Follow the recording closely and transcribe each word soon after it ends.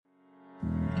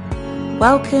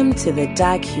Welcome to the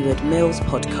Dag Heward-Mills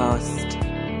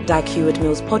podcast. Dag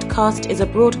Heward-Mills podcast is a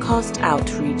broadcast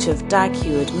outreach of Dag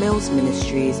Heward-Mills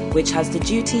Ministries, which has the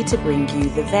duty to bring you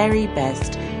the very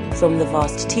best from the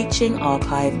vast teaching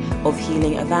archive of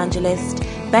healing evangelist,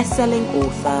 best-selling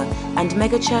author, and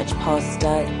megachurch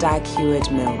pastor Dag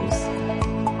Heward-Mills.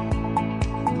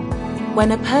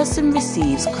 When a person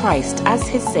receives Christ as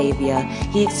his Saviour,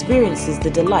 he experiences the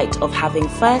delight of having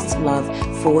first love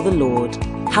for the Lord.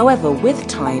 However, with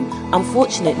time,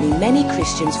 unfortunately, many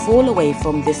Christians fall away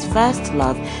from this first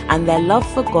love and their love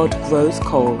for God grows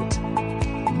cold.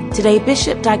 Today,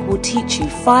 Bishop Dag will teach you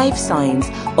 5 signs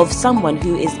of someone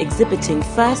who is exhibiting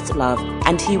first love,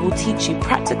 and he will teach you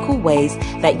practical ways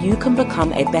that you can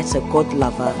become a better God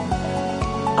lover.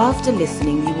 After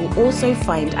listening, you will also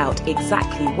find out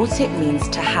exactly what it means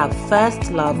to have first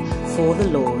love for the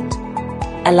Lord.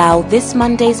 Allow this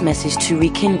Monday's message to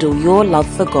rekindle your love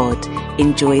for God.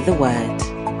 Enjoy the word.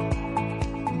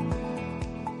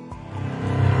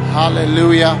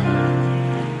 Hallelujah.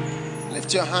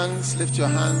 Lift your hands,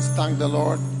 thank the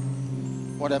Lord.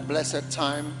 What a blessed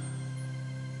time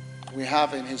we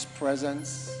have in His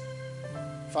presence.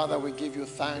 Father, we give you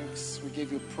thanks, we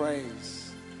give you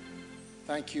praise.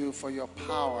 Thank you for your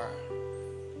power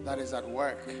that is at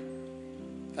work.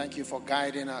 Thank you for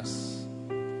guiding us.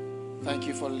 Thank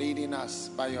you for leading us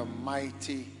by your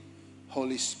mighty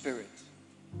Holy Spirit.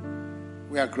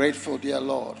 We are grateful, dear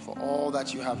Lord, for all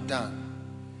that you have done.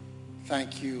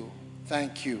 Thank you.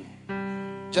 Thank you.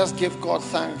 Just give God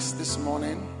thanks this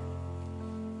morning.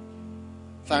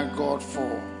 Thank God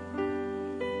for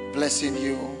blessing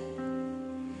you.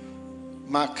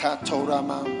 Makatora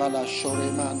mambala shore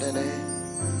mandele.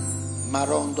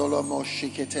 Marondolo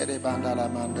moshiketere bandala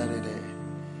mandele.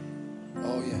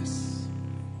 Oh yes.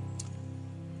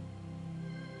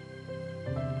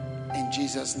 In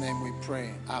Jesus' name we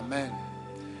pray. Amen.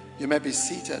 You may be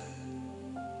seated.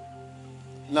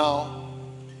 Now,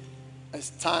 it's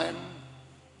time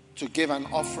to give an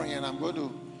offering, and I'm going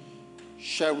to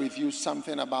share with you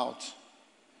something about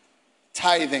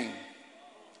tithing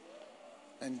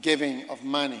and giving of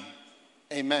money.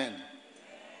 Amen.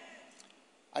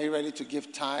 Are you ready to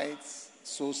give tithes,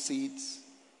 sow seeds?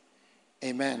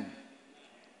 Amen.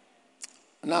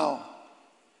 Now,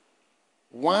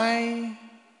 why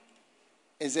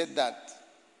is it that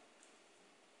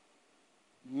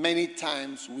many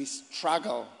times we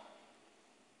struggle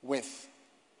with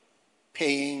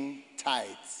paying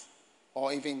tithes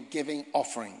or even giving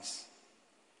offerings?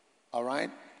 All right?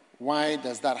 Why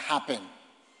does that happen?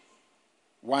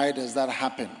 Why does that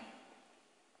happen?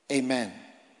 Amen.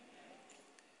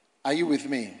 Are you with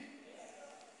me?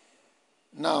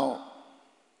 Now,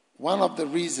 one of the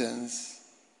reasons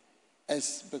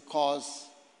is because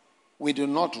we do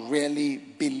not really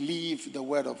believe the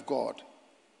word of God.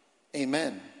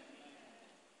 Amen.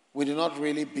 We do not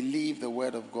really believe the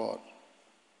word of God.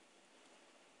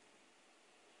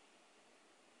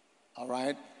 All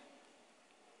right?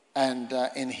 And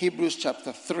in Hebrews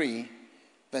chapter 3,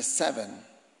 verse 7,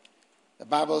 the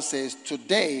Bible says,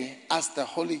 "Today, as the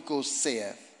Holy Ghost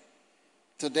saith,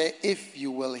 today if you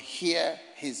will hear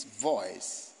his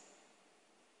voice,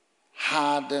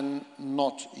 harden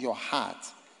not your heart,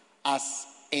 as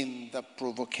in the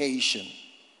provocation,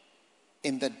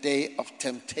 in the day of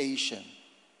temptation,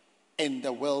 in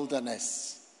the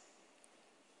wilderness."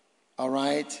 All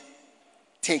right?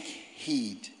 Take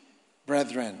heed,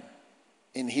 brethren,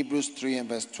 in Hebrews 3 and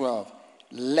verse 12,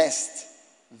 lest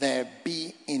there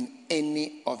be in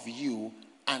any of you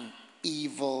an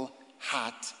evil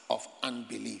heart of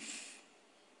unbelief.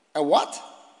 A what?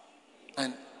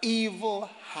 An evil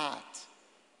heart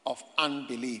of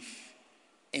unbelief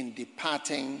in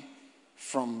departing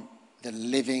from the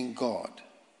living God.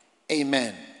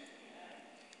 Amen.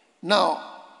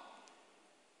 Now,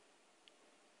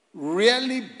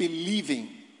 really believing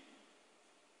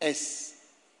is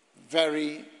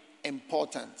very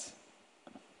important.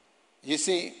 You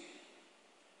see,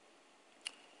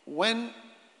 when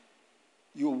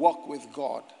you walk with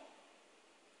God,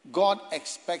 God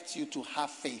expects you to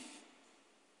have faith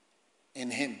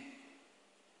in Him.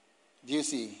 Do you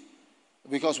see?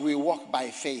 Because we walk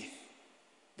by faith.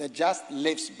 The just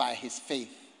lives by his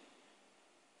faith.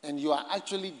 And you are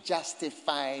actually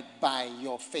justified by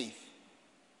your faith.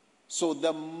 So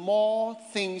the more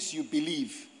things you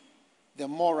believe, the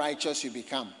more righteous you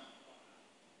become.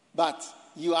 But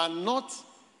you are not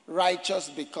righteous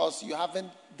because you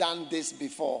haven't done this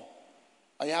before,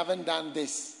 or you haven't done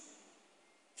this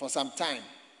for some time.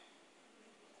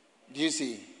 Do you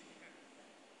see?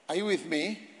 Are you with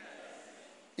me?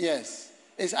 Yes.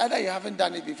 It's either you haven't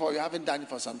done it before, or you haven't done it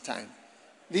for some time.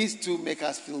 These two make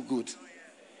us feel good.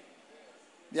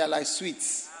 They are like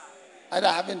sweets. Either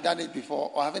I haven't done it before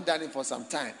or I haven't done it for some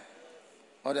time.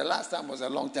 Or the last time was a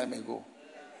long time ago.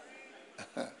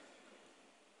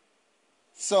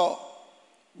 So,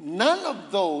 none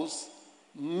of those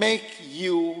make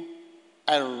you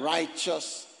a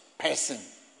righteous person.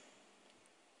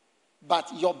 But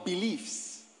your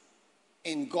beliefs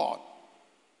in God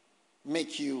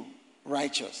make you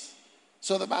righteous.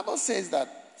 So the Bible says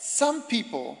that some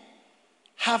people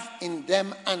have in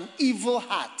them an evil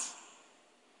heart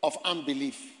of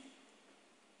unbelief.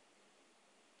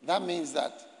 That means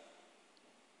that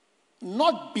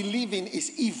not believing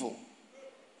is evil.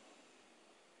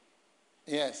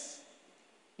 Yes.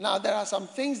 Now, there are some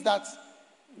things that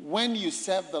when you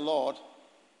serve the Lord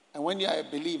and when you are a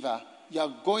believer, you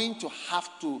are going to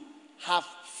have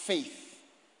faith,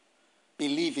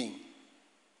 believing.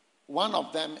 One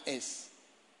of them is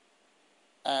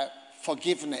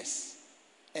forgiveness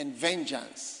and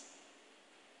vengeance.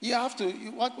 You have to,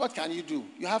 what can you do?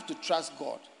 You have to trust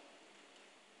God.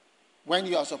 When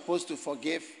you are supposed to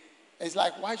forgive, it's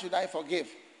like, why should I forgive?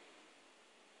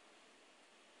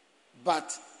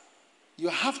 But you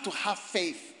have to have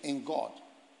faith in God.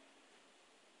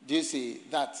 Do you see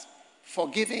that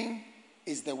forgiving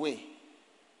is the way?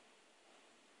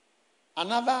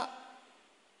 Another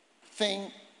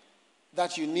thing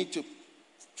that you need to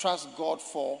trust God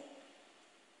for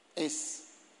is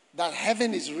that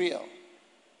heaven is real.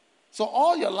 So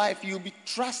all your life you'll be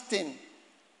trusting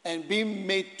and being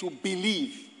made to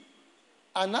believe.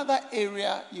 Another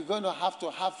area you're going to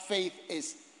have faith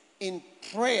is in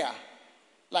prayer.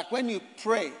 Like when you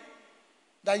pray,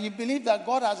 that you believe that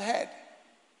God has heard.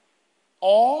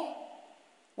 Or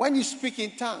when you speak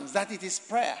in tongues, that it is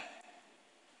prayer.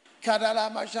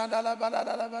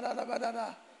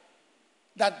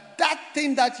 That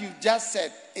thing that you just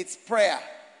said, it's prayer.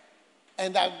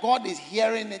 And that God is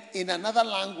hearing it in another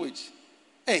language.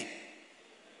 Hey,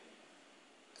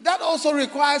 that also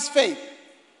requires faith.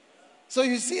 So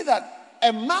you see that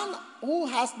a man who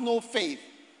has no faith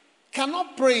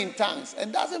cannot pray in tongues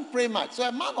and doesn't pray much. So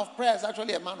a man of prayer is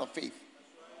actually a man of faith.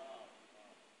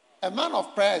 A man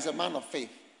of prayer is a man of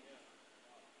faith.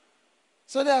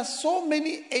 So there are so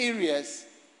many areas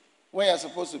where you're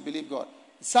supposed to believe God.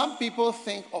 Some people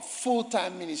think of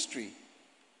full-time ministry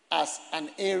as an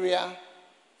area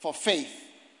for faith.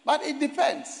 But it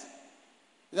depends.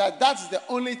 That's the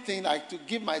only thing, like to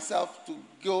give myself to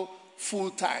go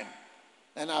full-time.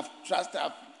 And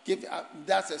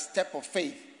that's a step of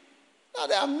faith. Now,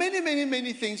 there are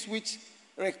many things which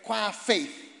require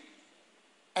faith.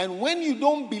 And when you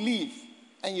don't believe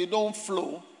and you don't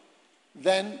flow,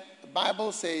 then the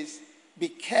Bible says, be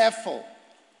careful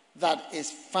that is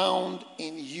found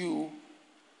in you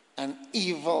an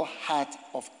evil heart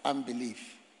of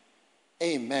unbelief.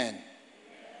 Amen.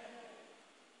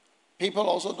 People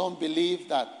also don't believe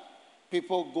that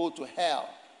people go to hell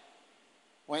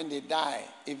when they die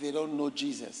if they don't know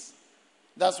Jesus.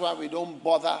 That's why we don't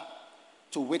bother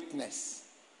to witness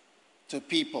to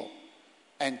people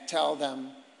and tell them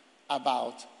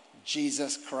about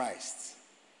Jesus Christ.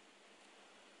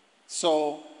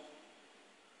 So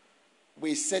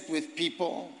we sit with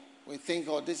people, we think,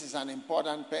 oh, this is an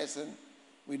important person.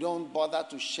 We don't bother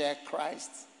to share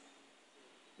Christ.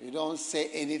 We don't say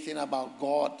anything about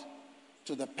God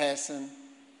to the person.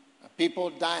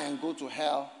 People die and go to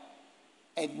hell.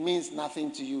 It means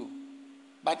nothing to you.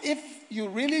 But if you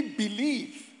really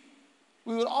believe,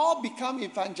 we will all become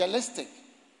evangelistic.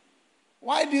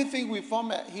 Why do you think we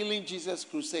form a Healing Jesus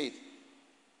crusade?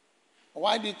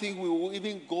 Why do you think we will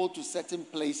even go to certain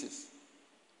places?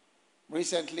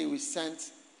 Recently, we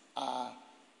sent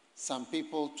some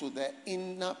people to the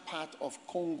inner part of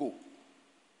Congo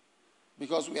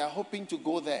because we are hoping to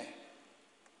go there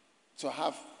to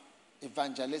have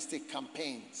evangelistic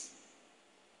campaigns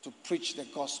to preach the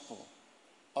gospel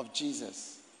of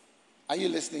Jesus. Are you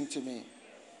listening to me?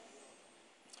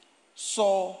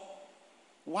 So,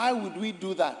 why would we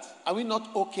do that? Are we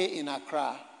not okay in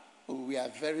Accra? Oh, we are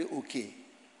very okay.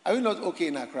 Are we not okay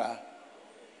in Accra?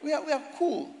 We are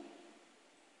cool.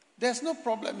 There's no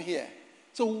problem here.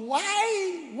 So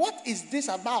what is this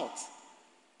about?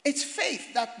 It's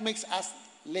faith that makes us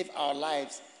live our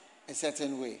lives a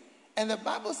certain way. And the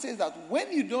Bible says that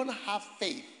when you don't have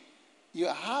faith, you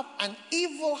have an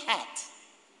evil heart.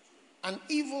 An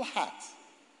evil heart.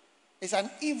 It's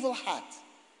an evil heart.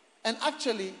 And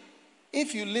actually,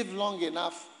 if you live long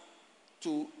enough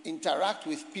to interact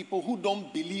with people who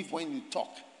don't believe when you talk,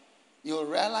 you'll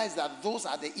realize that those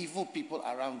are the evil people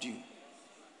around you.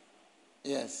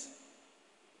 Yes.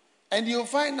 And you'll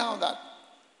find out that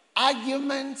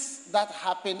arguments that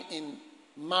happen in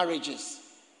marriages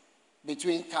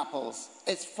between couples,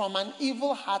 it's from an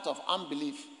evil heart of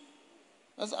unbelief.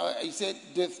 You said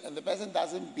this, and the person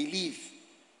doesn't believe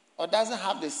or doesn't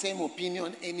have the same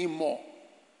opinion anymore.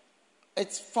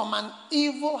 It's from an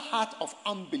evil heart of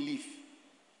unbelief.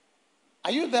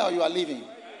 Are you there or you are leaving?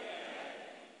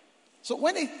 So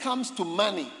when it comes to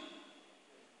money,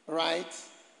 right,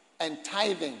 and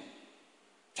tithing,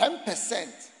 10%,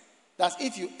 that's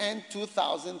if you earn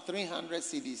 2,300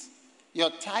 cedis, your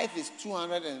tithe is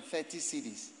 230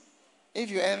 cedis. If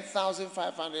you earn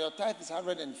 1,500, your tithe is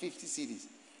 150 cedis.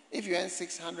 If you earn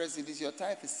 600 cedis, your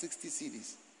tithe is 60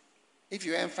 cedis. If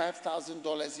you earn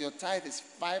 $5,000, your tithe is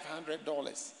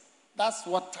 $500. That's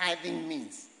what tithing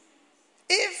means.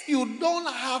 If you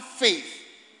don't have faith,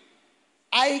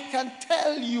 I can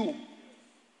tell you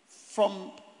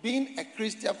from being a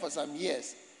Christian for some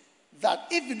years that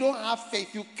if you don't have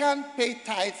faith, you can't pay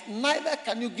tithes, neither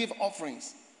can you give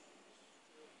offerings.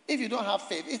 If you don't have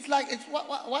faith, it's like,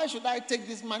 why should I take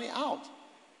this money out?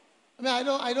 I mean,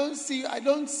 I don't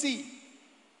see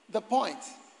the point.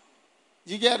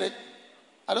 You get it?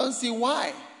 I don't see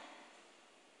why.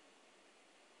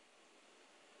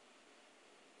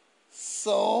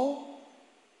 So,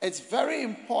 it's very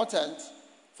important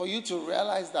for you to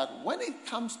realize that when it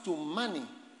comes to money,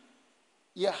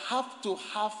 you have to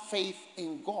have faith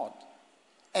in God,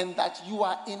 and that you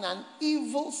are in an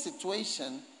evil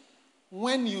situation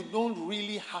when you don't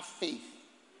really have faith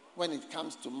when it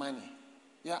comes to money.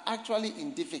 You are actually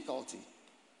in difficulty.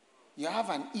 You have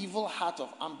an evil heart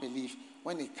of unbelief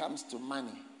when it comes to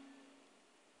money.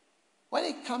 When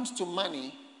it comes to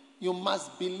money, you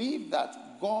must believe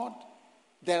that God,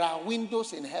 there are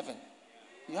windows in heaven.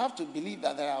 You have to believe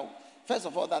that first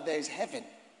of all, that there is heaven.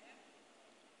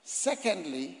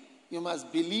 Secondly, you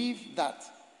must believe that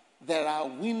there are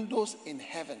windows in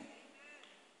heaven.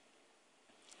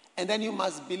 And then you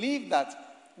must believe that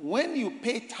when you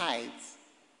pay tithes,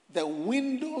 the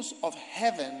windows of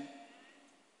heaven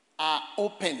are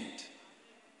opened.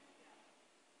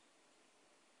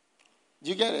 Do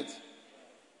you get it?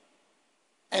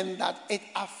 And that it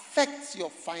affects your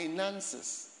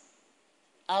finances.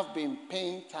 I've been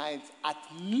paying tithes at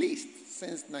least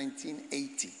since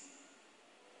 1980.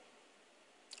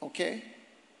 Okay?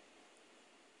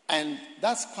 And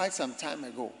that's quite some time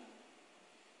ago.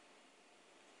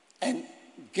 And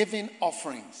giving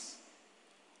offerings.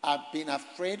 I've been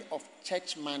afraid of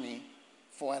church money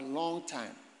for a long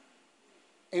time.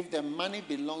 If the money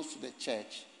belongs to the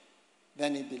church,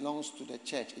 then it belongs to the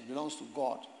church. It belongs to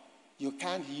God. You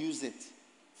can't use it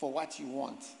for what you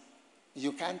want.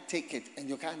 You can't take it and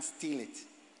you can't steal it.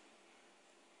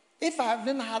 If I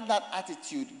hadn't had that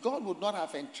attitude, God would not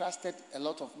have entrusted a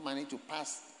lot of money to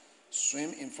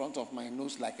swim in front of my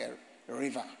nose like a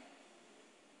river.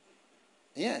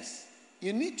 Yes,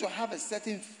 you need to have a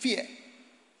certain fear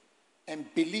and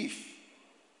belief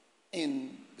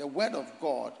in the word of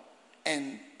God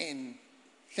and in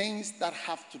things that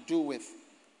have to do with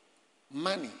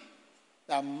money.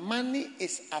 That money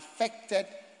is affected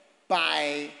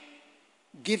by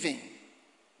giving,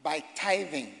 by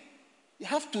tithing. You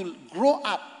have to grow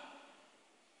up.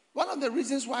 One of the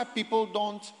reasons why people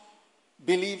don't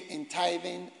believe in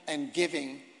tithing and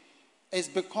giving is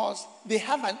because they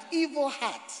have an evil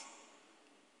heart.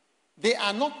 They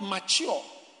are not mature.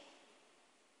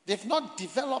 They've not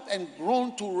developed and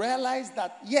grown to realize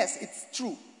that, yes, it's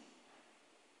true.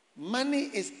 Money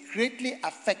is greatly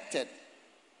affected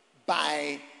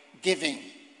by giving.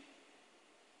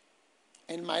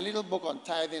 In my little book on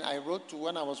tithing,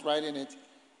 when I was writing it,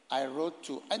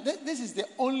 and this is the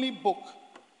only book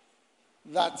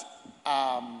that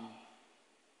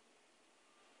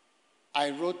I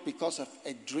wrote because of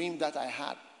a dream that I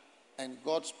had. And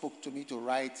God spoke to me to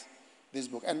write this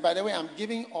book. And by the way, I'm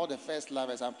giving all the first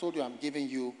lovers. I've told you I'm giving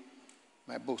you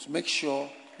my books. Make sure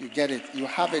you get it. You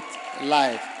have it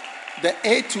live. The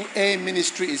A to A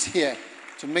ministry is here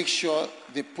to make sure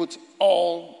they put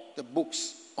all the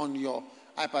books on your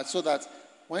iPad so that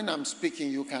when I'm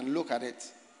speaking, you can look at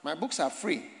it. My books are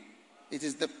free. It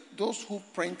is those who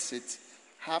print it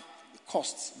have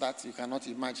costs that you cannot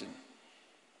imagine.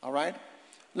 All right?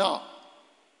 Now,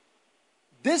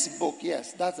 this book,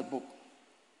 yes, that's a book.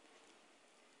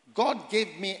 God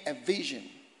gave me a vision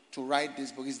to write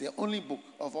this book. It's the only book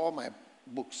of all my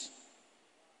books.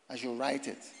 I should write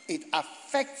it. It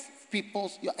affects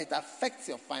it affects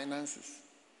your finances.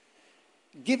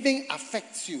 Giving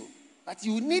affects you. But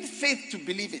you need faith to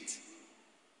believe it.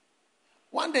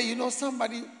 One day,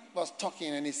 somebody was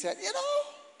talking and he said,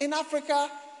 in Africa,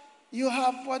 You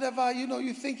have whatever,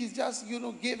 you think it's just,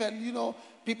 give and,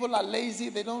 people are lazy.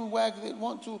 They don't work. They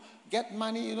want to get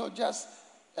money, just,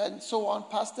 and so on.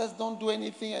 Pastors don't do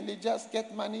anything and they just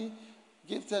get money,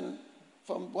 gifts and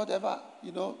from whatever,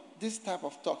 this type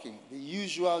of talking, the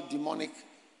usual demonic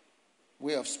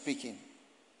way of speaking.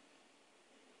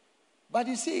 But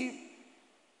you see,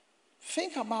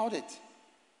 think about it.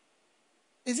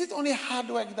 Is it only hard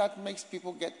work that makes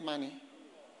people get money?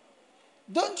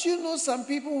 Don't you know some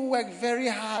people who work very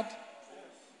hard?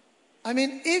 I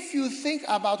mean, if you think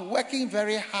about working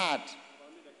very hard,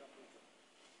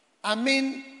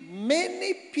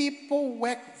 many people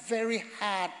work very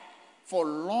hard for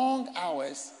long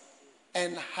hours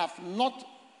and have not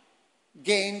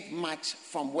gained much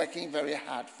from working very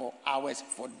hard for hours,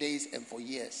 for days, and for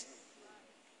years.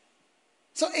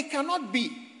 So it cannot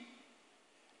be.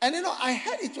 And I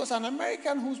heard it was an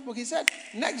American who spoke. He said,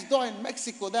 next door in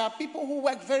Mexico, there are people who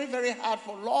work very, very hard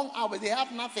for long hours. They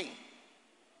have nothing.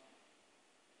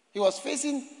 He was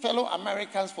facing fellow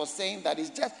Americans for saying that it's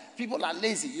just people are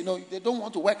lazy. They don't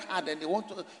want to work hard and they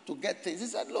want to get things. He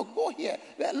said, look, go here.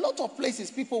 There are a lot of places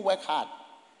people work hard.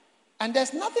 And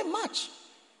there's nothing much.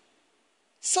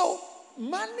 So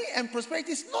money and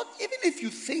prosperity is not, even if you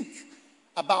think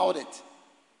about it,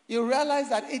 you realize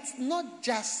that it's not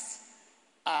just,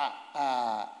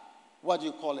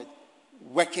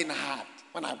 working hard.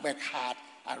 When I work hard,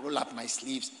 I roll up my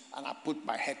sleeves and I put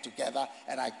my head together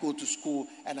and I go to school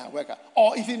and I work hard.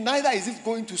 Or if neither is it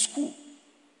going to school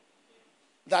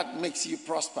that makes you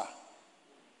prosper.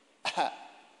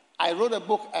 I wrote a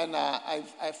book and I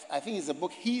think it's a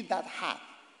book, He That Hath.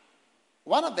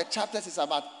 One of the chapters is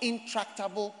about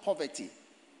intractable poverty.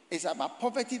 It's about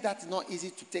poverty that's not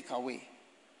easy to take away.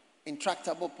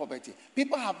 Intractable poverty.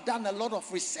 People have done a lot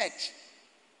of research.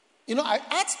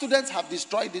 Art students have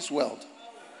destroyed this world.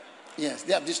 Yes,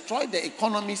 they have destroyed the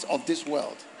economies of this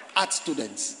world. Art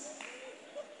students.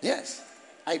 Yes,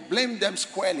 I blame them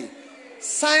squarely.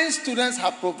 Science students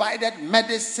have provided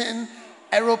medicine,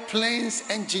 aeroplanes,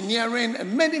 engineering,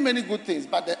 and many, many good things.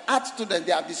 But the art students,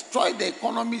 they have destroyed the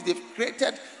economies. They've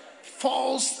created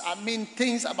false,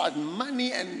 things about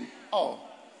money and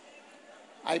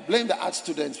I blame the art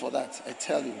students for that, I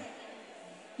tell you.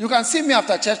 You can see me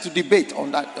after church to debate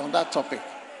on that topic.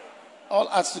 All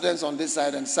art students on this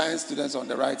side and science students on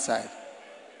the right side.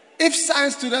 If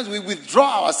science students will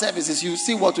withdraw our services, you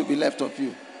see what will be left of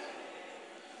you.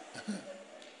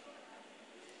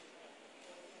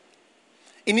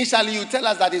 Initially, you tell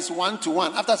us that it's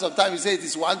 1-to-1. After some time, you say it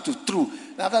is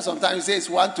 1-to-2. After some time, you say it's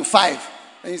 1-to-5.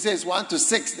 Then he says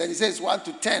 1-to-6. Then he says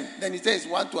 1-to-10. Then he says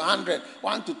 1-to-100,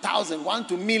 1-to-1,000,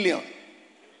 1-to-1,000,000.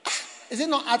 Is it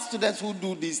not art students who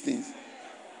do these things?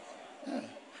 Yeah.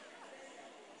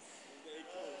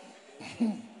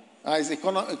 It's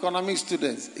economic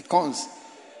students, econs.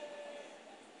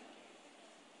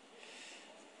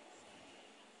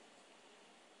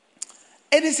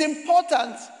 It is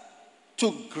important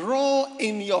to grow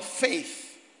in your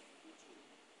faith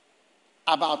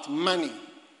about money.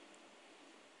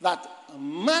 That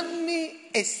money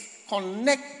is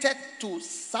connected to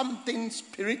something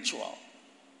spiritual.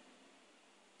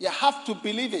 You have to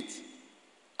believe it.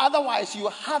 Otherwise, you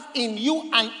have in you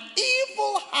an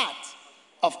evil heart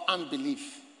of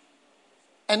unbelief.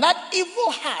 And that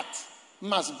evil heart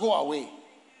must go away.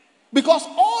 Because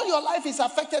all your life is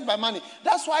affected by money.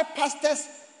 That's why pastors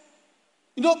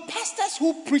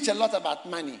who preach a lot about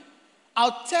money,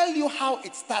 I'll tell you how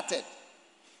it started.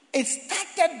 It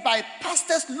started by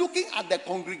pastors looking at the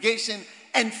congregation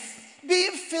and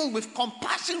being filled with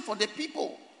compassion for the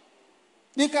people.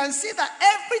 They can see that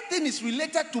everything is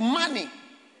related to money.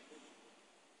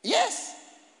 Yes.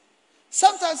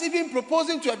 Sometimes even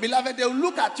proposing to a beloved, they'll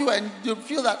look at you and they'll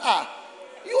feel that,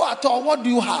 you are tall, what do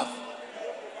you have?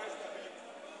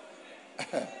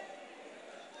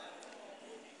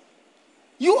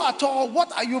 You are tall,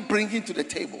 what are you bringing to the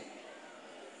table?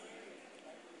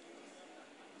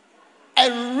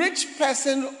 A rich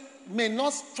person may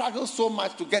not struggle so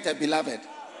much to get a beloved,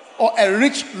 or a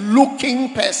rich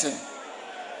looking person.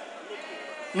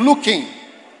 Looking,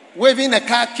 waving a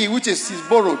car key which is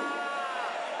borrowed.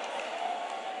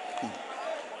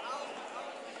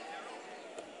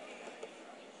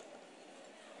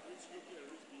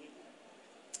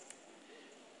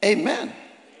 Amen.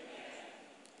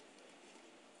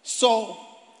 So,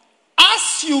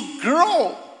 as you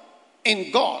grow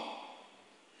in God,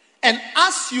 and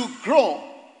as you grow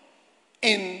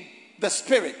in the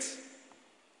Spirit,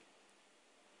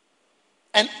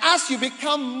 and as you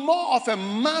become more of a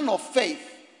man of faith,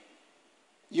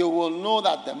 you will know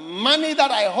that the money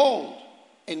that I hold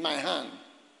in my hand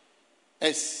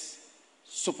is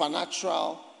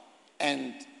supernatural,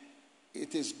 and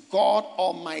it is God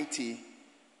Almighty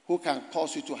who can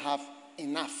cause you to have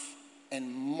enough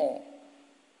and more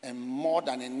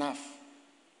than enough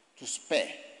to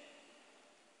spare.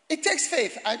 It takes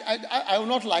faith. I will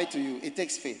not lie to you. It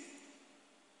takes faith.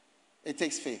 It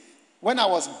takes faith. When I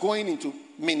was going into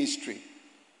ministry,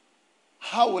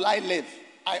 how will I live?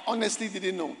 I honestly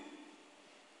didn't know.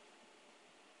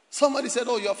 Somebody said,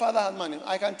 oh, your father had money.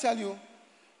 I can tell you,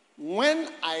 when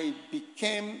I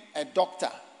became a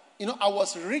doctor, I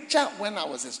was richer when I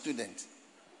was a student.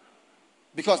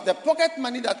 Because the pocket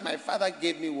money that my father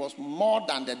gave me was more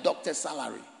than the doctor's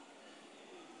salary.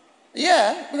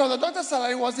 Yeah, because the doctor's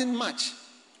salary wasn't much.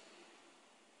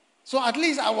 So at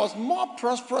least I was more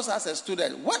prosperous as a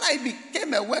student. When I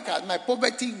became a worker, my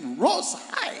poverty rose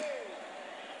high.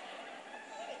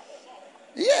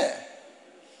 Yeah.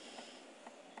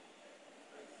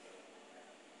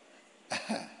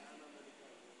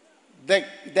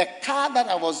 The car that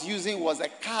I was using was a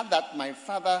car that my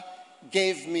father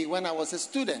gave me when I was a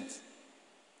student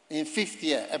in 5th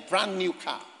year, a brand new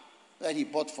car that he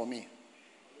bought for me.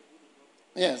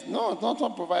 Yes, no, not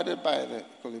one provided by the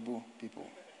Kolebu people.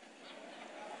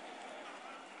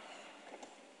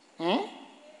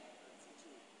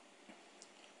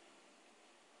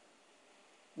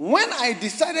 When I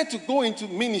decided to go into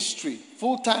ministry,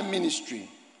 full-time ministry,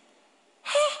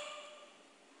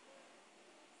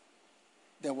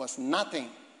 there was nothing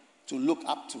to look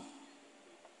up to.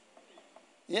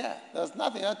 Yeah, there's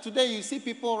nothing. Today you see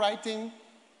people writing,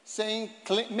 saying,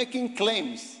 making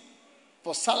claims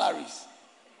for salaries.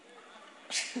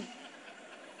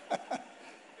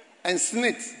 And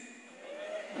SSNIT.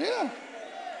 Yeah.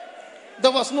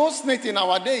 There was no SSNIT in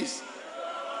our days.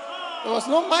 There was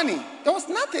no money. There was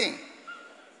nothing.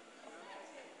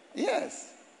 Yes.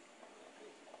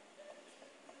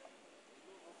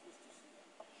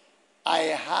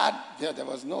 There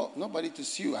was nobody to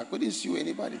sue. I couldn't sue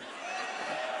anybody.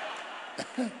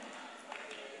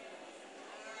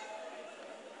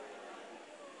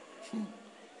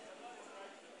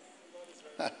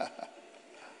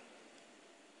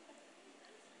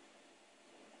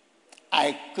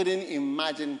 I couldn't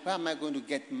imagine where am I going to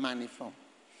get money from.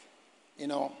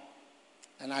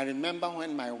 And I remember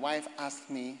when my wife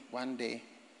asked me one day,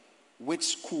 which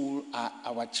school are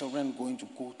our children going to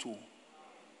go to?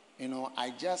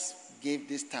 I just gave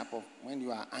this type of, when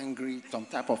you are angry, some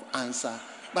type of answer.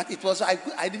 But it was,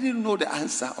 I didn't know the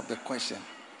answer of the question.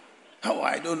 Oh,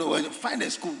 I don't know where to find a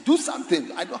school. Do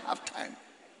something. I don't have time.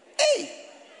 Hey!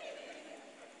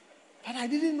 But I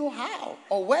didn't know how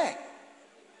or where.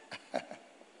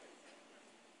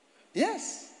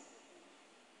 Yes.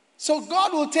 So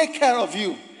God will take care of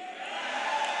you.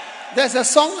 There's a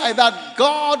song like that.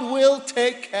 God will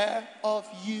take care of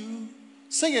you.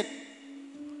 Sing it.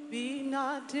 Be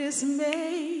not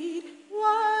dismayed,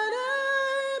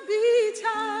 whatever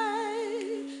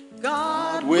betide,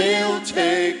 God will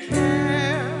take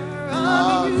care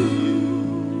of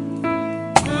you.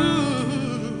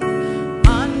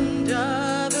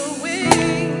 Under the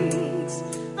wings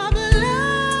of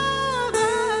love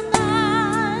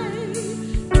abide,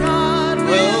 God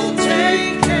will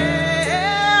take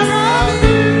care of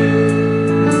you.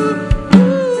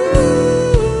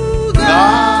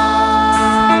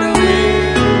 God will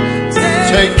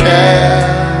take care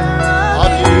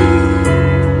of you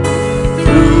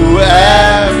through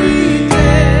every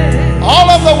day. All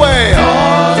of the way.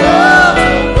 All of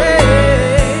the way.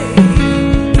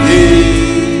 He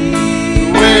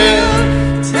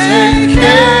will take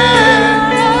care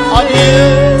of you.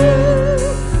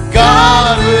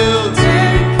 God will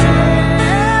take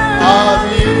care of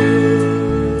you.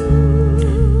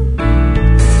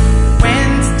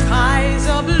 When skies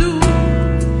are blue,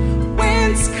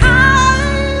 when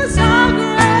skies are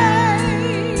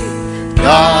gray,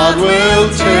 God will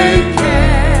take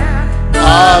care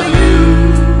of you.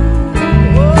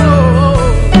 Oh,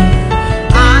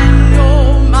 I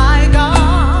know my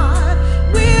God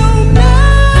will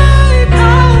make a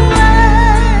way.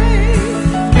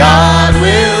 God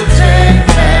will take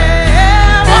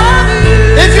care of you.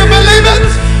 If you believe it,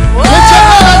 put your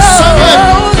hands on it.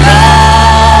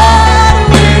 God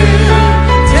will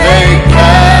take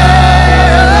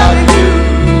care of you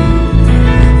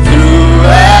through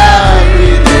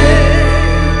every day.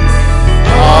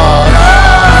 All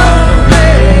of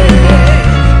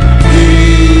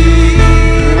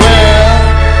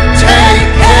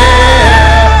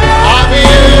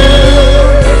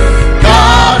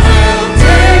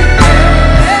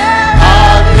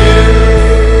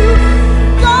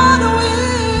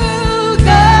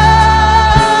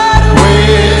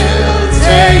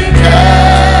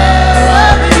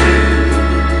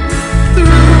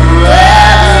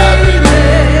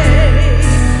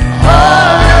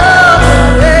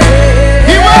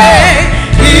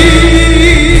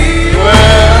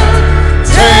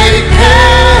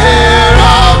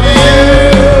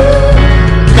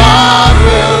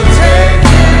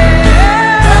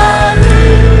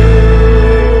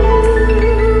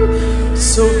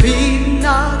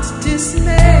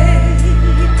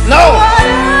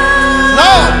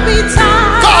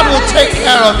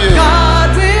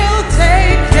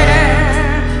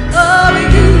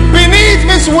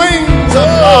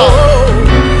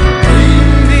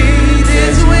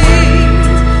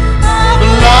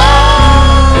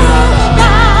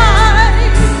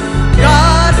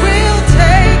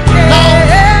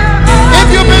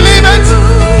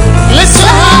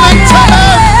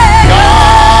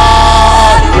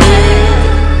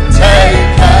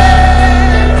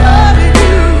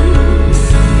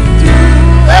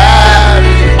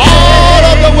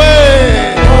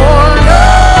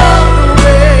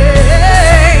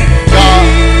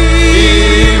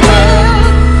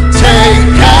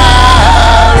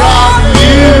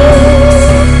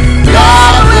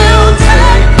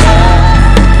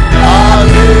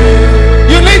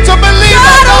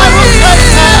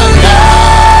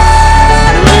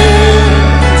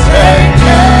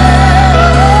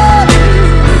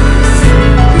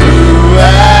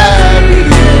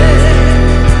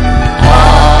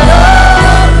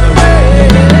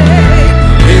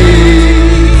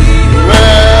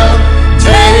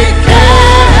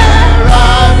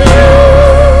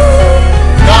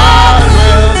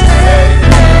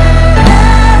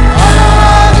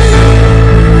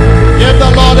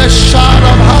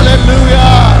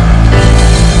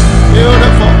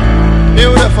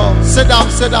beautiful. Sit down,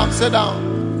 sit down, sit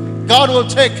down. God will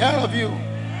take care of you.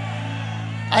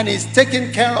 And He's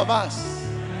taking care of us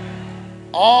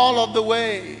all of the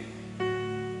way.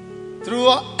 Through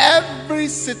every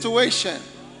situation,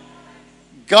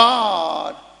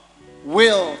 God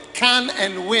can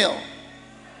and will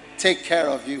take care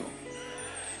of you.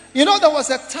 You know, there was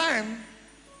a time,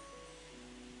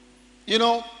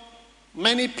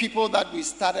 many people that we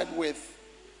started with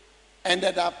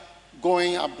ended up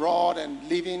going abroad and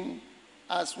leaving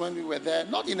us when we were there.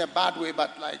 Not in a bad way,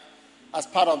 but like as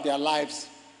part of their lives,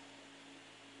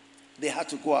 they had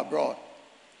to go abroad.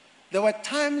 There were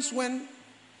times when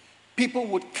people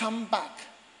would come back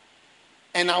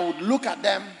and I would look at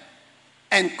them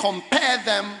and compare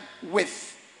them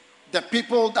with the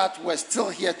people that were still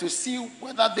here to see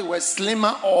whether they were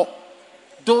slimmer or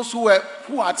those who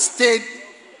had stayed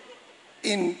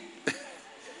in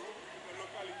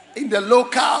the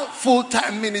local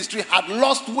full-time ministry had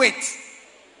lost weight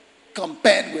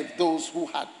compared with those who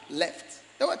had left.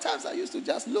 There were times I used to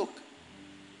just look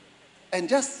and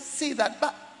just see that,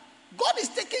 but God is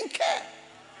taking care.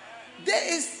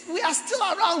 We are still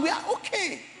around. We are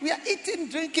okay. We are eating,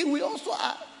 drinking. We also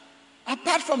are,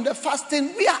 apart from the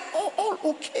fasting, we are all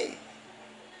okay.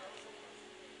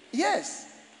 Yes.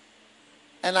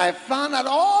 And I found out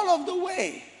all of the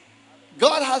way,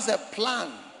 God has a plan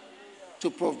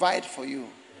to provide for you.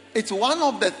 It's one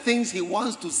of the things He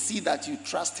wants to see that you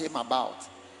trust Him about.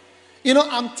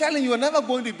 I'm telling you, you're never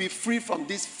going to be free from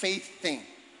this faith thing.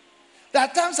 There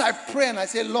are times I pray and I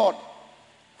say, Lord,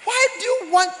 why do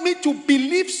you want me to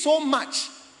believe so much?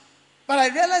 But I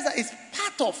realize that it's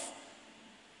part of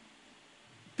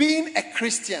being a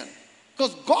Christian.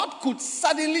 Because God could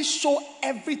suddenly show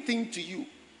everything to you.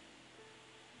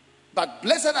 But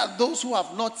blessed are those who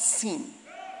have not seen,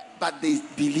 but they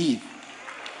believe.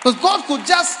 Because God could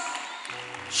just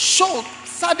show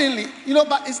suddenly,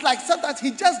 but it's like sometimes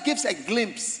He just gives a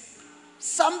glimpse.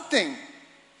 Something.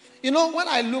 When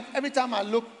I look, every time I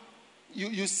look,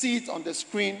 you see it on the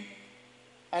screen,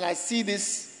 and I see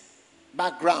this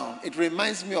background. It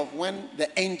reminds me of when the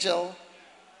angel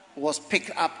was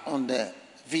picked up on the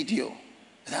video.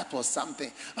 That was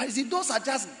something. But you see, those are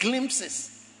just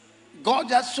glimpses. God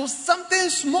just shows something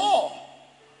small.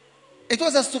 It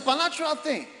was a supernatural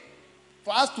thing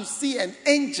for us to see an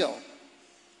angel,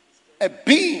 a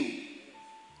being,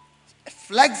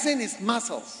 flexing his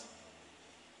muscles.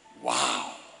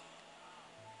 Wow.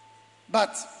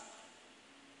 But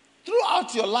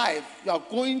throughout your life, you are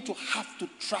going to have to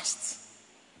trust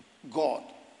God.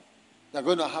 You're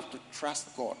going to have to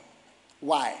trust God.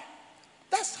 Why?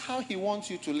 That's how He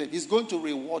wants you to live. He's going to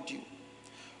reward you.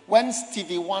 When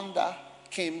Stevie Wonder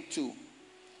came to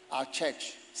our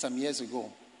church some years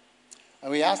ago,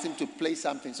 and we asked him to play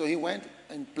something, so he went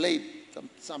and played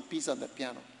some piece on the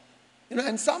piano.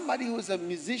 And somebody who was a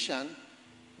musician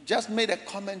just made a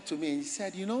comment to me. He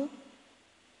said,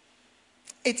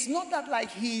 it's not that like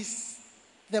he's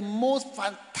the most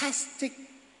fantastic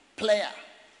player,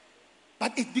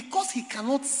 but it's because he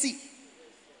cannot see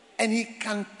and he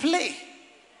can play.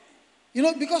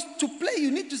 Because to play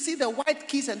you need to see the white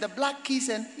keys and the black keys,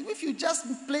 and if you just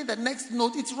play the next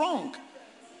note, it's wrong.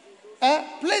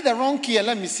 Play the wrong key and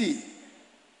let me see.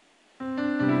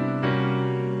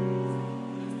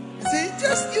 See,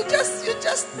 you just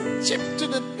chip to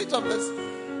the bit of this,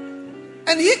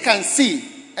 and he can see.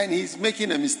 And he's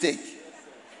making a mistake.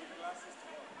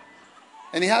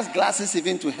 And he has glasses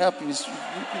even to help him.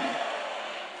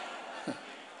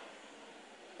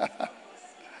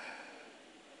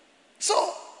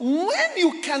 So, when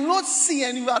you cannot see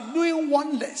and you are doing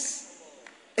wonders,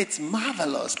 it's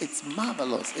marvelous, it's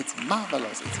marvelous, it's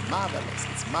marvelous, it's marvelous,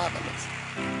 it's marvelous.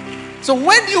 So,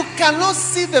 when you cannot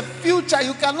see the future,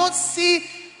 you cannot see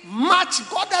much,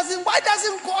 why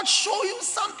doesn't God show you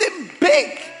something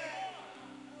big?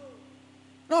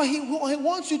 No, he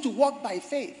wants you to walk by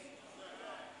faith.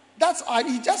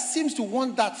 He just seems to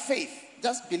want that faith.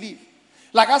 Just believe.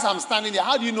 Like as I'm standing there,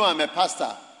 how do you know I'm a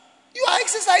pastor? You are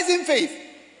exercising faith.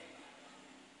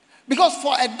 Because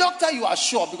for a doctor, you are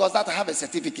sure because that I have a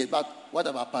certificate. But what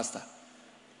about pastor?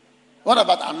 What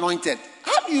about anointed?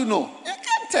 How do you know? You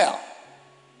can't tell.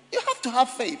 You have to have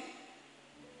faith.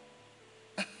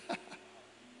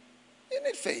 You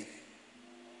need faith.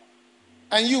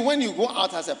 And when you go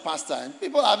out as a pastor, and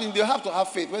people they have to have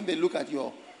faith when they look at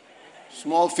your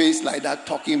small face like that,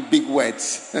 talking big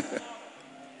words.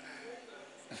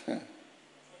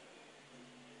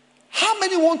 How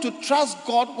many want to trust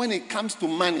God when it comes to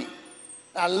money?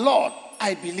 Lord,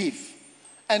 I believe.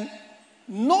 And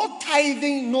no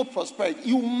tithing, no prosperity.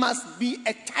 You must be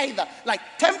a tither, like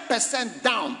 10%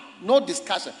 down, no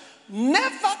discussion.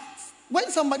 Never, when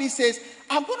somebody says,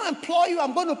 I'm going to employ you,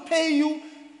 I'm going to pay you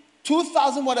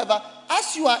 2,000 whatever,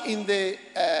 as you are in the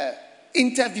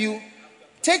interview,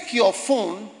 take your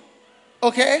phone,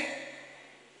 okay,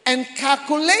 and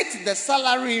calculate the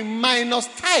salary minus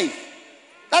tithe.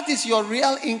 That is your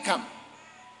real income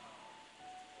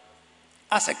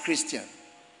as a Christian.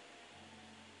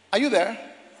 Are you there?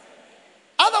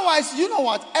 Otherwise, you know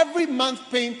what? Every month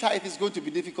paying tithe is going to be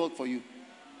difficult for you.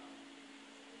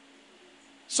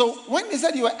 So when they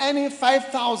said you were earning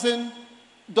 $5,000,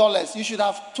 you should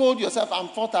have told yourself, I'm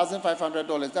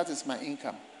 $4,500. That is my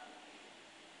income.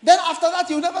 Then after that,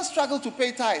 you'll never struggle to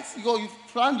pay tithes. You've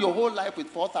planned your whole life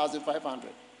with $4,500.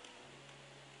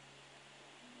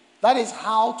 That is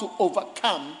how to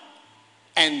overcome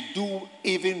and do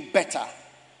even better.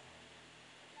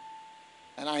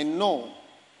 And I know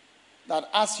that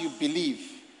as you believe,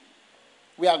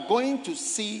 we are going to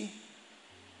see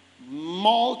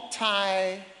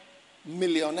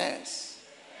multi-millionaires.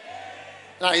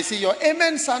 Now you see, your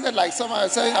amen sounded like someone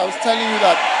was saying, I was telling you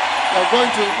that you're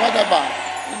going to whatever.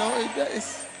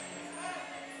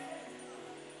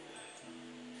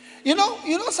 You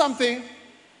know something?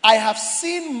 I have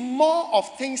seen more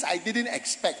of things I didn't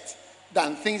expect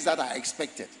than things that I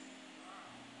expected.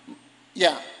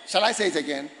 Yeah. Shall I say it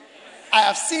again? I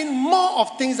have seen more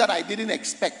of things that I didn't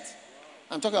expect.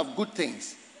 I'm talking of good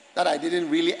things that I didn't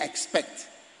really expect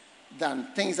than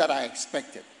things that I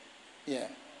expected. Yeah.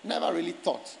 Never really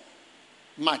thought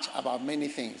much about many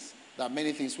things, that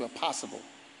many things were possible.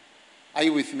 Are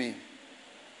you with me?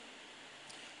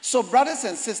 So, brothers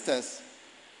and sisters,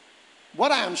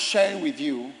 what I am sharing with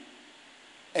you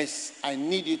is I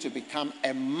need you to become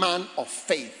a man of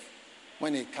faith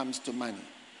when it comes to money.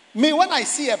 Me, when I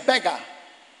see a beggar,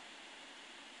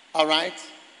 all right?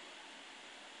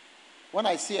 When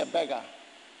I see a beggar,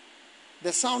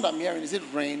 the sound I'm hearing, is it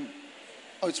rain?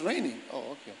 Oh, it's raining.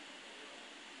 Oh, okay.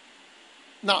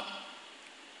 Now,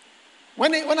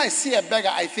 when I see a beggar,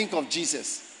 I think of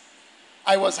Jesus.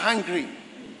 I was hungry.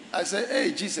 I said,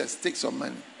 hey, Jesus, take some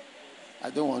money. I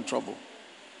don't want trouble.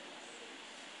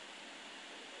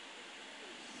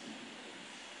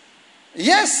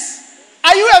 Yes.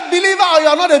 Are you a believer or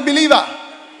you're not a believer?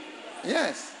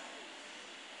 Yes.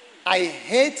 I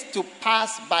hate to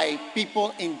pass by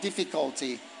people in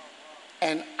difficulty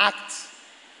and act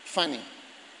funny.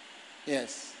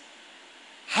 Yes.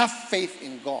 Have faith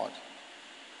in God.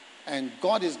 And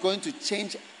God is going to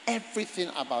change everything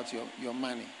about your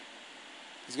money.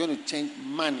 He's going to change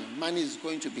money. Money is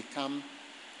going to become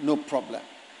no problem.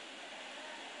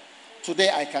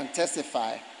 Today I can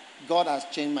testify God has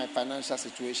changed my financial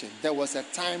situation. There was a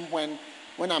time when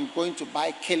I'm going to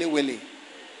buy Kelewele,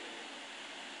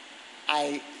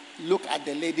 I look at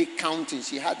the lady counting.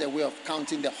 She had a way of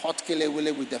counting the hot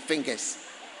Kelewele with the fingers.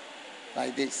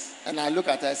 Like this. And I look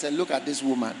at her, I said, look at this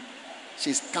woman.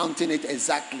 She's counting it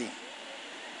exactly.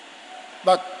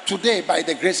 But today, by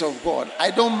the grace of God,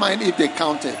 I don't mind if they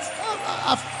count it.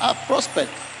 I've prospered.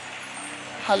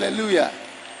 Hallelujah.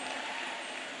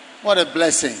 What a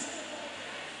blessing.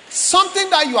 Something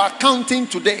that you are counting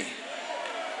today,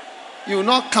 you will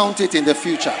not count it in the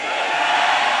future.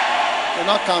 You will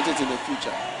not count it in the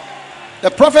future.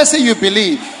 The prophecy you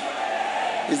believe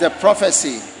is the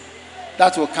prophecy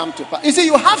that will come to pass. You see,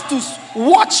 you have to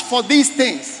watch for these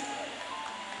things.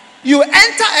 You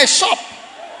enter a shop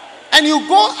and you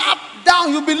go up,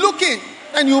 down, you'll be looking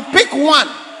and you pick one.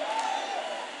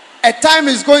 A time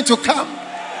is going to come.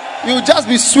 You'll just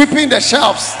be sweeping the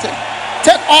shelves.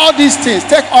 Take all these things.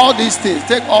 Take all these things.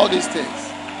 Take all these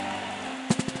things.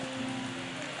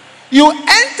 You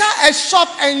enter a shop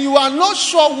and you are not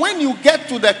sure when you get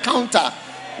to the counter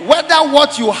whether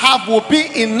what you have will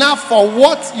be enough for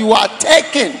what you are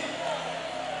taking.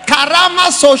 Karama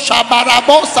so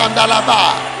shabarabo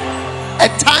sandalaba. A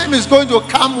time is going to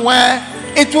come where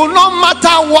it will not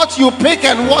matter what you pick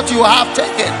and what you have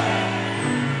taken.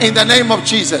 In the name of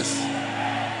Jesus.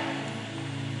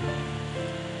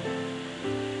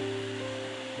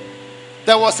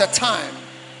 There was a time.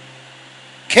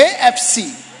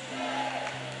 KFC.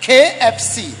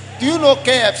 Do you know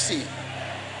KFC?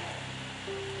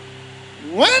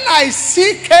 When I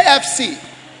see KFC,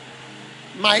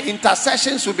 my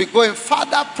intercessions will be going,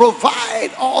 Father,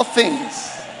 provide all things.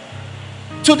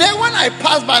 Today when I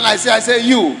pass by and I say,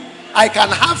 you, I can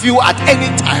have you at any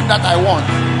time that I want.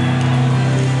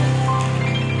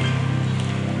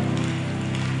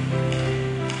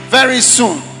 Very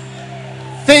soon,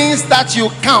 things that you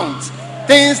count,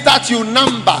 things that you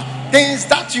number, things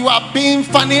that you are being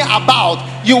funny about,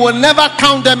 you will never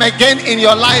count them again in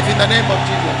your life in the name of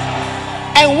Jesus.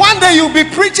 And one day you'll be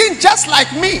preaching just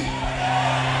like me.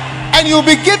 And you'll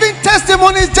be giving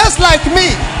testimonies just like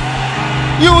me.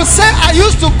 You will say, I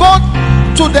used to go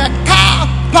to the car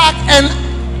park and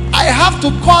I have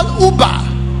to call Uber.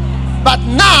 But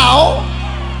now,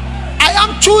 I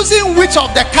am choosing which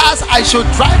of the cars I should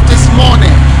drive this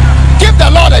morning. Give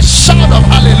the Lord a shout of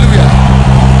hallelujah.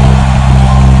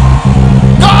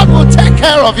 God will take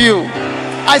care of you.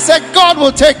 I said, God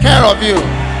will take care of you.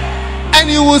 And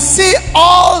you will see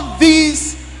all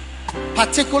these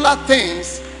particular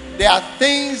things. They are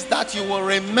things that you will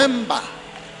remember.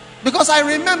 Because I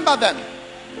remember them.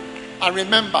 I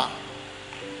remember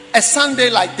a Sunday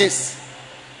like this.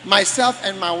 Myself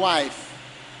and my wife,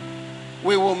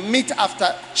 we will meet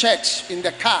after church in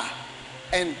the car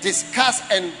and discuss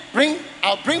and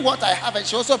I'll bring what I have and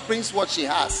she also brings what she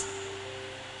has.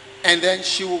 And then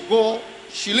she'll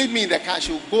leave me in the car.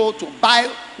 She'll go to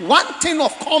buy one tin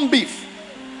of corned beef.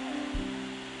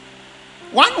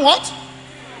 One what?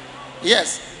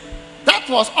 Yes. That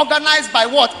was organized by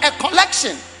what? A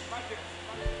collection.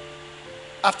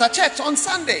 After church on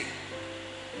Sunday.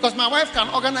 Because my wife can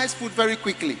organize food very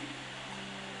quickly.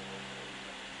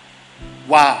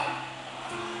 Wow.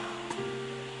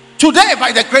 Today,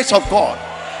 by the grace of God,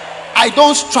 I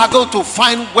don't struggle to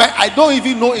find where. I don't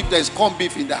even know if there's corned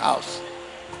beef in the house.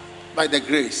 By the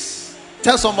grace.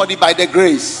 Tell somebody, by the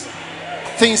grace,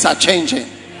 things are changing.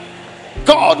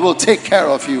 God will take care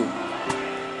of you.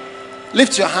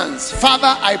 Lift your hands.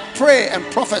 Father, I pray and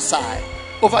prophesy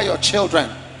over your children.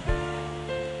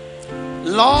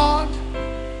 Lord,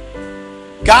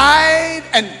 guide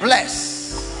and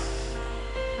bless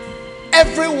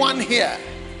everyone here.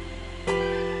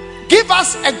 Give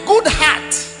us a good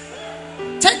heart.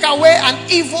 Take away an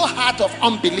evil heart of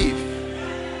unbelief.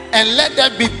 And let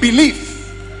there be belief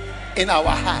in our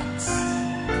hearts.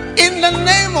 In the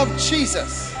name of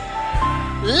Jesus,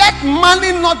 let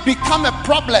money not become a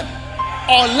problem.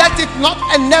 Or let it not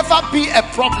and never be a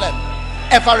problem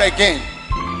ever again.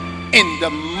 In the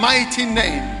mighty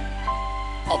name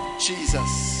of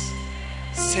Jesus,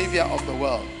 Savior of the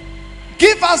world.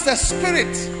 Give us the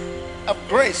spirit of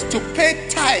grace to pay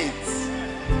tithes,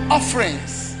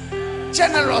 offerings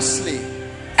generously,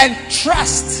 and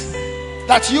trust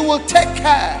that you will take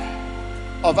care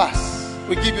of us.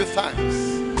 We give you thanks.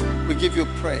 We give you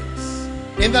praise.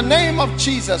 In the name of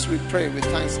Jesus, we pray with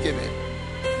thanksgiving.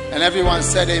 And everyone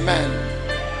said amen.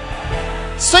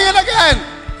 Sing it again.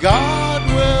 God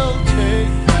will take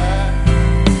care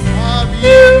of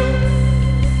you.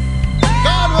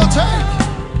 God will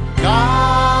take.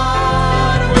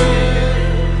 God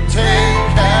will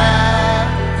take care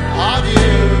of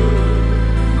you.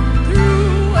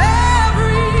 Through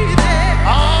every day.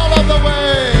 All of the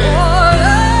way. All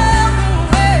of the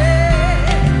way.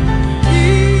 He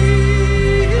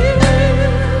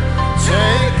will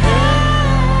take care.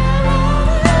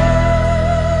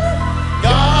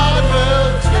 God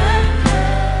will take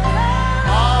care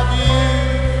of you.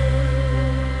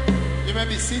 You may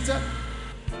be seated.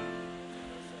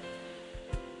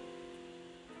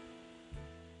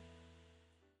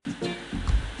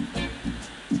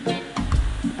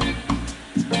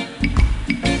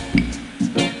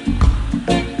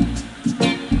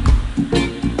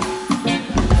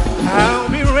 I'll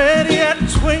be ready at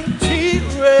 20,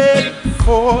 ready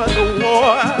for the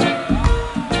war.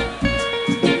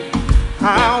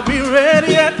 I'll be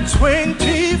ready at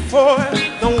 20 for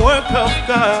the work of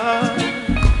God.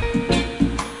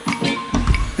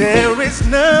 There is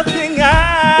nothing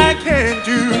I can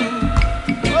do,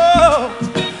 oh,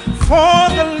 for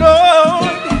the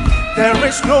Lord. There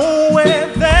is nowhere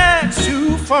that's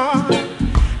too far,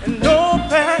 and no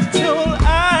battle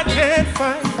I can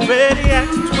fight. Ready at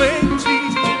 20.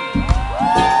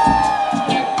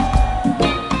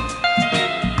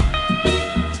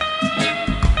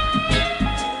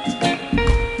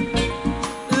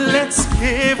 Let's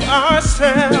give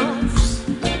ourselves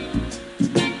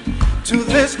to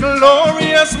this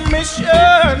glorious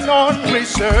mission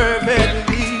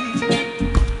unreservedly.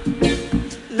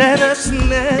 Let us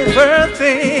never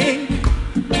think,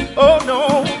 oh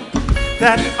no,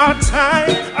 that our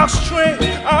time, our strength,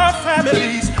 our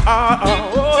families are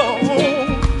our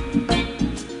own.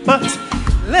 But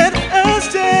let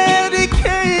us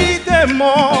dedicate them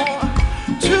all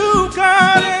to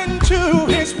God and to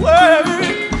His Word.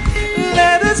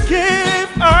 Let us give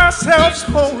ourselves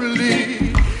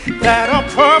wholly, that our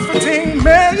profiting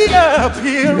may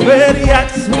appear. Ready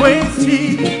at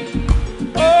 20.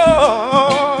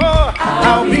 Oh,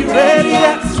 I'll be ready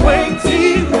at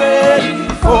 20, ready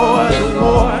for the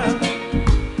war.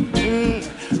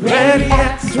 Ready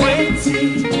at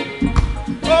 20.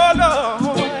 Oh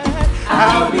Lord,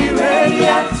 I'll be ready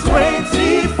at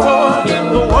 20 for the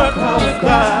work of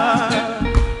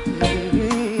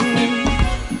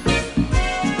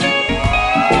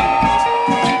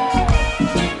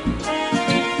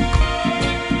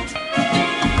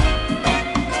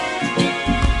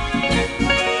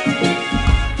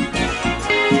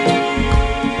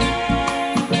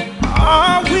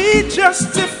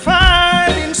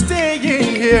justified in staying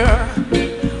here,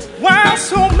 while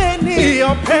so many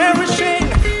are perishing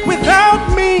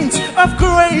without means of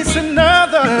grace in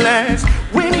other lands.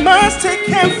 We must take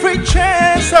every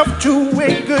chance of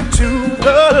doing good to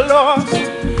the lost.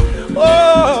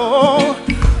 Oh,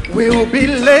 we'll be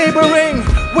laboring,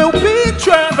 we'll be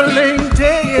traveling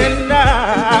day and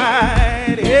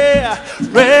night. Yeah,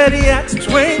 ready at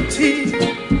 20.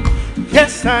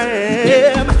 Yes, I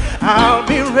am. I'll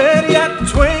be ready at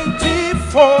 20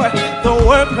 for the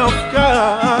work of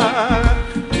God.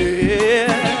 Yeah.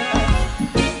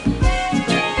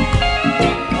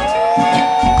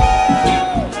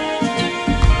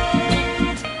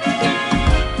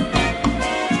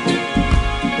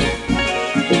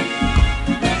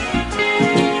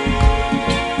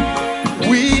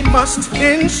 We must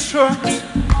instruct,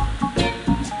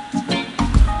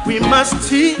 we must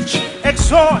teach,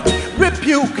 exhort,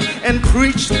 rebuke, and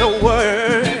preach the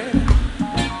word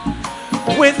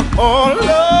with all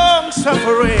long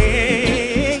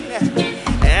suffering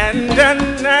and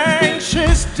an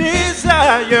anxious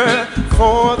desire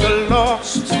for the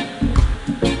lost.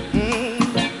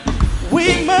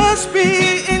 We must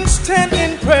be instant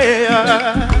in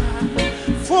prayer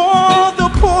for the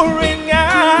pouring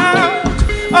out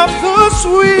of the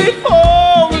sweet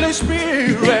Holy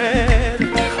Spirit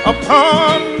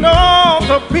upon all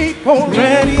the people.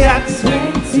 Ready at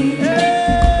 20. Yeah.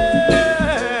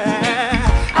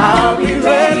 I'll be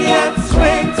ready at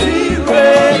 20,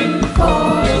 ready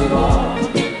for the war.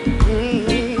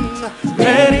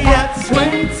 Ready at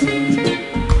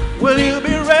 20. Will you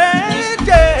be ready?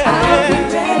 I'll be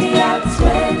ready at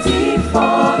 20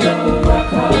 for the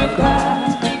work of God.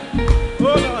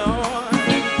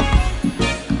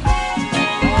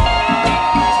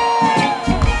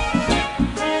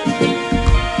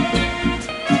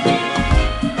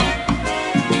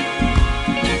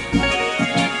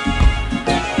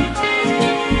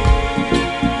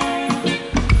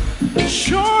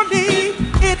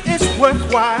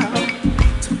 Worthwhile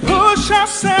to push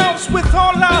ourselves with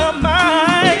all our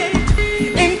might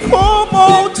in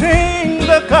promoting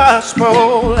the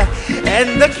gospel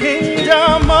and the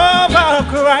kingdom of our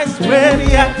Christ.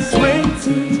 Ready at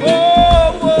 20.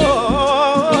 Oh,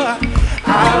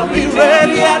 I'll be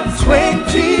ready at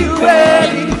 20,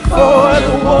 ready for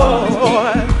the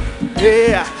war.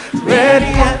 Yeah,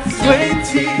 ready at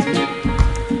 20.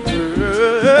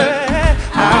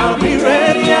 I'll be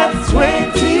ready at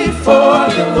 20 for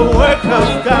the work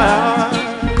of God.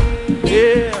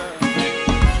 Yeah.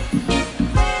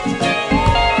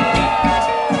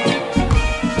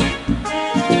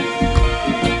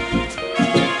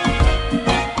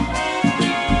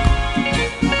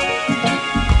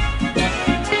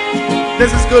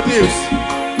 This is good news.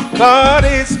 God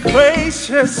is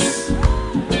gracious,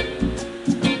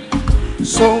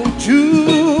 so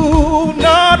do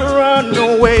not run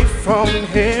away from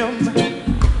Him.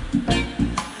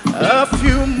 A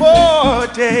few more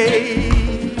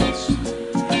days,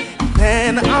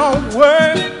 then our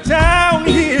work down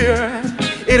here,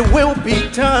 it will be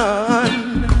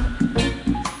done.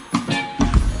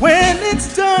 When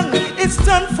it's done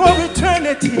for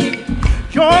eternity.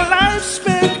 Your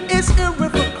lifespan is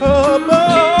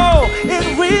irrevocable. It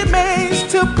remains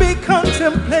to be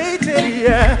contemplated,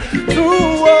 yeah,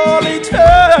 through all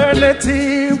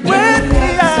eternity. When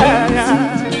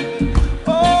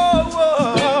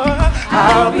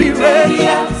I'll be ready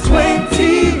at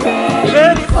 20,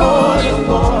 ready for the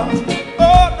war.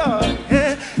 Oh Lord,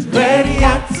 yeah. Ready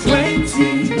at 20.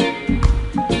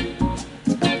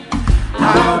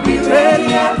 I'll be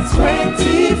ready at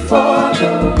 20 for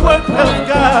the work of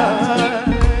God.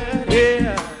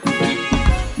 Yeah.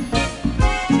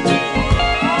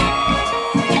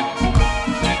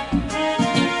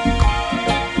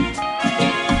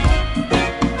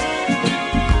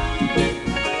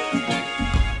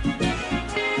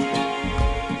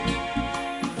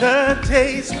 The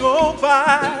days go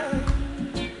by,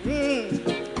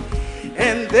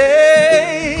 and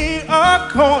they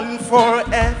are gone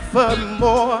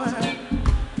forevermore.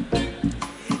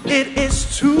 It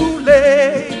is too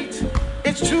late,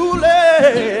 it's too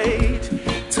late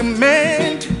to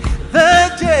mend the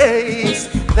days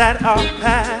that are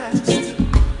past.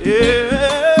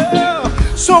 Yeah.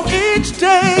 So each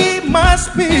day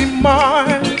must be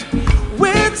marked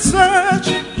with such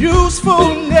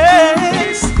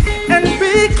usefulness and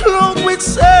be clothed with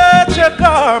such a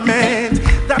garment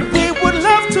that we would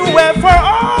love to wear for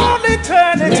all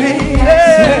eternity.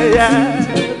 Yeah.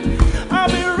 I'll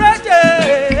be ready.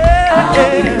 I'll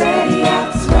be ready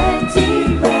at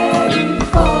 20, ready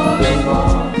for the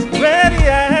war. Ready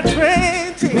at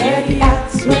 20. Ready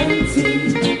at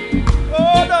 20.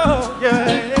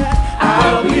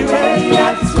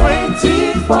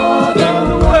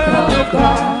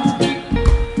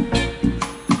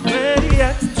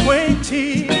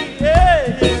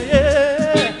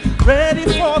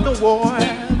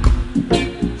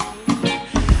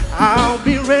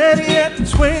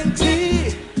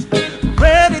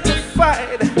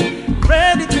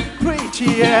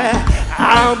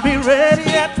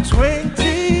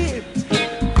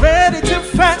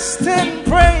 fast and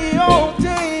pray all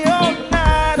day, all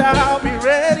night. I'll be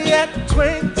ready at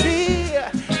 20,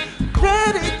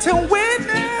 ready to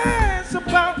witness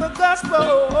about the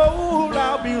gospel.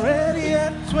 I'll be ready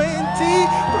at 20,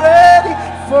 ready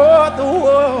for the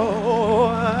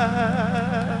war.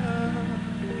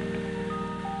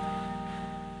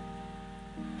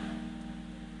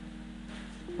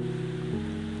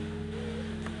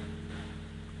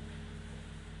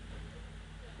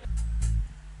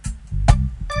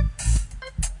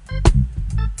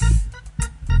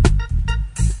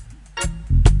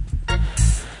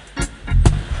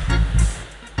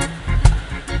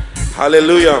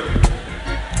 Hallelujah.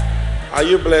 Are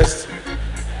you blessed?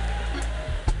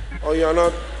 Or you're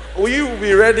not? Will you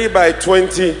be ready by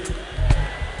 20?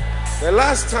 The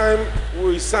last time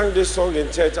we sang this song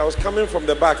in church, I was coming from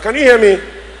the back. Can you hear me?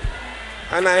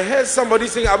 And I heard somebody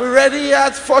saying, "Are we ready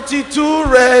at 42?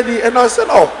 Ready?" And I said,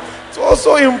 "Oh, to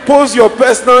also impose your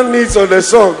personal needs on the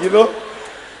song, you know."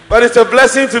 But it's a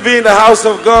blessing to be in the house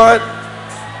of God.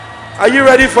 Are you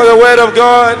ready for the word of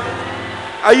God?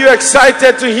 Are you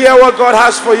excited to hear what God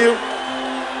has for you?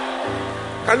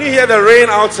 Can you hear the rain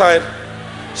outside?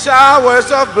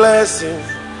 Showers of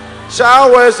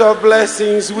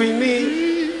blessings we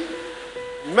need.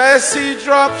 Mercy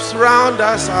drops round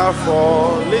us are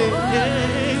falling,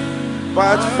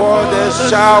 but for the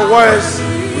showers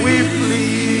we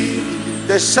plead.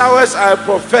 The showers are a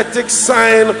prophetic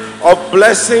sign of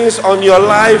blessings on your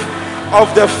life,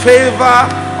 of the favor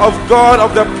of God,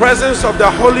 of the presence of the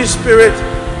Holy Spirit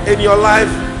in your life,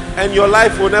 and your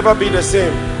life will never be the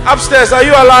same. Upstairs, are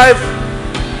you alive?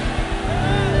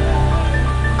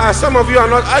 Some of you are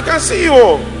not. I can see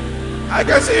you. I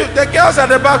can see you. The girls at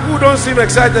the back who don't seem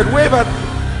excited, wave at.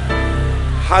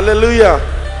 Hallelujah.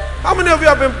 How many of you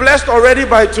have been blessed already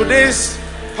by today's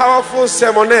powerful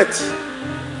sermonette?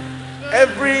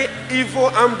 Every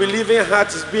evil, unbelieving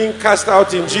heart is being cast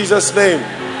out in Jesus' name.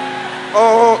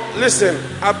 Oh, listen,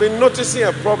 I've been noticing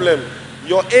a problem.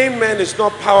 Your amen is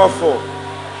not powerful.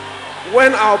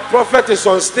 When our prophet is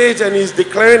on stage and he's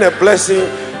declaring a blessing,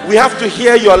 we have to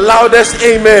hear your loudest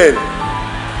amen.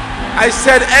 I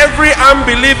said every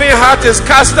unbelieving heart is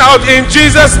cast out in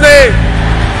Jesus' name.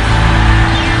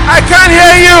 I can't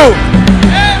hear you.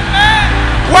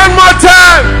 Amen. One more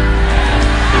time.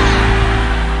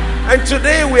 And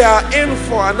today we are in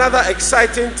for another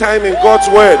exciting time in God's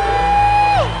word.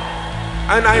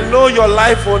 And I know your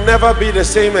life will never be the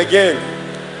same again.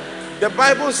 The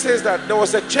Bible says that there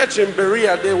was a church in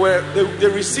Berea. They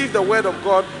received the word of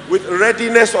God with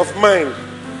readiness of mind.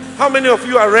 How many of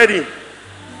you are ready?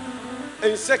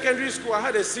 In secondary school, I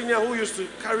had a senior who used to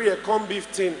carry a corned beef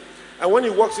tin. And when he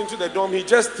walks into the dorm, he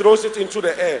just throws it into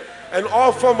the air. And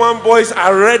all Form 1 boys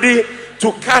are ready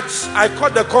to catch. I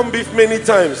caught the corned beef many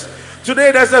times.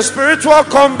 Today, there's a spiritual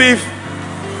corned beef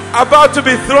about to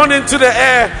be thrown into the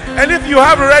air. And if you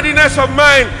have readiness of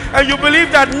mind and you believe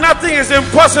that nothing is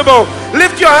impossible,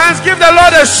 lift your hands, give the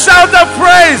Lord a shout of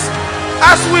praise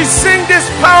as we sing this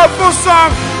powerful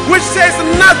song which says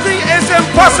nothing is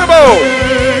impossible.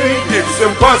 It's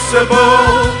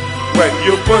impossible when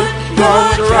you put your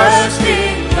trust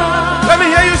in God. Let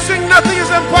me hear you sing, nothing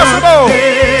is impossible.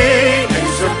 Nothing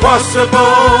is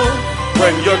impossible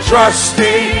when you're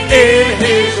trusting in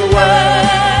His word.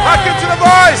 Hearken to the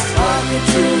voice. Hearken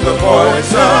to the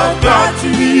voice of God to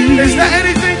me. Is there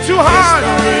anything too hard? Is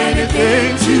there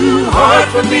anything too hard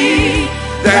for me?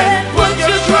 Then put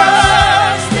your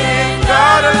trust in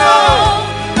God alone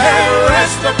and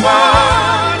rest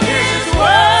upon His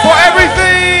word. For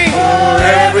everything. For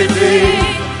everything.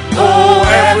 Oh,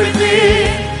 everything.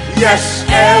 Yes,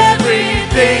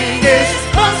 everything is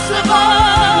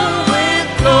possible with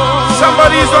God.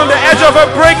 Somebody is on the edge of a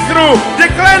breakthrough.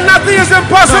 Declare nothing is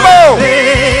impossible.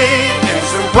 Nothing is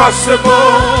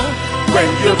impossible when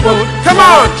you put. Come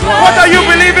on. What are you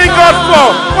believing God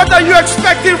for? What are you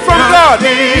expecting from God?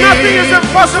 Nothing is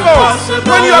impossible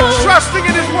when you are trusting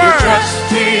in His word.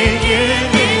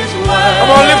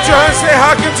 Come on, lift your hands. Say,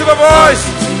 hearken to the voice.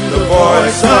 The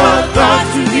voice of God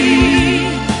to me.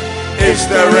 Is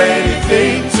there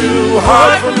anything too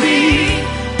hard for me?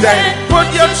 Then put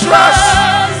your trust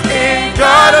in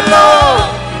God alone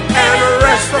and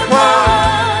rest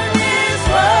upon His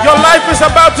word. Your life is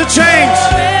about to change.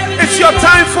 It's your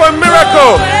time for a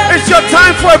miracle. It's your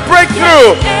time for a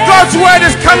breakthrough. God's word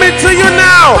is coming to you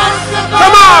now.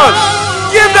 Come on.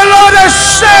 Give the Lord a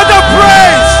shout of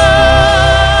praise.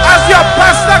 As your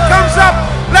pastor comes up,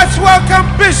 let's welcome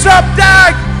Bishop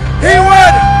Dag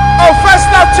Heywood of First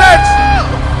Love Church.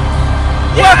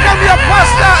 Welcome your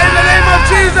pastor in the name of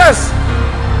Jesus.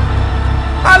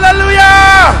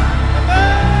 Hallelujah.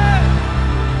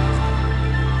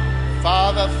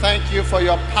 for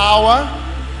your power,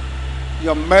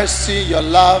 your mercy, your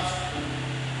love.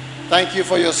 Thank you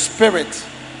for your spirit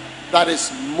that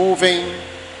is moving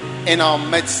in our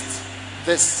midst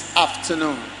this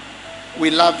afternoon. We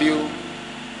love you.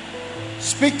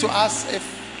 Speak to us if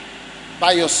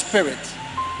by your spirit,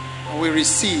 and we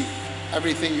receive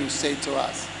everything you say to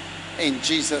us. In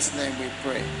Jesus' name we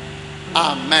pray.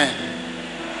 Amen.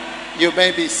 You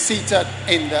may be seated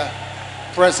in the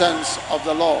presence of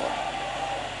the Lord.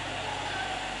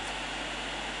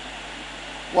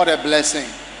 What a blessing.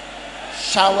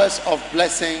 Showers of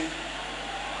blessing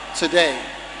today.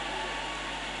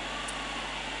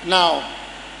 Now,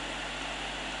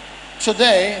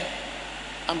 today,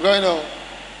 I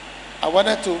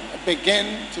wanted to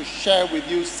begin to share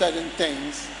with you certain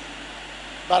things,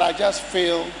 but I just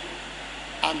feel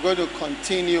I'm going to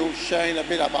continue sharing a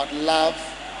bit about love.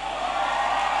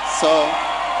 So,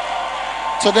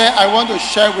 today I want to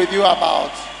share with you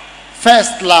about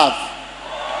first love.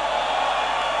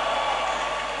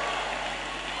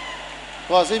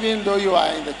 Because even though you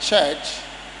are in the church,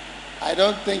 I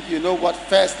don't think you know what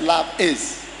first love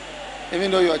is.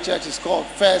 Even though your church is called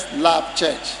First Love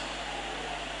Church.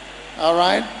 All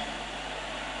right?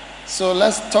 So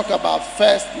let's talk about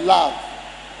first love.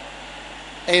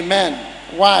 Amen.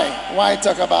 Why? Why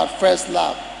talk about first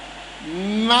love?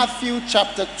 Matthew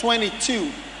chapter 22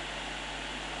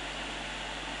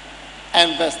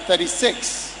 and verse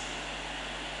 36.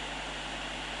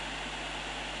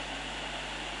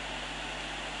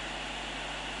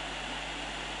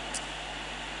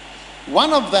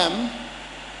 One of them,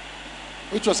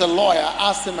 which was a lawyer,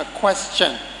 asked him a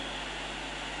question,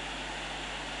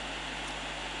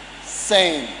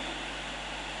 saying,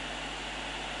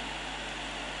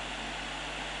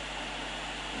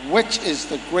 which is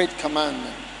the great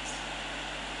commandment?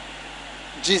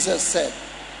 Jesus said,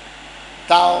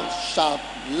 thou shalt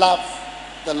love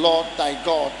the Lord thy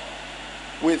God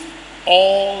with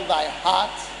all thy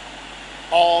heart,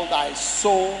 all thy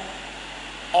soul,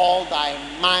 all thy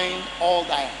mind, all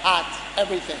thy heart,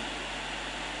 everything.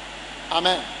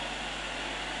 Amen.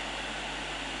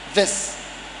 This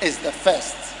is the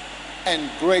first and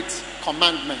great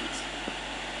commandment.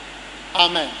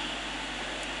 Amen.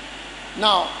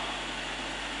 Now,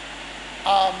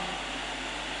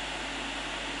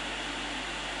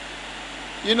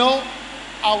 you know,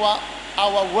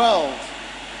 our world,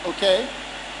 okay?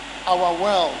 Our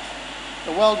world,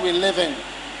 the world we live in,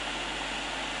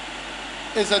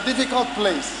 is a difficult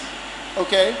place,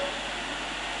 okay?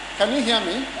 Can you hear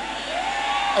me?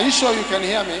 Are you sure you can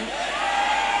hear me?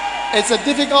 It's a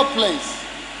difficult place,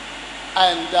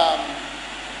 and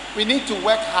we need to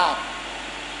work hard.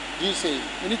 You see,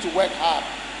 we need to work hard.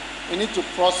 We need to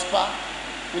prosper.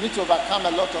 We need to overcome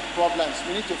a lot of problems.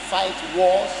 We need to fight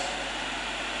wars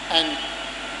and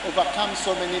overcome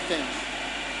so many things.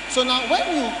 So now when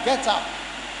you get up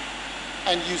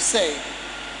and you say,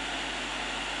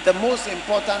 the most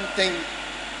important thing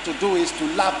to do is to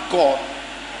love God,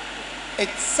 it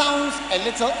sounds a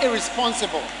little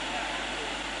irresponsible.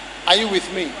 Are you with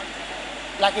me?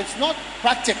 Like it's not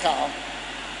practical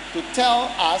to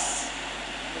tell us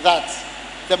that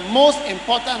the most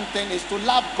important thing is to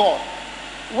love God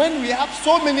when we have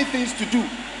so many things to do,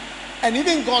 and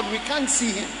even God, we can't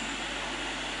see him,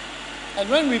 and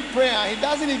when we pray he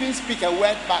doesn't even speak a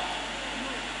word back.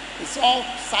 It's all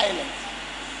silent.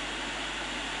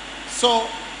 So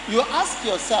you ask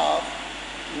yourself,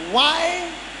 why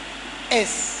is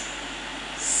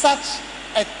such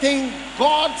a thing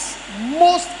God's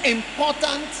most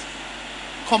important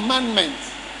commandment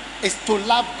is to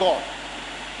love God?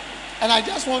 And I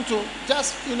just want to,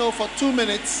 for 2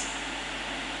 minutes,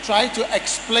 try to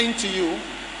explain to you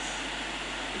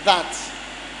that,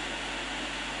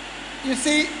 you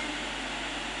see,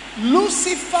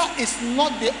 Lucifer is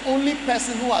not the only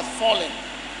person who has fallen.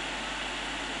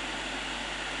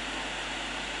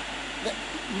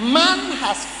 Man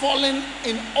has fallen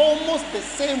in almost the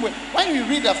same way. When we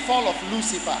read the fall of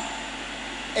Lucifer,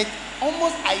 it's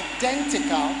almost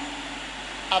identical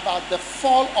about the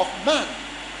fall of man.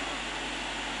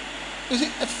 You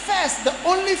see, at first, the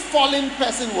only fallen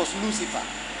person was Lucifer.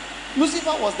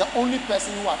 Lucifer was the only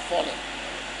person who had fallen.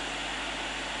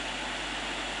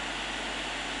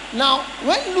 Now,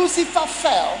 when Lucifer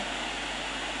fell,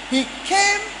 he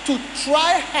came to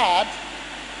try hard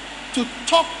to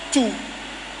talk to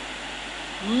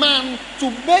man, to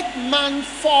make man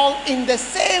fall in the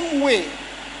same way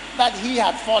that he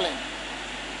had fallen,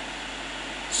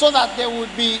 so that there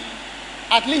would be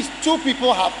at least two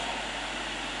people are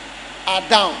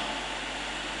down.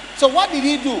 So what did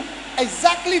he do?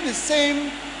 Exactly the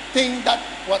same thing that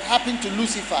what happened to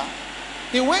Lucifer,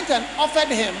 he went and offered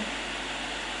him,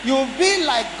 you'll be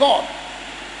like God.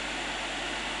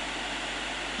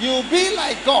 You'll be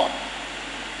like God.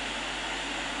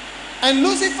 And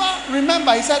Lucifer,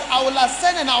 remember, he said, I will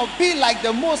ascend and I'll be like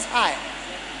the Most High.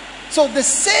 So the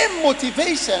same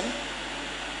motivation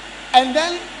and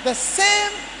then the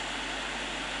same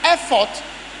effort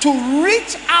to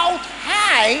reach out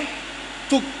high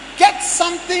to get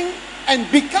something and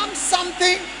become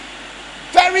something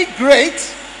very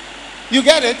great, you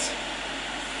get it,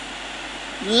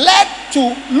 led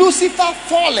to Lucifer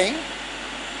falling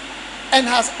and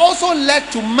has also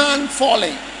led to man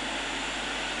falling.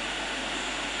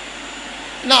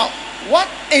 Now, what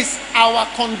is our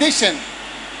condition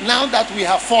now that we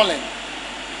have fallen?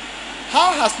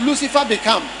 How has Lucifer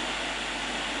become?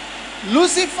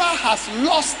 Lucifer has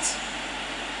lost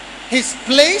his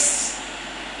place,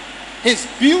 his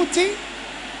beauty,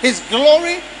 his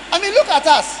glory. I mean, look at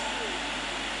us.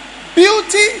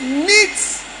 Beauty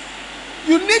needs,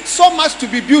 you need so much to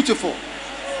be beautiful.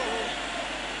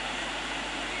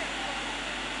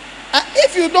 And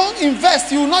if you don't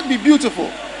invest, you will not be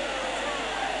beautiful.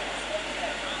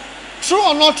 True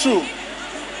or not true?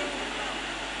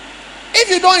 If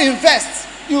you don't invest,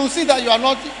 you will see that you are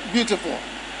not beautiful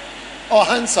or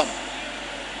handsome.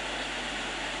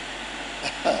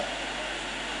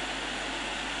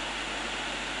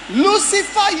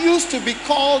 Lucifer used to be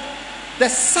called the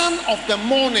son of the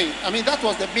morning. I mean, that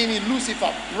was the meaning,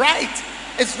 Lucifer. Bright.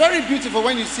 It's very beautiful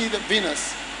when you see the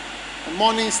Venus, the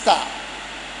morning star.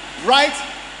 Bright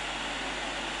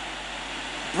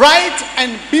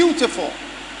and beautiful.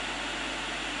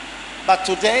 But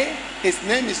today, his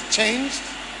name is changed,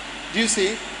 do you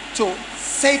see, to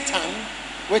Satan,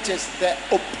 which is the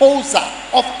opposer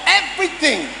of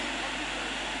everything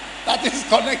that is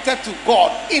connected to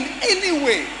God in any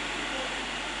way.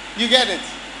 You get it?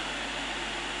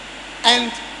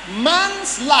 And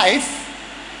man's life,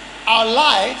 our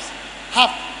lives,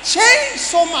 have changed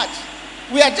so much.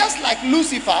 We are just like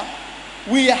Lucifer.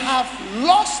 We have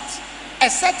lost a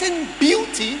certain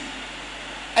beauty,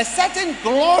 a certain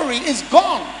glory is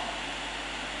gone.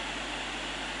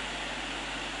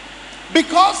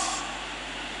 Because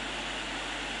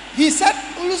he said,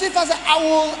 Lucifer said, I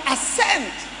will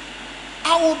ascend.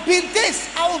 I will be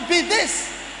this. I will be this.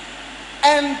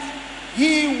 And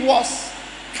he was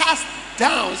cast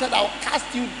down. He said, I will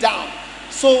cast you down.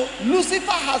 So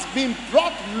Lucifer has been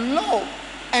brought low.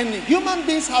 And human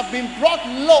beings have been brought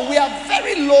low. We are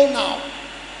very low now.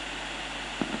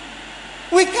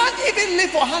 We can't even live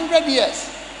for 100 years.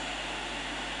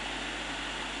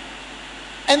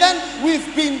 And then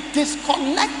we've been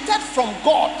disconnected from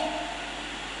God.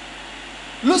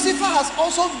 Lucifer has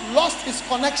also lost his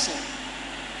connection.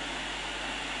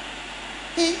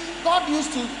 God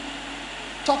used to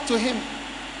talk to him.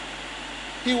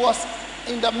 He was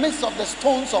in the midst of the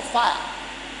stones of fire.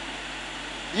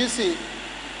 You see,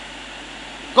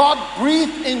 God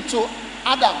breathed into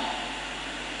Adam.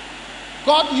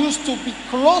 God used to be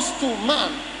close to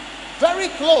man, very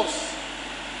close.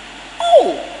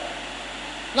 Oh!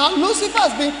 Now Lucifer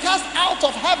has been cast out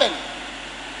of heaven.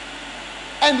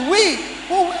 And we,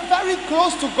 who were very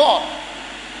close to God,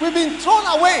 we've been thrown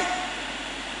away.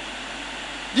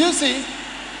 Do you see?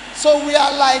 So we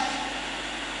are like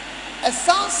a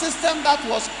sound system that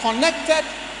was connected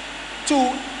to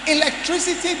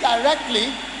electricity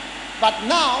directly, but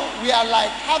now we are like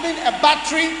having a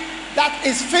battery that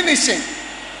is finishing.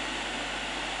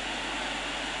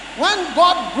 When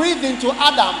God breathed into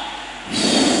Adam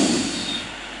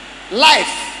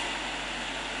life,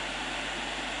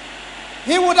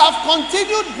 he would have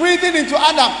continued breathing into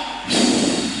Adam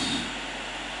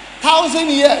 1,000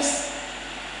 years,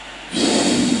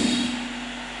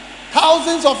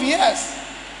 thousands of years,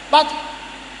 but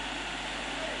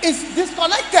it's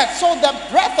disconnected. So the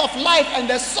breath of life and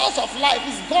the source of life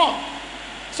is gone.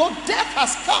 So death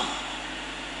has come.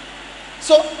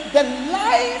 So the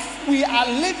life we are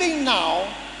living now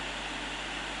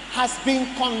has been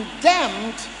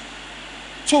condemned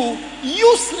to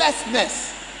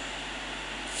uselessness,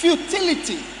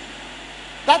 futility.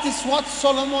 That is what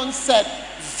Solomon said.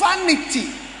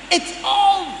 Vanity. It's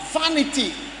all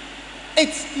vanity.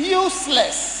 It's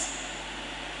useless.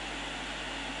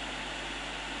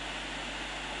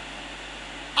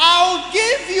 I'll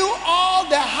give you all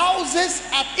the houses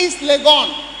at East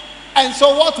Legon. And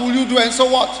so what will you do? And so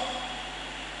what?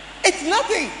 It's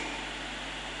nothing.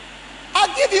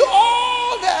 I'll give you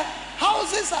all the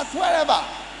houses at wherever.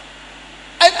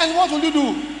 And what will you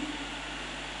do?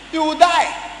 You will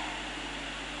die.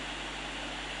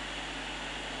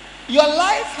 Your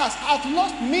life has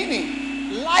lost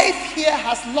meaning. Life here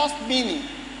has lost meaning.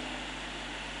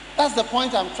 That's the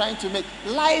point I'm trying to make.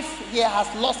 Life here has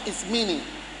lost its meaning.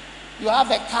 You have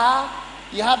a car,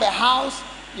 you have a house,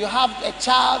 you have a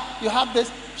child, you have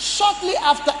this. Shortly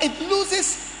after, it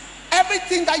loses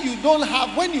everything that you don't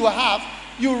have. When you have,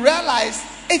 you realize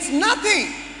it's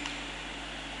nothing.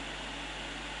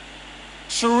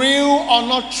 True or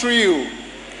not true?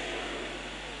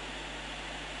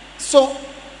 So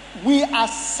we are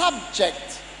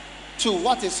subject to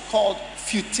what is called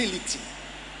futility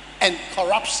and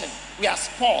corruption. We are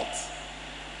spoiled.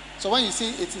 So when you see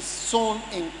it is sown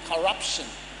in corruption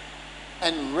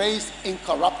and raised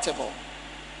incorruptible,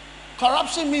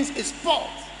 corruption means it's spoiled.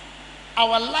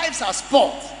 Our lives are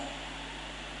spoiled.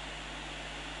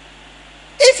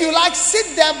 If you like,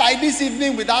 sit there by this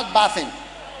evening without bathing,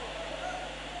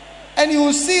 and you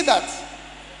will see that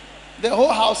the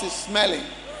whole house is smelling.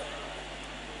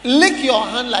 Lick your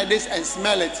hand like this and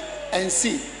smell it and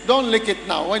see. Don't lick it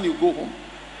now when you go home.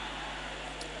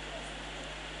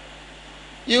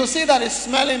 You'll see that it's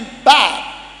smelling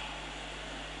bad.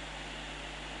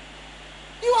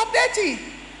 You are dirty.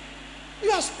 You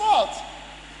are spoiled.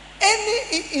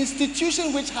 Any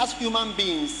institution which has human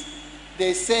beings,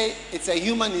 they say it's a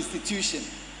human institution,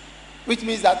 which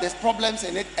means that there's problems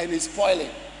in it and it's spoiling.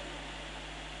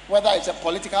 Whether it's a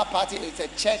political party, it's a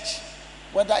church,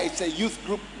 whether it's a youth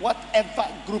group, whatever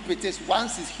group it is,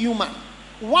 once it's human.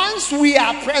 Once we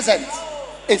are present,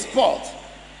 it's spoiled.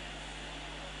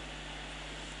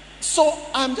 So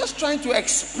I'm just trying to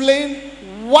explain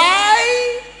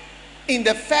why, in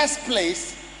the first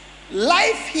place,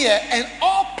 life here and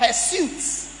all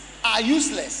pursuits are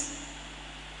useless.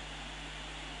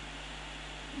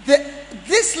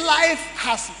 This life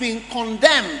has been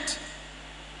condemned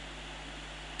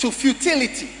to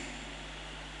futility.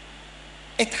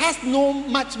 It has no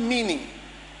much meaning.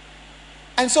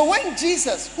 And so when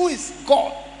Jesus, who is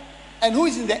God and who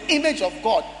is in the image of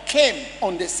God, came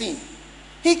on the scene,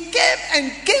 he came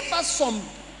and gave us some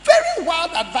very wild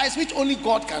advice which only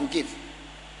God can give.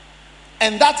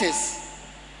 And that is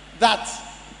that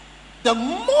the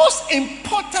most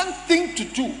important thing to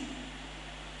do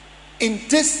in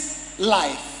this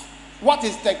life, what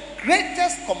is the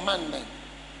greatest commandment,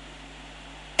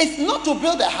 is not to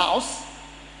build a house,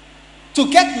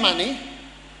 to get money,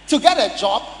 to get a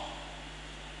job,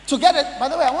 to get it. By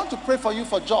the way, I want to pray for you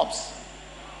for jobs.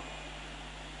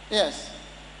 Yes.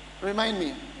 Remind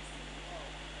me.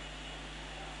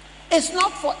 It's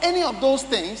not for any of those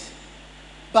things,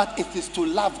 but it is to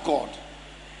love God.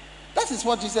 That is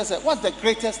what Jesus said. What's the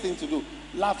greatest thing to do?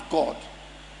 Love God.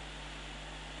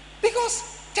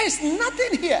 Because there's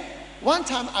nothing here. One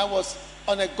time I was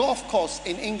on a golf course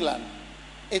in England.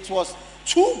 It was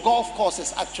 2 golf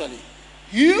courses actually.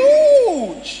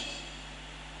 Huge.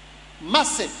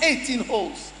 Massive. 18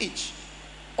 holes each.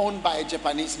 Owned by a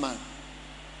Japanese man.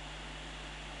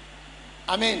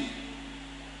 I mean,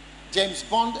 James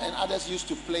Bond and others used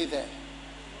to play there.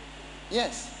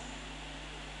 Yes.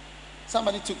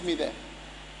 Somebody took me there.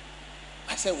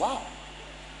 I said, wow.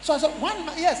 So I said,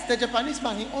 yes, the Japanese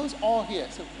man, he owns all here. I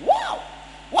said, wow.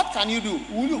 What can you do?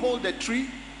 Will you hold the tree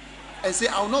and say,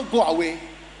 I will not go away?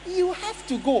 You have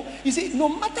to go. You see, no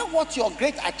matter what your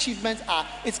great achievements are,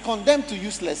 it's condemned to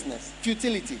uselessness,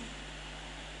 futility.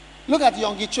 Look at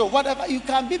Yonggi Cho. Whatever, you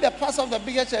can be the pastor of the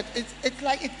biggest church. It's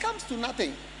like it comes to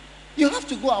nothing. You have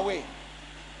to go away.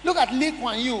 Look at Lee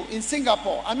Kuan Yew in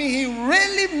Singapore. I mean, he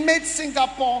really made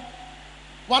Singapore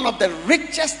one of the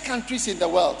richest countries in the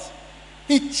world.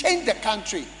 He changed the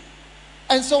country.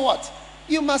 And so what?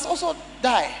 You must also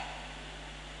die.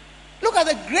 Look at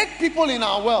the great people in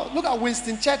our world. Look at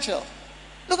Winston Churchill.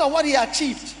 Look at what he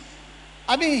achieved.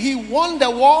 I mean, he won the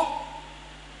war.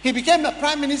 He became a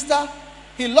prime minister.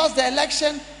 He lost the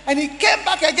election. And he came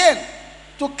back again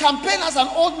to campaign as an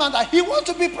old man that he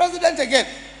wants to be president again.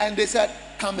 And they said,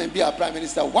 come and be our prime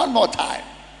minister one more time.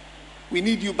 We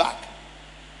need you back.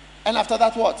 And after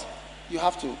that, what? You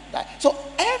have to die. So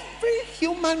every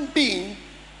human being's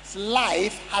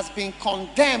life has been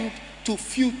condemned to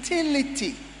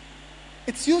futility.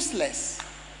 It's useless.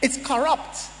 It's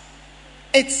corrupt.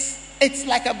 It's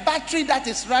like a battery that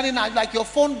is running out, like your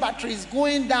phone battery is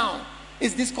going down.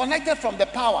 It's disconnected from the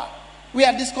power. We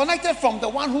are disconnected from the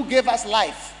one who gave us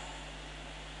life.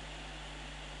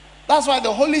 That's why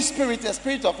the Holy Spirit, the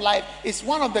Spirit of life, is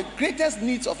one of the greatest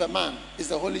needs of a man, is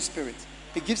the Holy Spirit.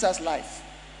 He gives us life.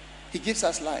 He gives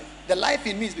us life. The life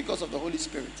in me is because of the Holy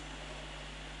Spirit.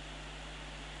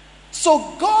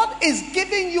 So God is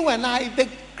giving you and I the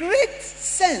great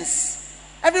sense.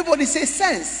 Everybody say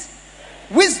sense.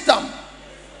 Wisdom.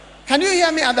 Can you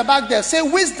hear me at the back there? Say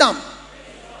wisdom.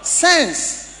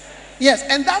 Sense. Yes,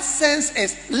 and that sense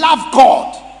is love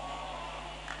God.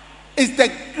 It's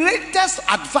the greatest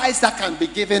advice that can be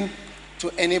given to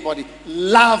anybody.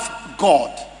 Love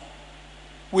God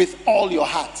with all your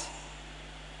heart.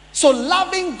 So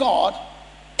loving God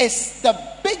is the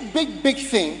big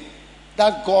thing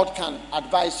that God can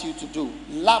advise you to do.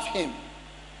 Love him.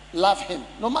 Love him,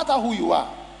 no matter who you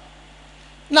are.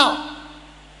 Now,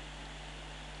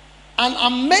 an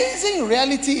amazing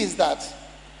reality is that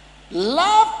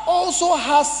love also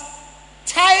has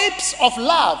types of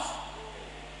love.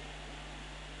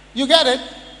 You get it?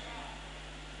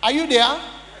 Are you there?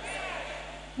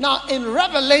 Now, in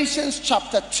Revelation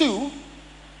chapter 2,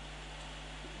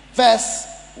 verse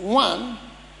 1,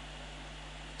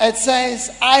 it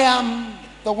says, I am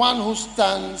the one who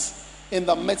stands in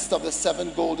the midst of the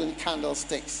 7 golden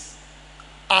candlesticks.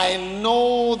 I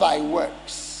know thy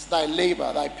works, thy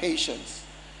labor, thy patience.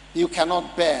 You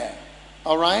cannot bear.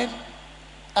 All right?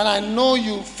 And I know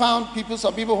you found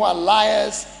some people who are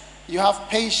liars. You have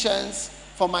patience.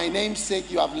 For my name's sake,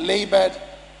 you have labored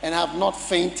and have not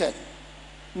fainted.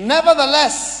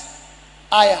 Nevertheless,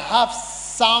 I have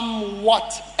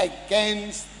somewhat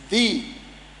against thee.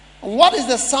 What is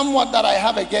the somewhat that I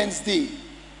have against thee?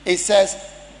 It says,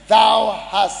 thou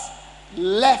hast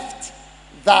left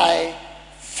thy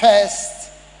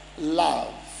first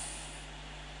love.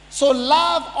 So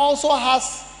love also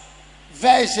has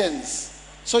versions.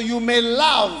 So you may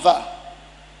love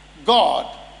God,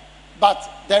 but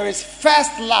there is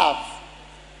first love.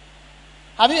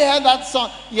 Have you heard that song?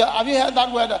 Have you heard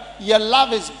that word? Your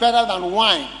love is better than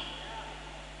wine.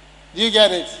 Do you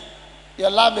get it? Your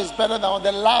love is better than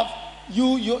the love.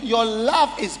 Your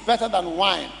love is better than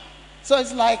wine. So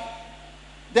it's like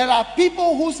there are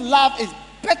people whose love is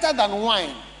better than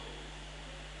wine.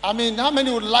 I mean, how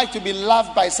many would like to be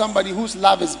loved by somebody whose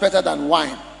love is better than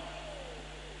wine?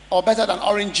 Or better than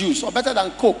orange juice? Or better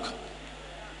than Coke?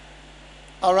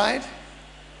 All right?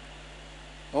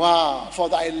 Wow. For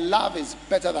thy love is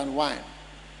better than wine.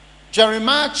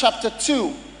 Jeremiah chapter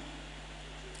 2,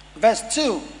 verse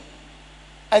 2.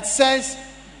 It says,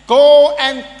 go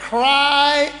and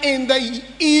cry in the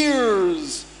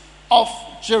ears of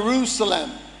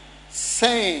Jerusalem,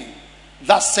 saying,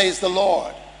 thus says the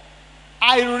Lord,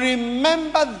 I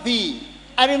remember thee.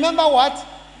 I remember what?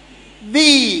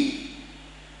 Thee.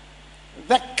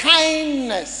 The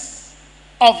kindness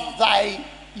of thy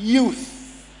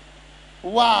youth.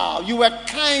 Wow, you were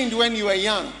kind when you were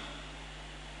young.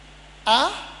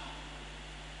 Huh?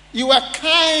 You were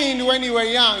kind when you were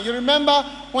young. You remember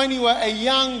when you were a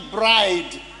young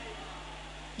bride?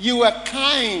 You were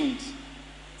kind.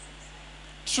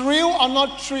 True or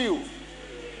not true?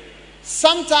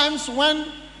 Sometimes when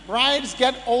brides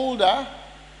get older,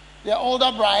 they're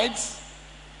older brides,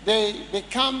 they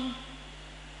become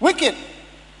wicked.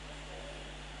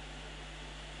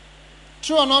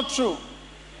 True or not true?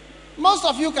 Most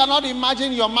of you cannot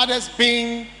imagine your mothers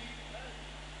being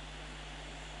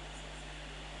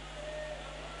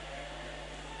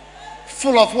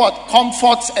full of what?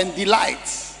 Comforts and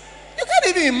delights. You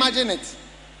can't even imagine it.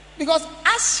 Because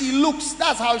as she looks,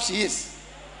 that's how she is.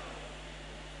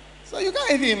 So you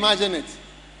can't even imagine it.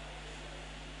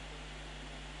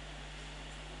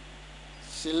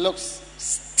 She looks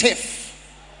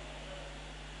stiff,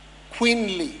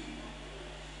 queenly,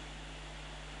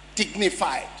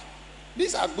 dignified.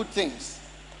 These are good things.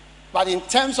 But in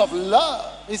terms of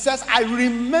love, it says, I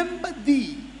remember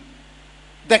thee,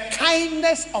 the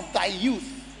kindness of thy youth,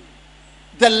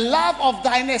 the love of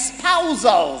thine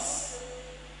espousals.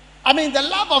 I mean, the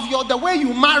love of the way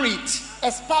you married.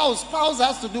 Espouse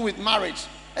has to do with marriage.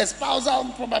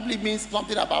 Espousal probably means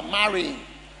something about marrying.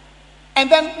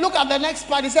 And then look at the next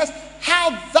part. It says,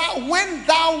 when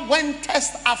thou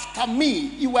wentest after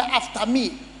me, you were after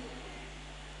me.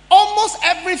 Almost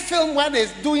every film where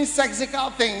they're doing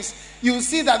sexical things, you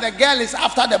see that the girl is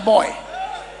after the boy.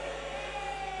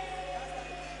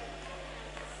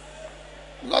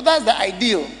 Because that's the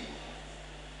ideal.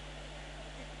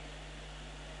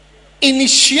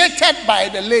 Initiated by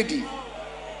the lady.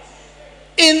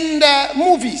 In the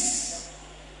movies.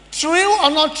 True or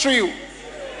not true?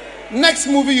 Next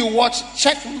movie you watch,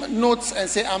 check notes and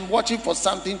say, I'm watching for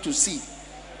something to see.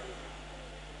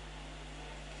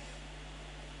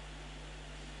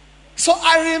 So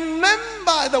I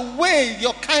remember the way,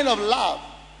 your kind of love.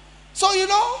 So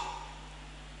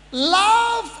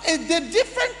love is the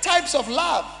different types of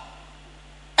love.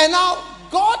 And now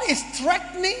God is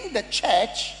threatening the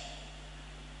church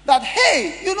that,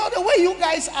 hey, the way you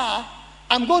guys are,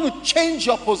 I'm going to change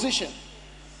your position.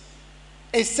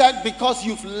 It said, because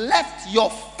you've left your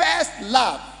first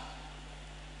love.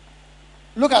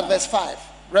 Look at verse 5.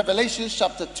 Revelation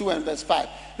chapter 2 and verse 5.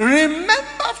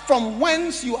 Remember from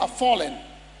whence you are fallen,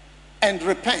 and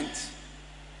repent,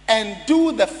 and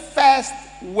do the first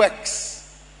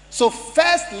works. So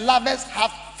first lovers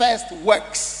have first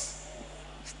works.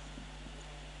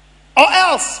 Or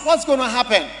else, what's going to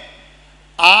happen?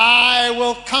 I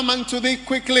will come unto thee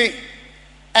quickly,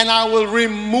 and I will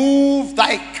remove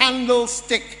thy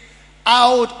candlestick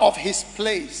out of his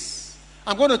place.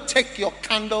 I'm going to take your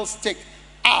candlestick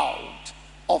out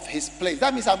of his place.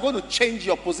 That means I'm going to change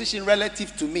your position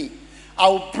relative to me.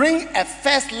 I'll bring a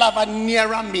first lover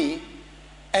nearer me,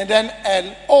 and then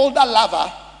an older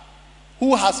lover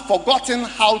who has forgotten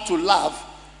how to love,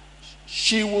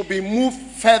 she will be moved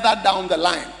further down the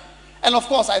line. And of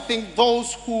course, I think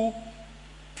those who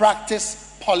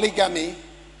practice polygamy,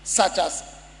 such as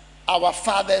our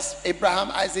fathers,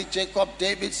 Abraham, Isaac, Jacob,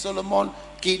 David, Solomon,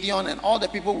 Gideon, and all the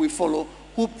people we follow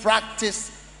who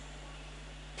practice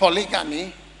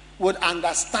polygamy, would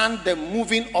understand the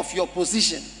moving of your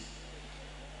position.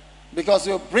 Because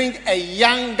you bring a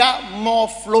younger, more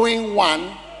flowing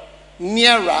one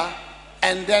nearer,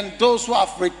 and then those who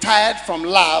have retired from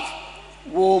love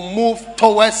will move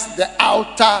towards the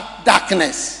outer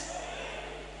darkness.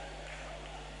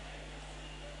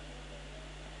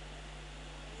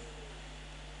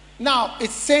 Now,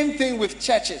 it's same thing with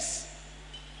churches.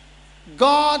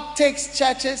 God takes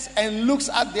churches and looks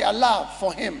at their love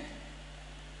for him.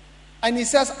 And he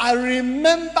says, I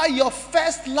remember your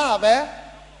first love,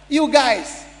 You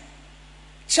guys.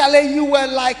 Charlie, you were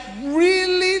like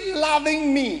really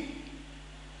loving me.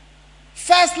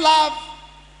 First love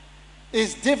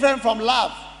is different from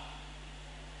love.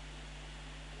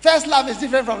 First love is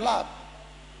different from love.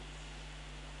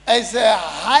 It's a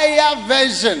higher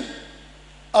version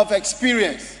of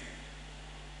experience.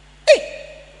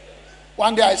 Hey!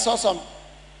 One day I saw some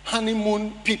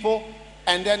honeymoon people,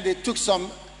 and then they took some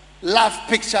love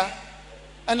picture,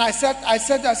 and I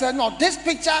said, no, this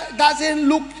picture doesn't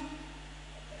look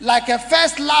like a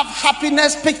first love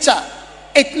happiness picture.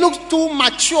 It looks too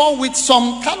mature with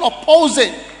some kind of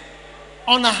posing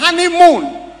on a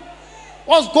honeymoon.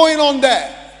 What's going on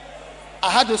there? I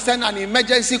had to send an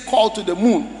emergency call to the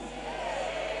moon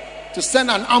to send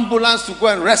an ambulance to go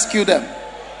and rescue them.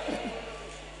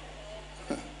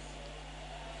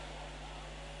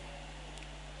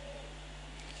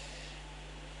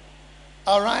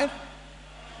 All right?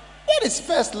 What is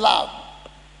first love?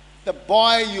 The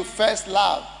boy you first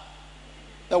love.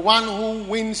 The one who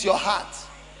wins your heart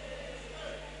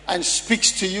and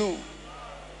speaks to you.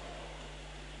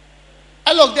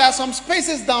 And look, there are some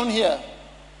spaces down here.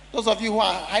 Those of you who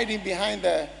are hiding behind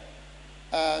the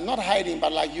not hiding,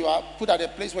 but like you are put at a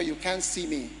place where you can't see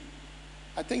me.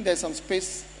 I think there's some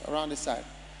space around the side.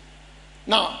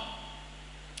 Now,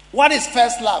 what is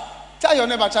first love? Tell your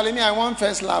neighbor, Charlie, me, I want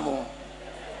first love. Oh.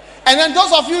 And then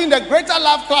those of you in the Greater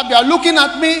Love Club, you are looking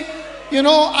at me, you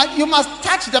know, you must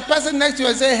touch the person next to you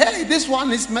and say, hey, this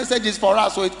message is for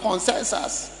us, so it concerns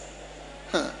us.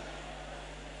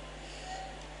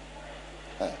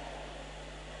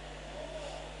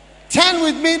 Turn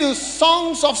with me to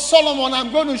Songs of Solomon.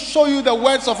 I'm going to show you the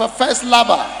words of a first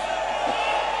lover.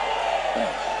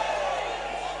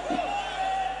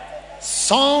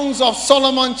 Songs of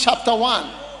Solomon chapter 1.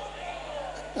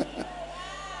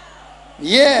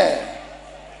 Yeah.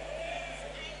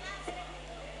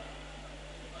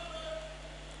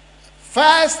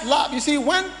 First love. You see,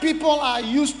 when people are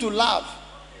used to love,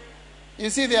 you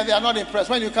see they are not impressed.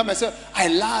 When you come and say, I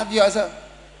love you, I say,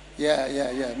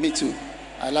 yeah, me too.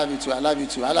 I love you too. I love you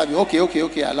too. I love you.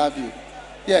 Okay. I love you.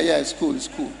 Yeah. It's cool.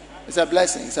 It's a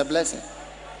blessing.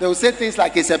 They will say things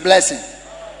like it's a blessing.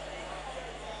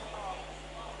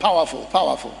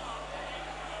 Powerful.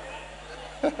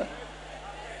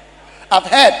 I've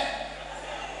heard.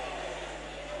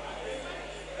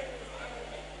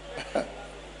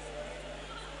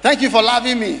 Thank you for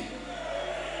loving me.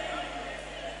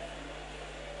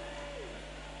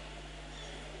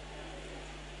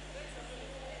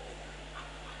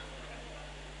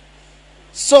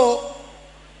 So,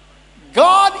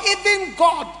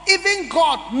 even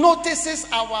God notices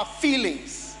our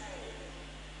feelings.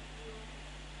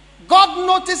 God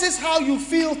notices how you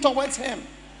feel towards him.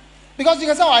 Because you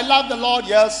can say, oh, I love the Lord,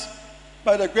 yes.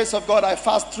 By the grace of God, I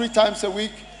fast 3 times a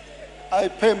week. I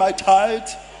pay my tithe.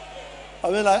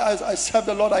 I serve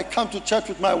the Lord. I come to church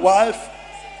with my wife.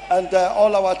 And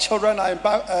all our children are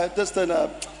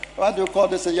what do you call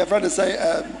this? Your friend say,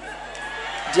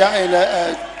 they are in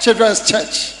a children's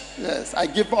church. Yes, I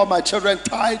give all my children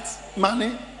tithes,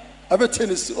 money. Everything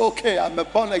is okay. I'm a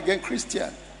born-again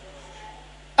Christian.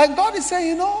 And God is saying,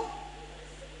 you know,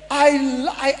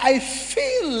 I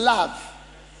feel love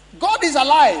God is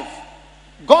alive.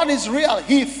 God is real.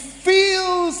 He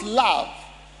feels love.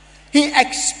 He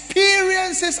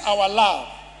experiences our love.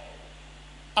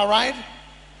 All right?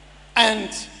 And,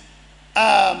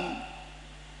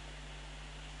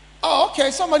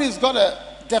 okay, somebody's got a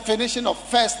definition of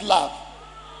first love.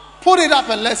 Put it up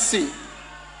and let's see.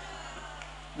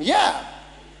 Yeah.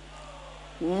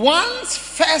 One's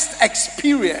first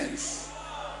experience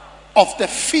of the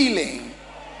feeling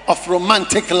of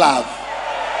romantic love.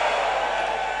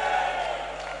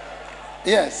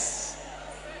 Yes.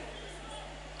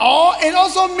 Or it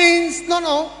also means,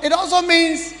 it also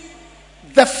means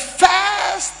the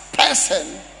first person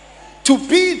to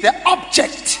be the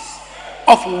object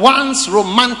of one's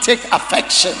romantic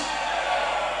affection.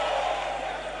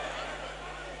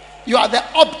 You are the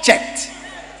object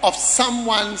of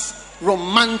someone's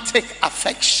romantic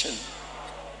affection.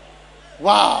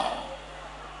 Wow.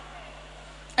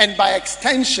 And by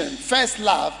extension, first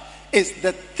love is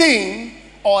the thing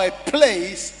or a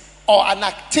place or an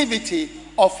activity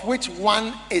of which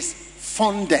one is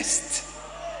fondest.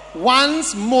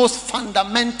 One's most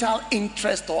fundamental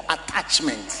interest or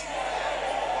attachment.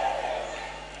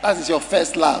 That is your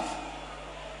first love.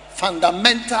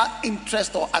 Fundamental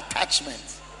interest or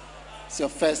attachment. It's your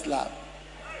first love.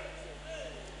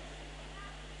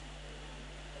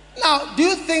 Now, do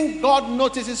you think God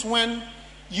notices when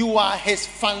you are his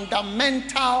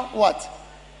fundamental what?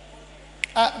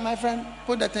 My friend,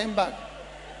 put the thing back.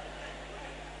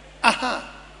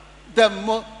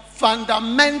 The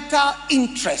fundamental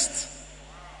interest.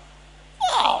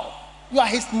 Wow. You are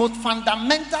his most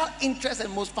fundamental interest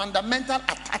and most fundamental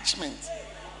attachment.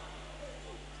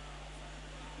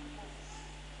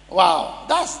 Wow.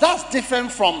 That's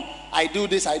different from I do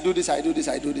this, I do this, I do this,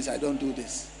 I do this, I don't do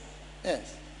this.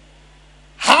 Yes.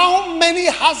 How many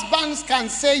husbands can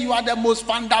say you are the most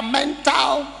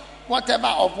fundamental whatever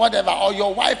of whatever, or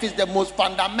your wife is the most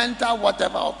fundamental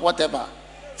whatever of whatever?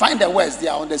 Find the words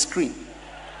there on the screen.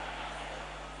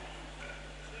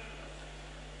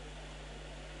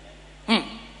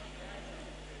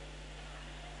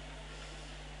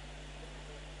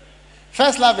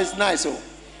 First love is nice. Oh,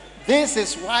 this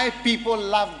is why people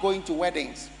love going to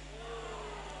weddings.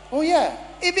 Oh yeah,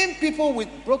 even people with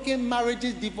broken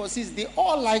marriages, divorces, they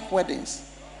all like weddings.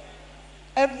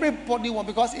 Everybody wants,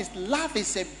 because love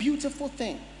is a beautiful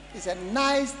thing. It's a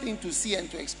nice thing to see and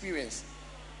to experience.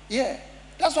 Yeah,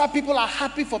 that's why people are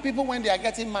happy for people when they are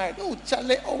getting married. Oh,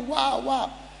 Charlie, oh wow,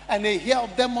 wow, and they hear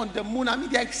of them on the moon. I mean,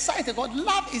 they're excited. God,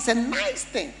 love is a nice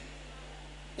thing.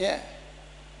 Yeah.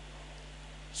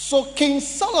 So King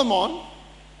Solomon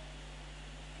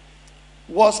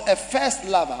was a first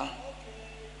lover,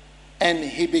 and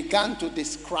he began to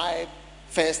describe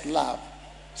first love.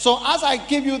 So as I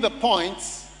give you the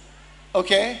points,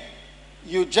 okay,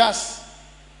 you just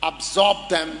absorb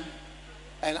them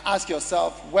and ask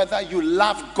yourself whether you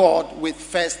love God with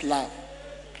first love.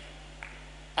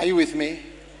 Are you with me?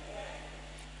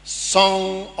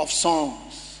 Song of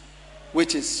Songs,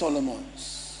 which is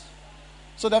Solomon's.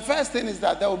 So the first thing is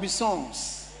that there will be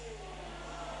songs.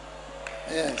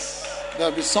 Yes, there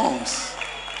will be songs.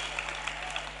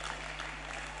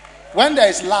 When there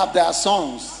is love, there are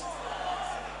songs.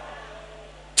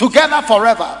 Together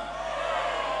forever.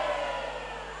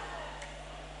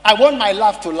 I want my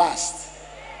love to last.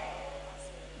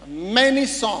 Many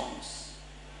songs.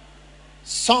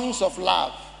 Songs of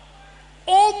love.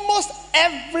 Almost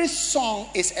every song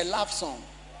is a love song.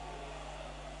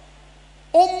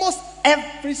 Almost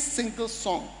every single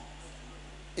song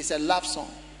is a love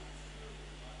song.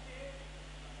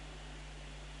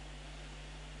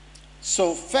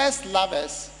 So first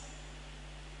lovers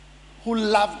who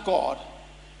love God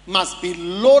must be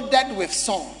loaded with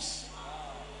songs.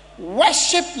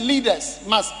 Worship leaders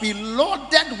must be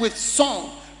loaded with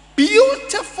songs.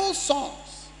 Beautiful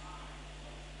songs.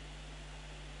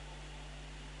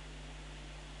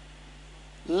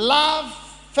 Love,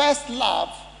 first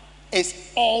love,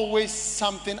 is always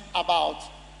something about,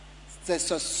 there's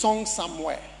a song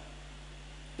somewhere.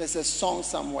 There's a song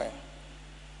somewhere.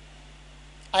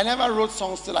 I never wrote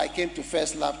songs till I came to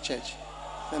First Love Church.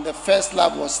 Then the first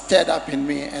love was stirred up in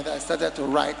me, and I started to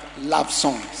write love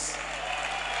songs.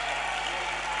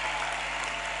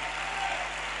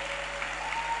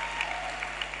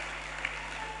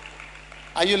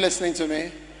 Are you listening to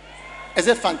me? Is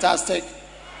it fantastic?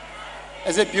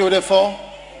 Is it beautiful?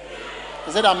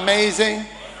 Is it amazing?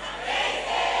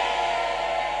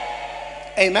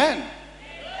 Amen.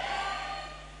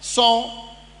 So,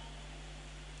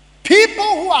 people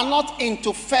who are not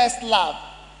into first love,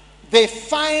 they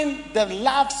find the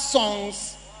love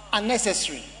songs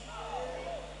unnecessary.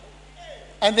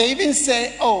 And they even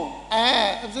say,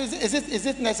 is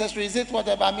it necessary? Is it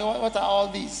whatever? I mean, what are all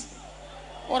these?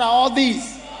 What are all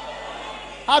these?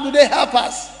 How do they help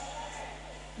us?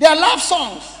 They are love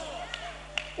songs.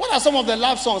 What are some of the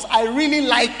love songs? I really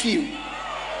like you.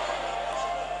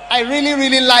 I really,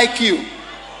 really like you.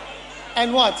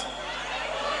 And what?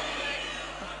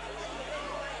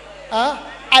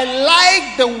 I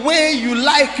like the way you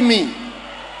like me.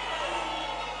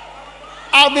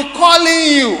 I'll be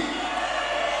calling you.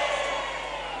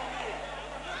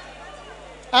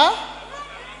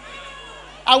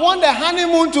 I want the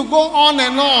honeymoon to go on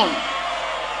and on.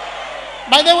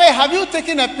 By the way, have you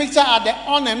taken a picture at the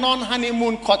on and on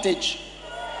honeymoon cottage?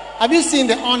 Have you seen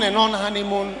the on and on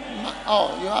honeymoon?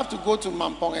 Oh, you have to go to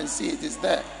Mampong and see it. It's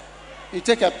there. You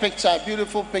take a picture, a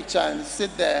beautiful picture, and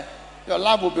sit there. Your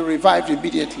love will be revived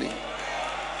immediately.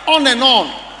 On and on.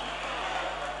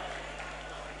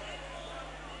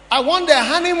 I want the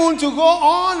honeymoon to go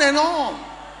on and on.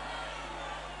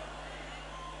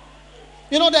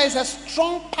 You know, there is a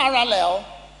strong parallel.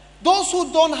 Those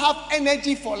who don't have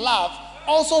energy for love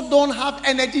also don't have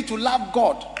energy to love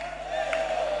God.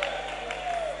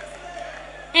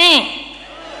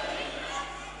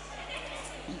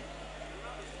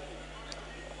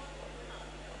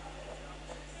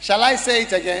 Shall I say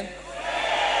it again?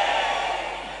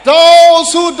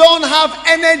 Those who don't have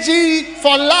energy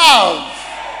for love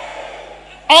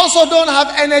also don't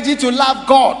have energy to love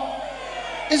God.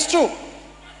 It's true.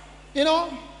 You know,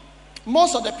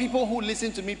 most of the people who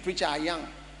listen to me preach are young.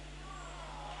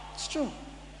 It's true.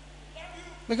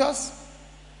 Because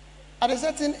at a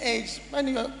certain age,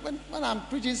 when I'm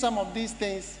preaching some of these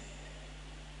things,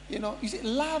 you know, you see,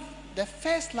 love, the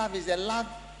first love is a love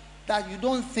that you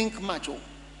don't think much of.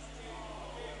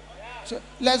 So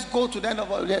let's go to the end of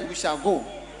the world. We shall go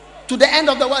to the end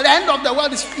of the world. The end of the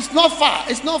world is not far.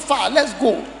 It's not far. Let's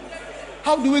go.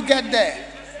 How do we get there?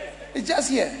 It's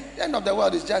just here. The end of the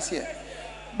world is just here.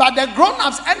 But the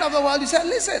grown-ups, end of the world, you said,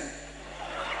 listen,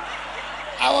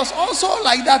 I was also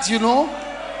like that, you know,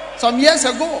 some years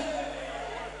ago.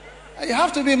 You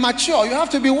have to be mature. You have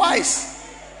to be wise.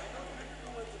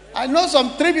 I know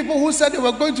some 3 people who said they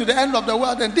were going to the end of the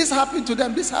world, and this happened to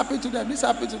them, this happened to them, this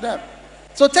happened to them.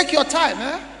 So take your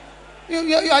time,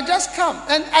 You are just calm.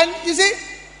 And you see,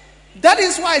 that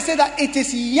is why I say that it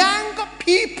is young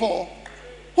people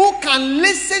who can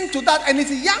listen to that. And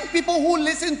it's young people who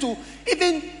listen to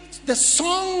even the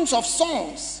songs of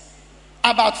songs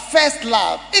about first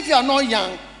love. If you are not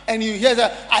young and you hear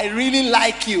that, I really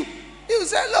like you, you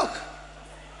say, look,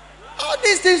 all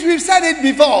these things, we've said it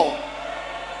before.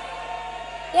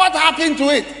 What happened to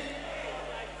it?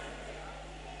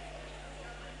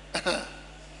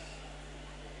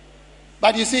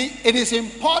 But you see, it is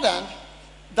important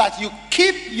that you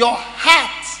keep your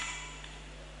heart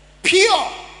pure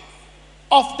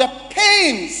of the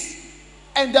pains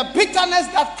and the bitterness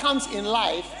that comes in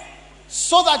life,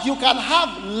 so that you can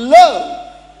have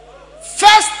love,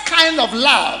 first kind of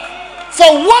love, for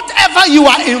whatever you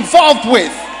are involved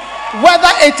with, whether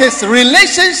it is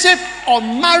relationship or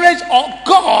marriage or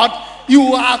God.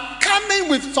 You are coming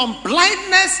with some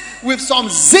blindness, with some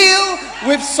zeal,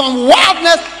 with some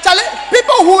wildness.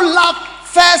 People who love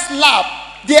first love,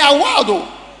 they are wild.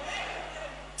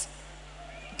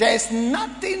 There is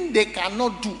nothing they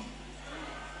cannot do.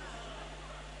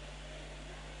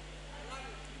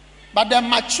 But the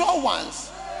mature ones,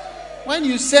 when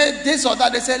you say this or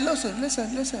that, they say,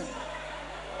 listen.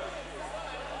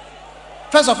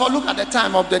 First of all, look at the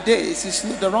time of the day. It's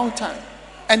the wrong time.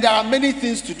 And there are many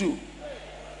things to do.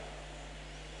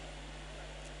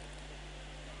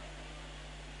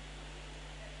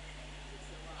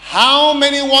 How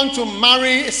many want to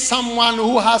marry someone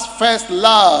who has first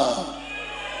love?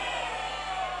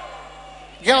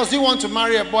 Girls, you want to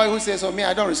marry a boy who says, oh, me,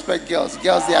 I don't respect girls.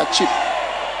 Girls, they are cheap.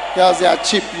 Girls, they are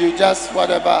cheap. You just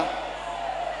whatever.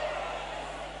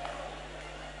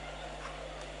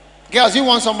 Girls, you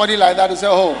want somebody like that to say,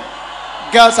 oh,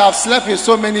 girls have slept with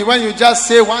so many. When you just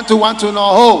say want to know,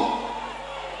 oh,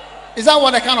 is that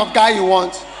what the kind of guy you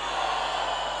want?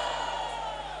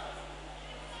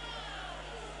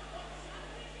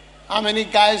 How many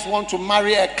guys want to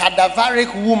marry a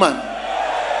cadaveric woman?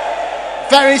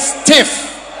 Very stiff.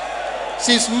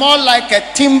 She's more like a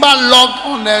timber log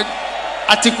on an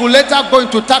articulator going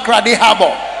to Takoradi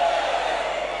Harbor.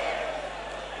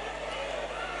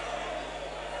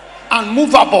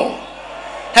 Unmovable.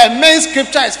 Her main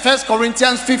scripture is 1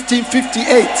 Corinthians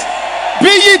 15:58. Be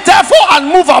ye therefore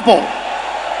unmovable.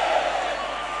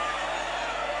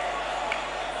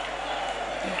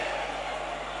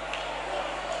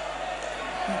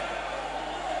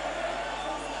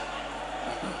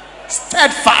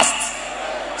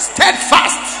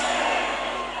 steadfast.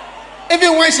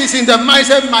 Even when she's in the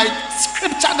mindset, my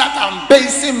scripture that I'm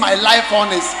basing my life on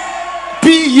is,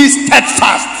 be ye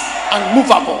steadfast and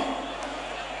movable.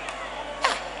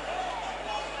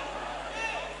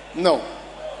 No,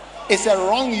 it's a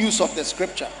wrong use of the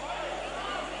scripture.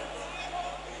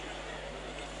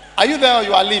 Are you there or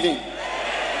you are leaving?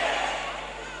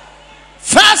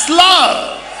 First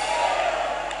love.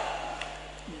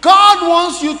 God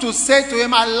wants you to say to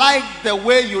him, I like the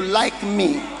way you like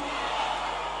me.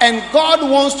 And God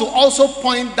wants to also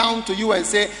point down to you and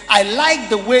say, I like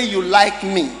the way you like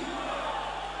me.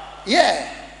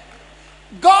 Yeah.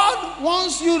 God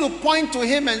wants you to point to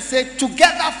him and say,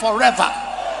 together forever.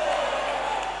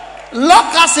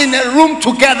 Lock us in a room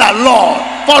together, Lord,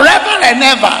 forever and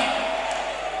ever.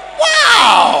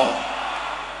 Wow.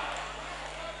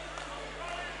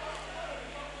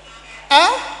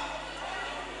 Huh?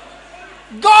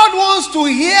 God wants to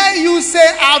hear you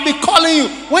say, I'll be calling you.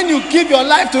 When you give your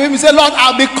life to him, you say, Lord,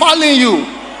 I'll be calling you.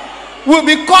 We'll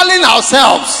be calling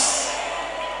ourselves.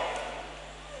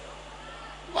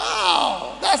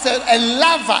 Wow. That's a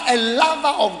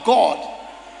lover of God.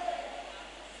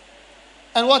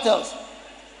 And what else?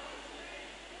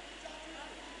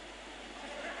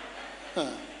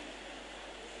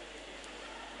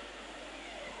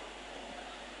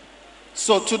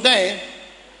 So today,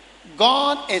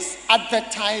 God is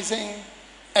advertising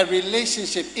a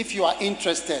relationship. If you are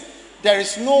interested, there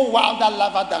is no wilder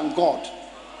lover than God.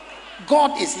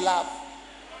 God is love.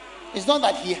 It's not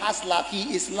that he has love,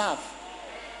 he is love.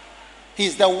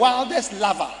 He's the wildest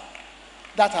lover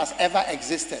that has ever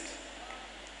existed.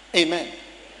 Amen.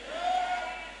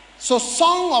 So,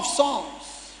 Song of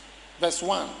Songs, verse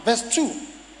 1, verse 2.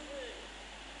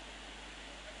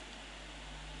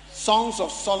 Songs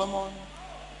of Solomon,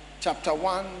 chapter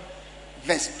 1,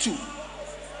 verse 2.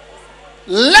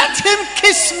 Let him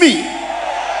kiss me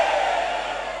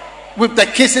with the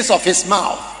kisses of his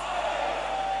mouth,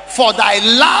 for thy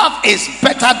love is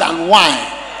better than wine.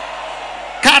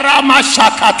 Karama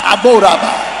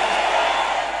shakataboraba.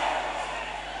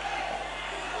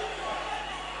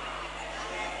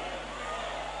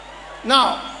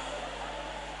 Now,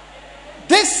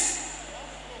 this,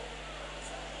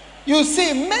 you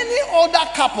see, many older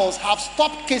couples have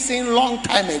stopped kissing long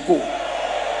time ago.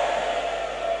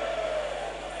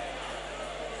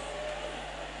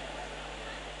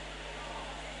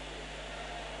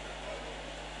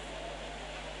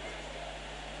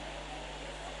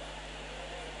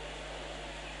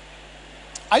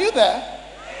 Are you there?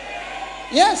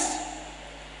 Yes.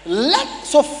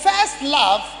 So first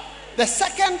love, the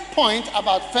second point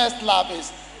about first love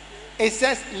is, it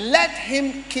says, let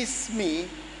him kiss me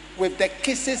with the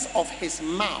kisses of his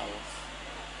mouth,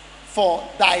 for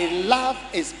thy love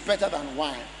is better than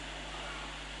wine.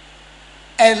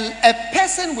 A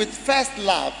person with first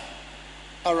love,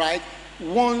 all right,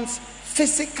 wants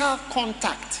physical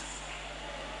contact.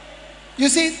 You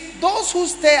see, those who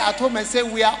stay at home and say,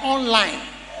 we are online.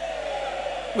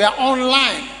 We are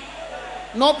online.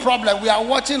 No problem. We are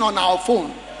watching on our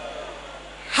phone.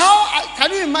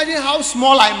 Can you imagine how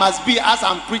small I must be as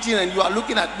I'm preaching and you are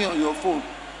looking at me on your phone?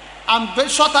 I'm very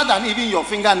shorter than even your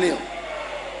fingernail.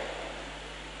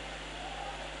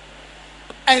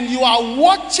 And you are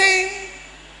watching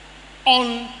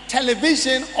on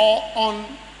television or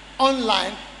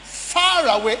online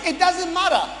far away. It doesn't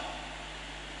matter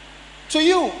to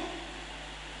you.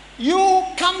 You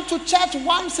come to church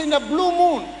once in a blue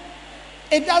moon.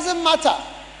 It doesn't matter.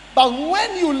 But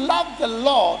when you love the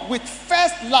Lord with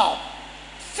first love,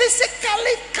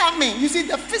 physically coming, you see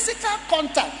the physical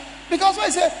contact. Because when I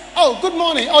say, oh, good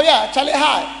morning. Oh, yeah, Charlie,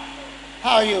 hi.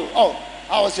 How are you? Oh,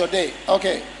 how was your day?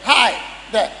 Okay, hi.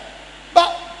 There.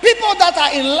 But people that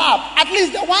are in love, at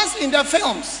least the ones in the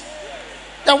films,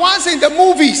 the ones in the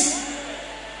movies.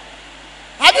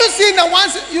 Have you seen the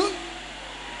ones you...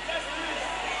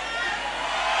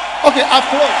 Okay, I've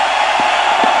closed.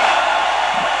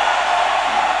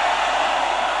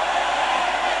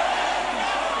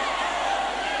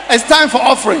 It's time for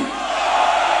offering.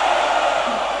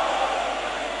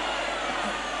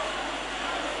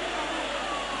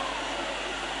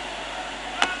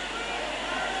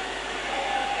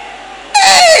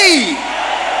 Hey!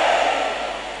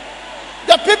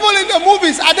 The people in the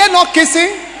movies, are they not kissing?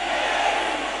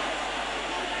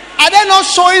 Are they not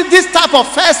showing this type of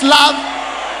first love?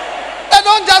 They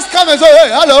don't just come and say, hey,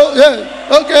 hello,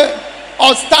 yeah, okay.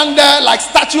 Or stand there like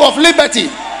Statue of Liberty.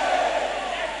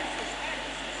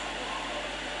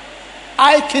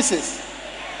 Eye kisses.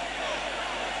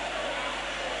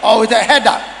 Or with a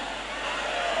header.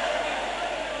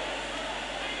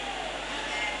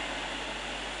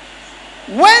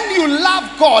 When you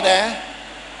love God,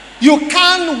 you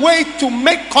can't wait to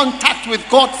make contact with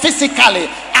God physically.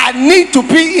 I need to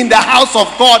be in the house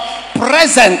of God,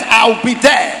 present. I'll be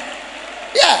there.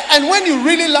 Yeah, and when you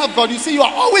really love God, you see, you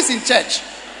are always in church.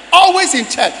 Always in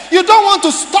church. You don't want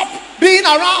to stop being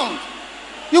around.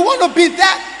 You want to be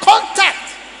there,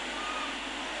 contact.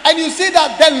 And you see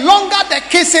that the longer the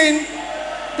kissing,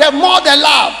 the more the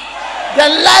love. The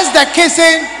less the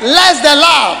kissing, less the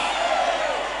love.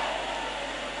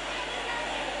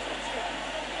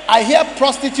 I hear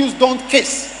prostitutes don't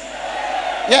kiss.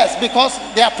 Yes, because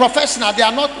they are professional. They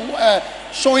are not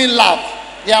showing love.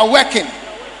 They are working.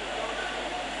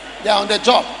 They are on the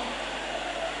job.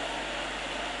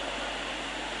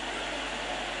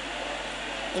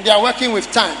 And they are working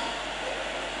with time.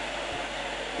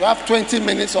 You have 20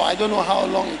 minutes, or I don't know how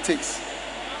long it takes.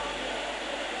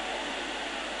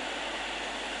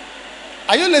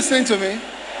 Are you listening to me?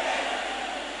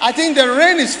 I think the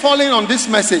rain is falling on this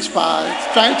message, pa. It's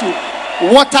trying to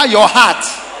water your heart.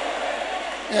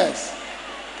 Yes.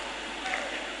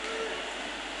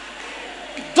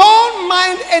 Don't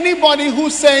mind anybody who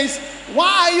says,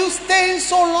 why are you staying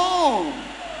so long?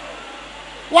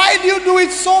 Why do you do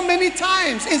it so many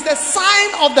times? It's the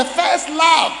sign of the first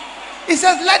love. He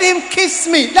says, let him kiss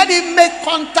me. Let him make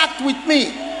contact with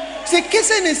me. See,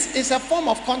 kissing is a form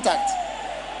of contact.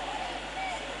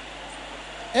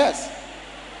 Yes.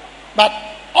 But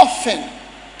often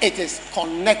it is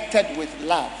connected with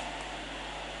love.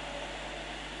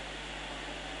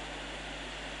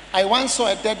 I once saw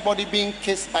a dead body being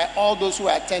kissed by all those who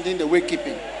were attending the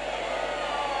wakekeeping.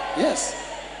 Yes.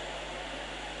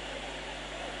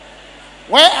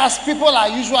 Whereas people are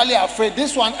usually afraid,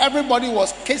 this one, everybody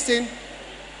was kissing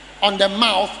on the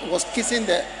mouth, was kissing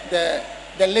the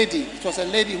lady. It was a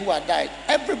lady who had died.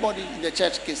 Everybody in the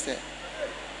church kissed her.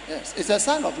 Yes, it's a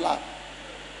sign of love.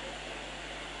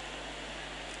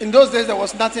 In those days, there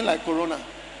was nothing like corona.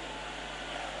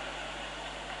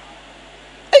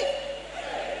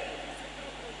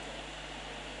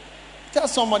 Tell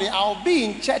somebody, I'll be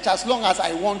in church as long as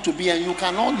I want to be, and you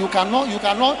cannot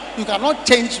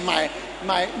change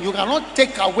you cannot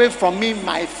take away from me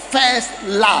my first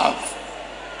love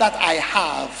that I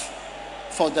have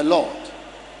for the Lord.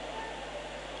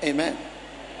 Amen.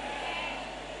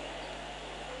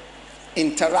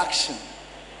 Interaction.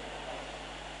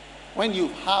 When you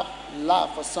have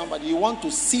love for somebody, you want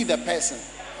to see the person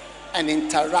and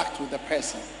interact with the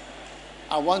person.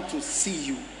 I want to see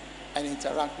you and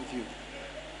interact with you.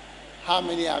 How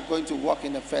many are going to walk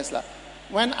in the first love?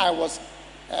 When I was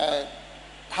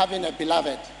having a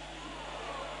beloved,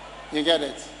 you get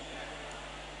it?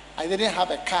 I didn't have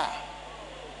a car,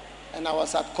 and I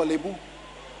was at Korle Bu.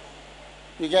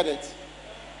 You get it?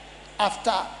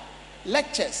 After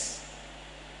lectures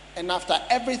and after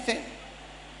everything,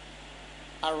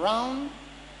 around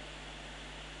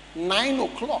 9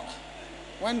 o'clock,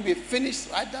 when we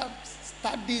finished either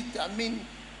studied,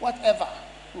 whatever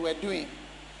we were doing,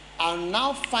 I'll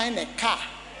now find a car.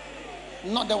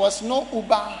 No, there was no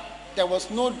Uber, there was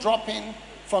no dropping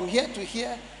from here to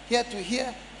here, here to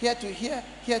here, here to here,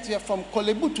 here to here, from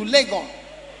Korle Bu to Legon.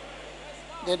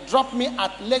 They dropped me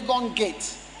at Legon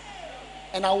Gate,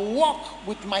 and I walk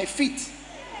with my feet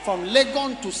from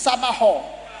Legon to Saba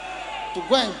Hall to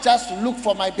go and just look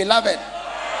for my beloved,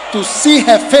 to see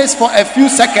her face for a few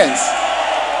seconds.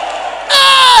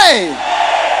 Hey!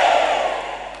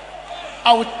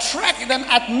 I would trek, then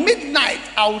at midnight,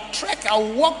 I would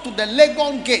walk to the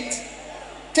Legon Gate,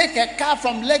 take a car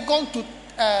from Legon to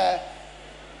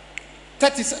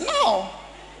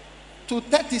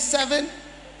 37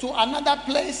 to another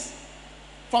place,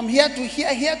 from here to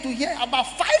here, about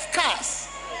 5 cars,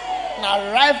 and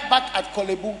I arrived back at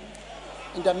Korle Bu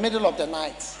in the middle of the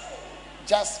night,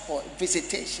 just for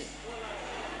visitation.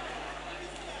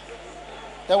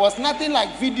 There was nothing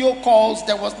like video calls,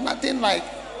 there was nothing like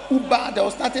Uber, there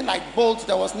was nothing like Bolt,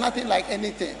 there was nothing like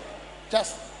anything.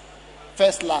 Just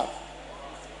first love.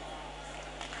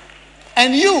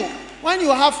 And you, when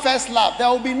you have first love, there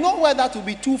will be nowhere that will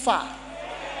be too far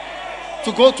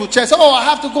to go to church. Oh, I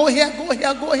have to go here, go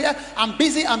here, go here. I'm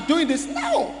busy, I'm doing this.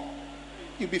 No.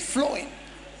 You'll be flowing.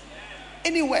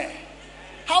 Anywhere.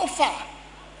 How far?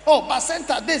 Oh,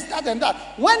 Bacenta, this, that, and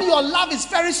that. When your love is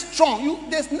very strong,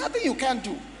 there's nothing you can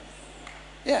do.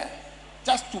 Yeah.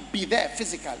 Just to be there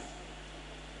physically.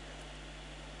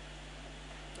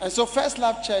 And so First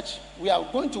Love Church, we are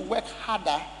going to work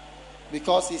harder,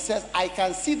 because he says, I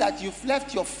can see that you've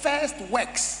left your first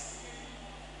works.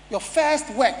 Your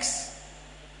first works.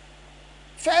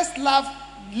 First love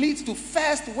leads to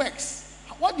first works.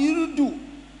 What do you do?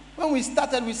 when we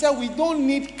started, we said we don't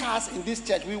need cars in this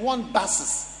church. We want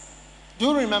buses. Do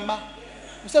you remember?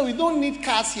 We said we don't need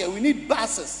cars here. We need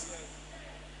buses.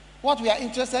 What we are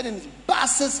interested in is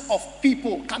buses of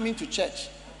people coming to church.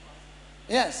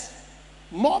 Yes.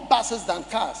 More buses than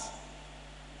cars.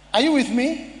 Are you with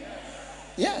me?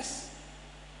 Yes.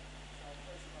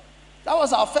 That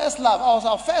was our first love. That was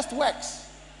our first works.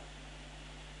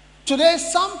 Today,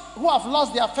 some who have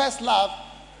lost their first love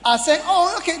are saying,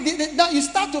 oh, okay, now you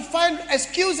start to find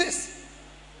excuses.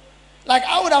 Like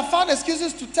I would have found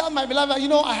excuses to tell my beloved,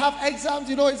 I have exams,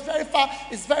 it's very far.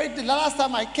 The last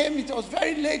time I came, it was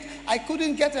very late. I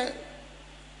couldn't get a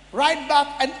ride back.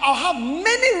 And I'll have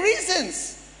many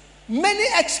reasons, many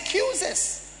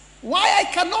excuses why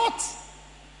I cannot.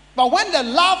 But when the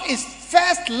love is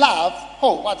first love,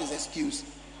 what is excuse?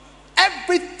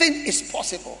 Everything is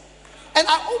possible. And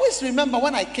I always remember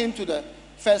when I came to the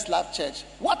First Love Church,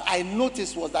 what I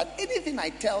noticed was that anything I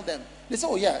tell them, they say,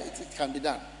 oh yeah, it can be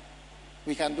done.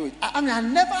 We can do it. I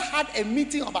never had a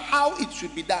meeting about how it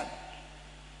should be done.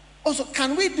 Also,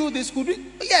 can we do this? Could we?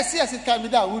 Yes, it can be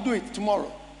done. We'll do it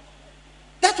tomorrow.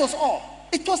 That was all.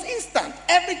 It was instant.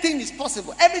 Everything is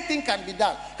possible. Everything can be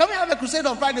done. Can we have a crusade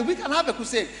on Friday? We can have a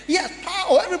crusade. Yes,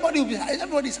 power.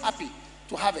 Everybody's happy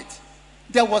to have it.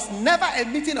 There was never a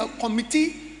meeting, a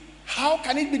committee. How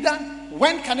can it be done?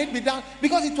 When can it be done?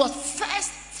 Because it was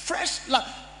fresh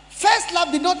love. First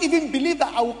love did not even believe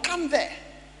that I would come there.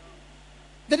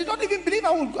 They did not even believe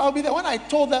I'll be there. When I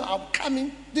told them I'm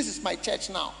coming, this is my church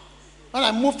now. When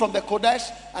I moved from the Kodesh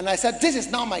and I said, this is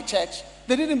now my church,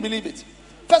 they didn't believe it.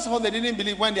 First of all, they didn't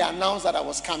believe when they announced that I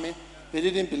was coming. They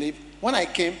didn't believe. When I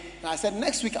came, and I said,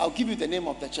 next week I'll give you the name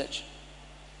of the church.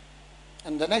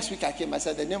 And the next week I came, I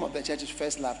said, the name of the church is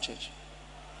First Love Church.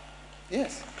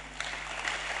 Yes.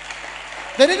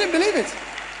 They didn't believe it.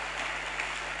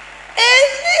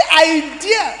 Any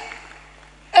idea?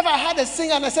 If I had a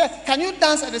singer and I said, can you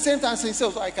dance at the same time? Sing,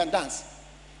 so I can dance.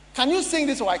 Can you sing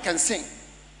this so I can sing?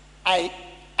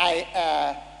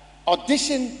 I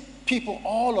audition people,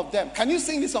 all of them. Can you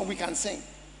sing this song? We can sing.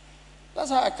 That's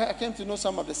how I came to know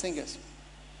some of the singers.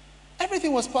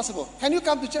 Everything was possible. Can you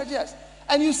come to church? Yes.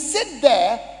 And you sit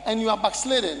there and you are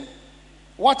backsliding,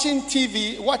 watching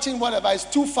TV, watching whatever. It's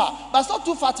too far. But it's not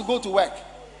too far to go to work.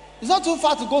 It's not too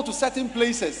far to go to certain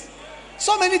places.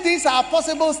 So many things are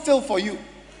possible still for you.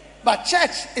 But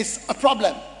church is a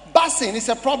problem. Busing is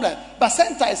a problem.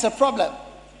 Bacenta is a problem.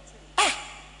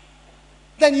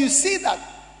 Then you see that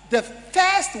the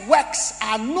first works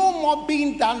are no more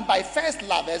being done by first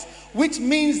lovers, which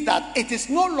means that it is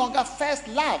no longer first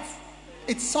love.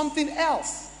 It's something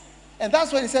else. And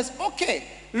that's when it says, okay,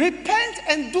 repent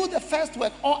and do the first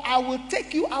work, or I will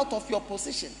take you out of your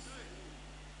position.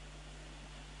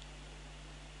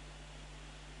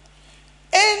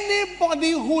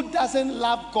 Anybody who doesn't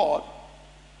love God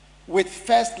with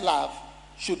first love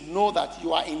should know that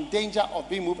you are in danger of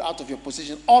being moved out of your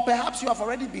position, or perhaps you have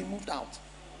already been moved out.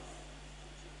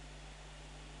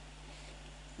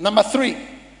 Number 3.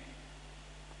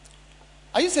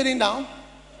 Are you sitting down?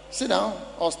 Sit down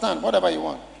or stand, whatever you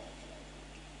want.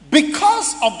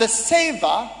 Because of the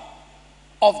savor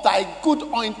of thy good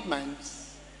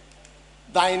ointments,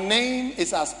 thy name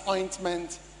is as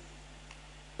ointment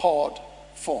poured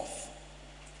forth.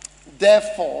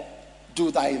 Therefore,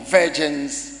 do thy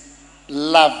virgins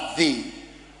love thee.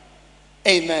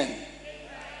 Amen.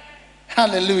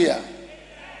 Hallelujah.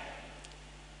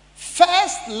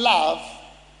 First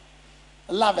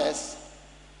lovers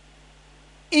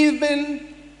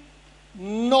even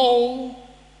know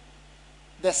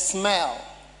the smell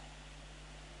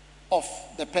of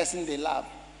the person they love.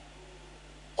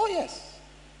 Oh yes.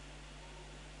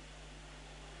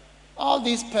 All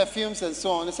these perfumes and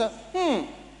so on. They say,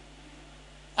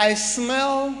 I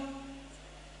smell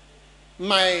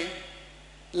my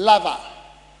lover.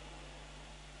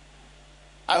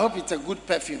 I hope it's a good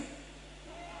perfume.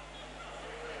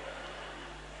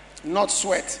 Not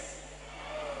sweat.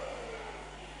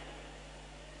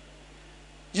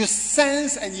 You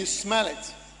sense and you smell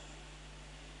it.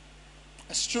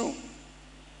 It's true.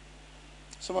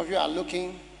 Some of you are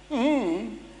looking.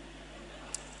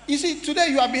 You see, today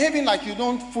you are behaving like you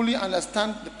don't fully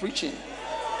understand the preaching.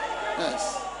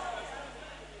 Yes.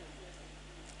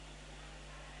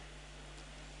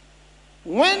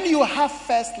 When you have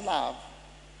first love,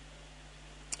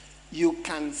 you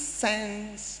can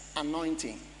sense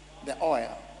anointing, the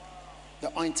oil,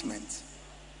 the ointment.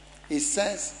 It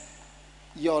says,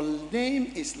 your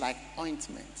name is like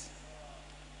ointment.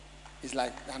 It's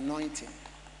like anointing.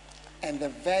 And the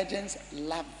virgins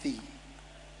love thee.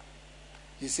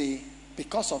 You see,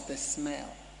 because of the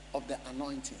smell of the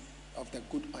anointing of the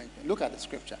good ointment. Look at the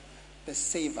scripture. The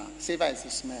savor. Savor is the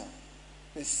smell.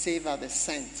 The savor, the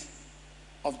scent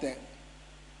of the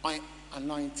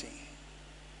anointing.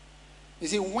 You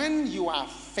see, when you are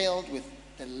filled with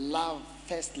the love,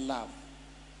 first love,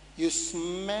 you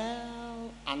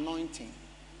smell anointing.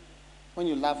 When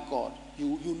you love God,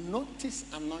 you notice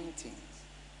anointings.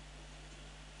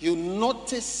 You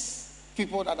notice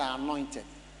people that are anointed.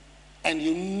 And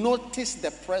you notice the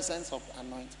presence of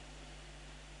anointing.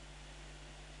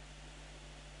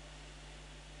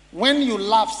 When you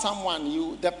love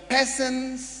someone, the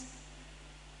person's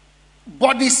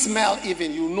body smell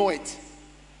even, you know it.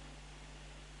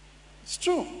 It's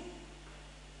true.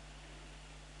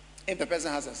 If the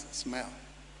person has a smell,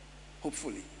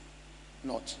 hopefully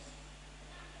not.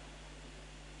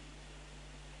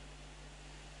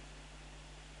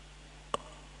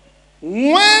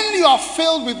 When you are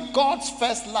filled with God's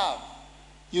first love,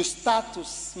 you start to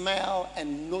smell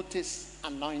and notice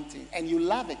anointing, and you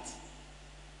love it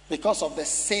because of the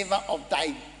savor of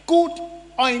thy good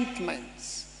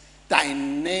ointments. Thy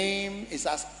name is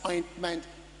as ointment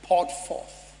poured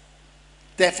forth.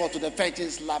 Therefore, to the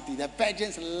virgins love thee. The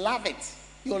virgins love it.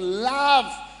 You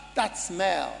love that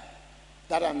smell,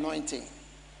 that anointing.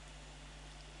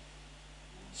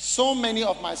 So many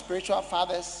of my spiritual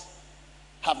fathers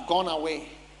have gone away.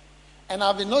 And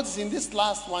I've been noticing this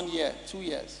last 1 year, 2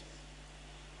 years,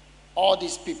 all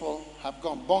these people have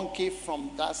gone. Bonke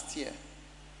from last year,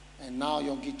 and now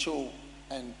Yonggi Cho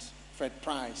and Fred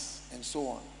Price, and so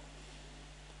on.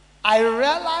 I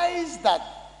realized that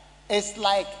it's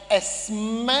like a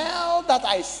smell that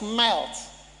I smelled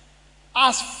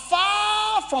as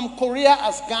far from Korea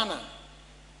as Ghana.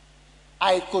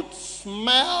 I could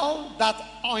smell that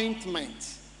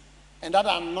ointment and that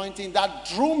anointing that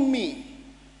drew me.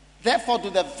 Therefore, do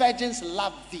the virgins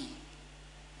love thee?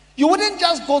 You wouldn't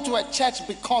just go to a church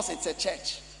because it's a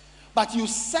church, but you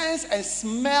sense and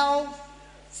smell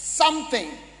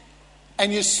something,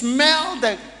 and you smell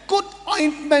the good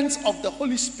ointments of the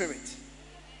Holy Spirit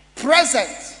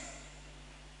present.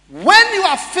 When you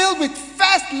are filled with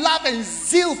first love and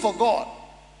zeal for God,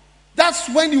 that's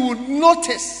when you will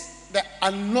notice the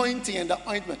anointing and the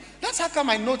ointment. That's how come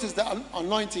I noticed the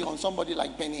anointing on somebody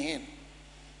like Benny Hinn.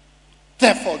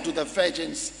 Therefore, do the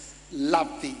virgins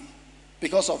love thee?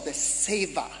 Because of the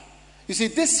savor. You see,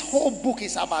 this whole book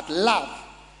is about love.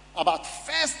 About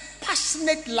first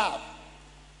passionate love.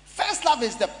 First love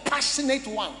is the passionate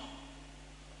one.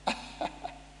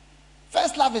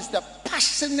 First love is the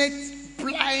passionate,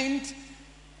 blind,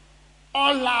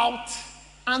 all out,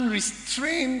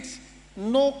 unrestrained,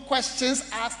 no questions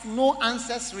asked, no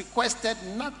answers requested,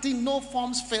 nothing, no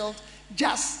forms filled,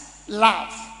 just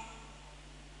love.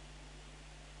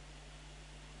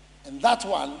 And that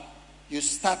one, you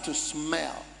start to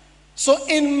smell. So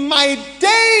in my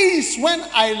days when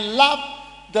I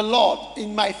loved the Lord,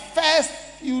 in my first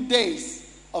few days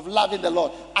of loving the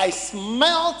Lord, I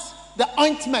smelled the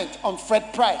ointment on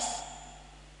Fred Price.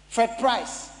 Fred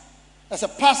Price, as a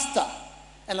pastor,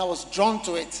 and I was drawn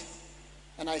to it,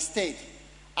 and I stayed.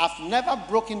 I've never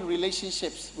broken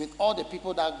relationships with all the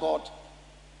people that God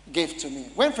gave to me.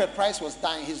 When Fred Price was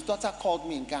dying, his daughter called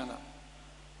me in Ghana.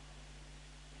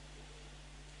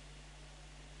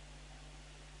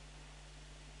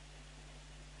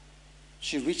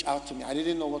 She reached out to me. I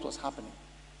didn't know what was happening.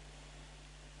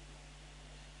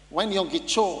 When Yonggi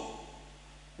Cho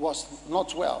was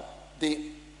not well, they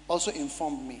also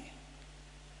informed me.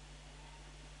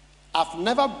 I've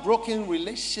never broken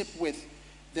relationship with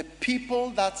the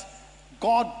people that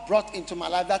God brought into my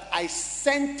life, that I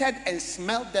scented and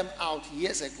smelled them out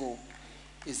years ago.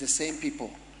 Is the same people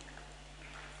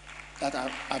that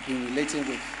I've been relating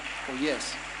with for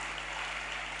years.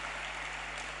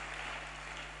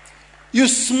 You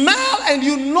smell and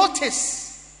you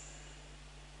notice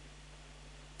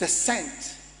the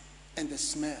scent and the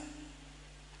smell.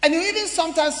 And you even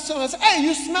sometimes say, hey,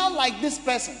 you smell like this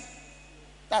person.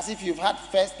 That's if you've had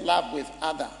first love with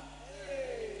other.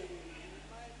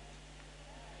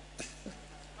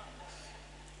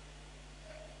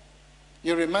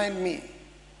 You remind me.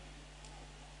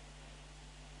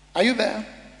 Are you there?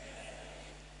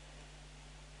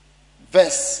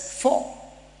 Verse 4.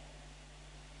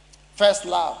 First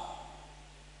love.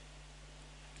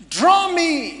 Draw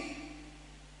me,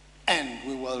 and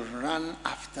we will run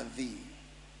after thee.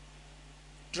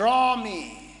 Draw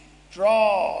me,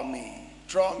 draw me,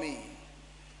 draw me,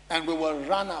 and we will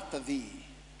run after thee.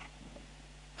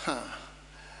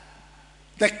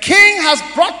 The king has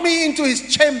brought me into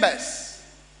his chambers,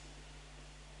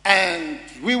 and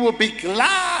we will be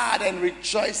glad and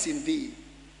rejoice in thee.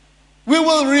 We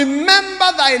will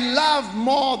remember thy love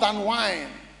more than wine.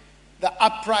 The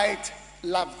upright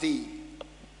love thee.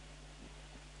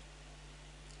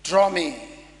 Draw me.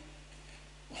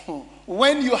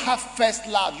 When you have first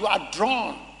love, you are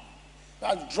drawn. You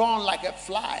are drawn like a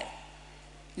fly.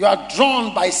 You are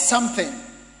drawn by something.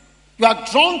 You are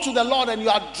drawn to the Lord and you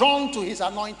are drawn to his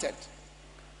anointed.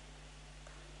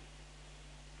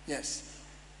 Yes.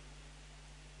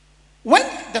 When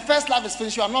the first love is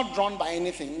finished, you are not drawn by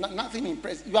anything. Nothing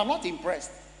impressed. You are not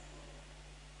impressed.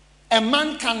 A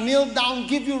man can kneel down,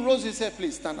 give you roses, say,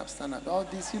 please stand up, stand up. All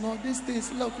this, these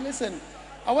things. Look, listen.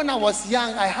 When I was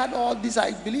young, I had all this.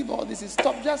 I believe all this is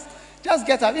stop. Just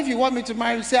get up. If you want me to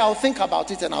marry you, say, I'll think about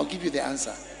it and I'll give you the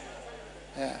answer.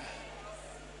 Yeah.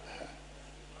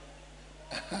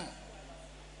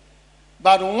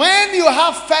 But when you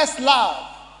have first love,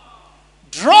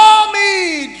 draw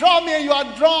me, and you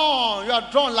are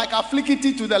drawn like a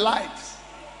flickety to the light.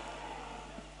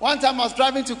 One time I was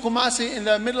driving to Kumasi in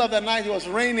the middle of the night, it was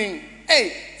raining.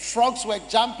 Hey, frogs were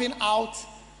jumping out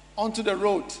onto the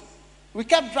road. We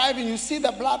kept driving, you see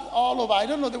the blood all over. I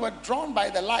don't know, they were drawn by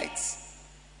the lights.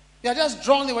 They were just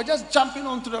drawn, they were just jumping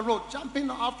onto the road, jumping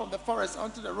out from the forest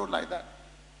onto the road like that.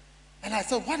 And I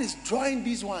thought, what is drawing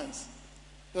these ones?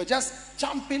 They were just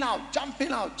jumping out.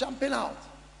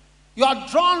 You are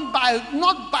drawn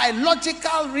not by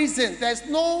logical reasons. There's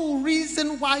no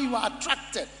reason why you are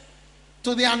attracted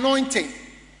to the anointing.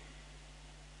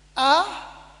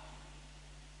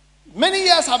 Many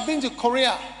years I've been to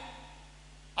Korea.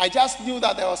 I just knew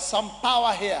that there was some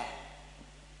power here.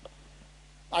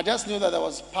 I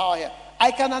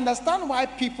can understand why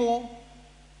people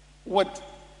would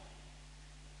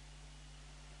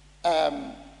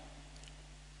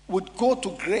go to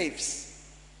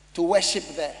graves to worship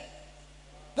there.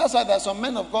 That's why there are some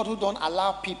men of God who don't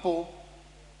allow people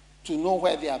to know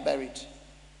where they are buried.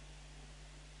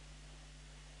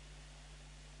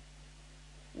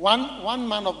 One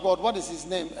man of God, what is his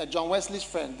name? John Wesley's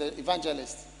friend, the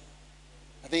evangelist.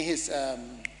 I think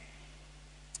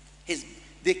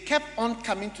they kept on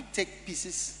coming to take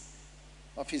pieces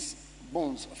of his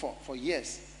bones for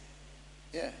years.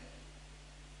 Yeah.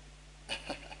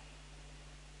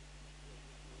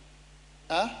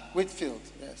 Whitfield,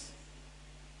 yes.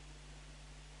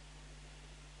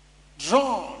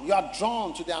 You are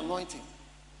drawn to the anointing.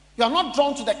 You are not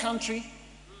drawn to the country.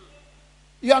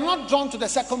 You are not drawn to the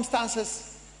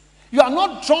circumstances. You are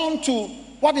not drawn to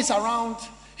what is around.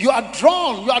 You are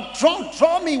drawn.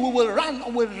 Draw me, we will run. I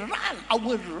will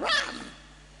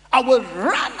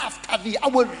run after thee. I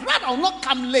will not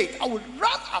come late. I will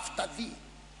run after thee.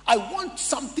 I want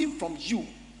something from you.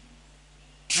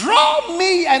 Draw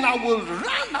me and I will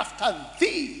run after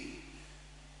thee.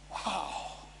 Wow.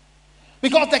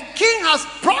 Because the king has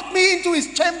brought me into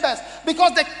his chambers.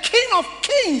 Because the King of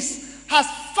Kings has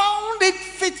found it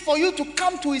fit for you to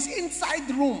come to his inside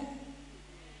room.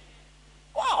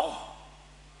 Wow.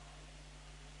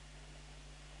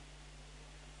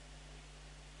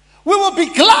 We will be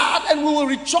glad and we will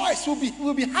rejoice.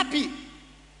 We'll be happy.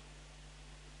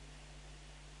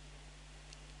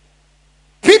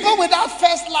 People without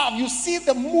first love, you see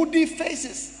the moody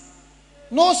faces.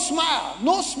 No smile,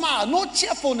 no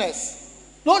cheerfulness.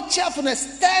 No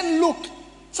cheerfulness, stern look.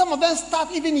 Some of them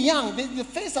start even young. The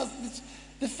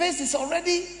face is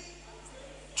already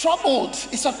troubled.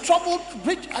 It's a troubled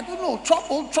bridge. I don't know,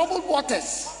 troubled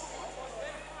waters.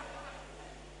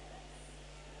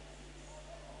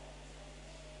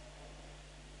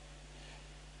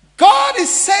 God is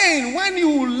saying when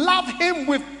you love him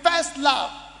with first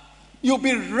love, you'll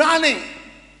be running.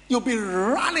 You'll be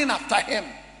running after him.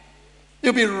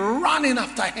 You'll be running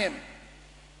after him.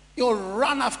 You'll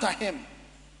run after him.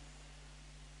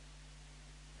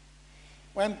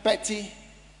 When Betty,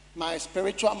 my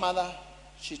spiritual mother,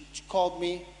 she called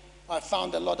me, I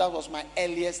found the Lord. That was my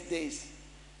earliest days.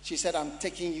 She said, I'm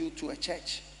taking you to a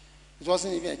church. It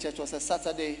wasn't even a church. It was a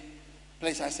Saturday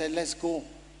place. I said, let's go.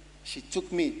 She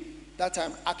took me. That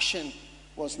time, Action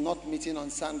was not meeting on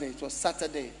Sunday. It was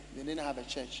Saturday. They didn't have a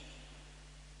church.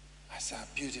 I said,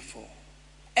 beautiful.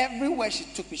 Everywhere she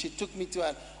took me to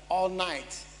an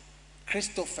all-night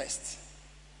Christofest.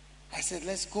 I said,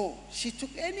 let's go. She took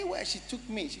anywhere. She took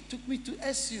me. She took me to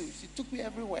SU. She took me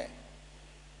everywhere.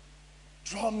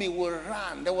 Draw me, will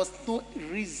run. There was no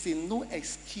reason, no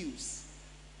excuse.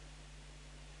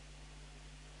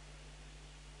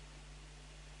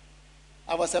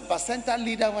 I was a bacenta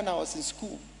leader when I was in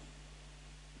school.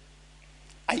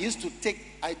 I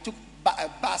took a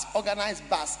bus, organized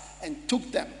bus, and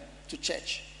took them to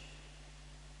church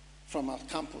from our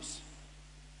campus.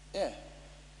 Yeah.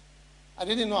 I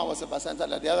didn't know I was a bacenta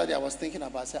leader. The other day I was thinking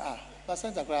about,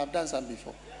 bacenta, I've done some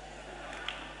before.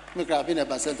 I could have been a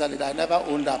bacenta leader. I never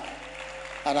owned up.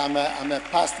 And I'm a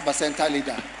past bacenta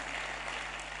leader.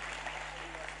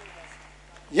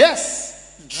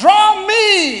 Yes. Draw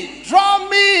me. Draw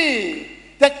me.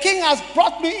 The king has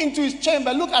brought me into his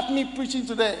chamber. Look at me preaching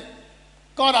today.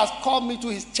 God has called me to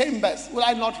his chambers. Will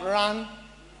I not run?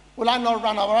 Will I not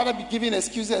run? I would rather be giving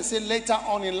excuses and say later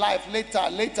on in life, later,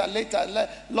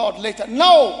 Lord, later.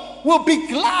 No, we'll be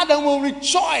glad and we'll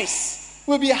rejoice.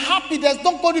 We'll be happy. There's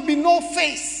not going to be no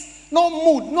face, no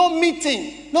mood, no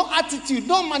meeting, no attitude,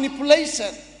 no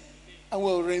manipulation. And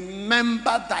we'll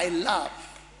remember thy love.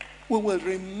 We will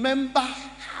remember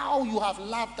how you have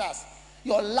loved us.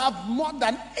 Your love more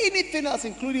than anything else,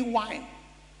 including wine.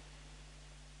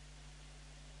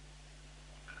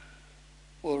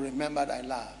 We'll remember thy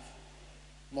love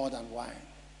more than wine.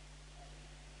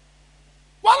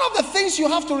 One of the things you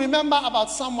have to remember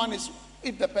about someone is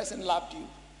if the person loved you,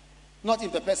 not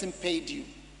if the person paid you.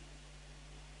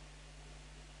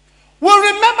 We'll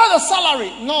remember the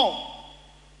salary. No.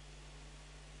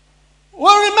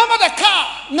 We'll remember the car.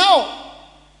 No.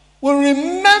 We'll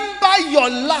remember your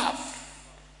love.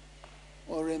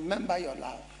 We'll remember your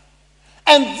love.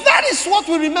 And that is what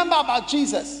we remember about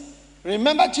Jesus.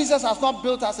 Remember, Jesus has not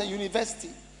built us a university.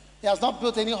 He has not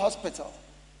built any hospital.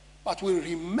 But we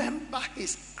remember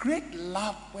his great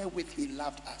love wherewith he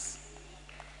loved us.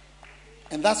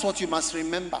 And that's what you must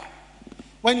remember.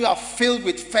 When you are filled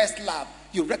with first love,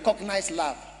 you recognize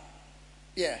love.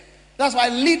 Yeah. That's why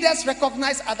leaders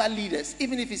recognize other leaders,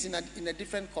 even if it's in a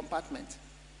different compartment.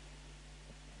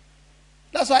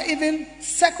 That's why even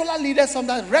secular leaders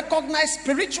sometimes recognize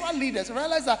spiritual leaders.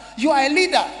 Realize that you are a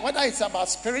leader. Whether it's about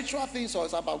spiritual things or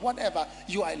it's about whatever,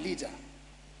 you are a leader.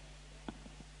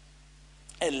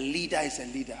 A leader is a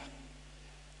leader.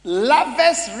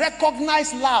 Lovers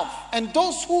recognize love. And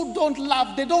those who don't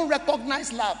love, they don't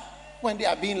recognize love when they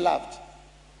are being loved.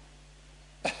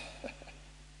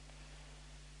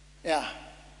 Yeah.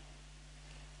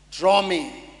 Draw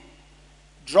me.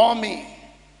 Draw me.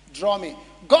 Draw me.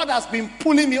 God has been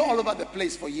pulling me all over the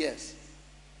place for years.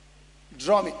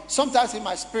 Draw me. Sometimes in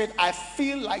my spirit, I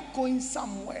feel like going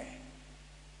somewhere.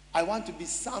 I want to be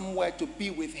somewhere to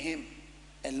be with him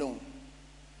alone.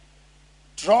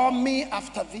 Draw me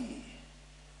after thee.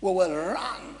 We will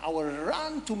run. I will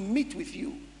run to meet with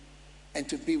you and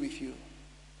to be with you.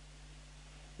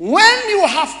 When you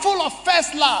are full of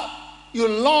first love, you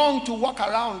long to walk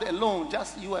around alone,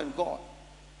 just you and God.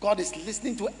 God is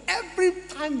listening to every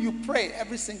time you pray,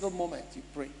 every single moment you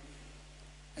pray.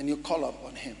 And you call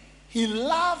upon him. He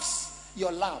loves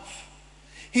your love.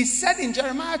 He said in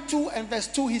Jeremiah 2 and verse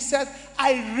 2, he said,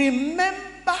 I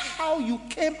remember how you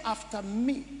came after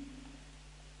me.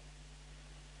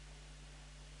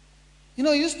 You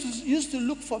know, he used to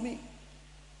look for me.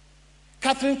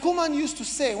 Catherine Kuhlman used to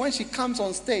say when she comes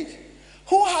on stage,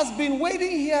 who has been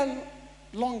waiting here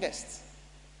longest?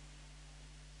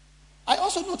 I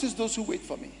also notice those who wait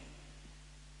for me.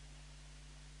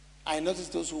 I notice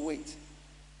those who wait.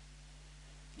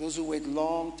 Those who wait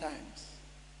long times.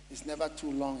 It's never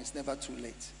too long. It's never too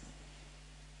late.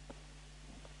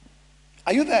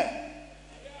 Are you there?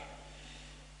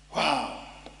 Wow.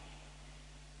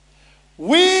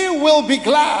 We will be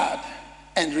glad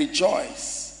and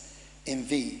rejoice in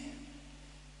thee.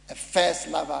 A first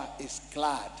lover is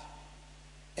glad.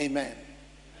 Amen.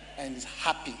 And is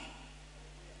happy.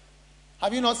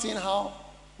 Have you not seen how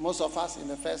most of us in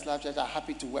the First Love Church are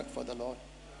happy to work for the Lord?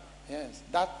 Yes,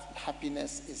 that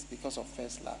happiness is because of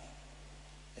first love.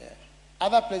 Yeah.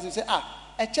 Other places say,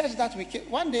 a church that we came.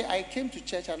 One day I came to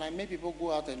church and I made people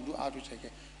go out and do outreach again.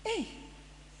 Hey,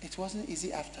 it wasn't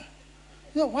easy after.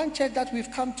 You know, one church that we've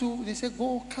come to, they say,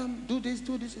 go, come, do this,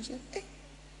 do this. I say, hey,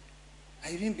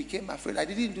 I even became afraid. I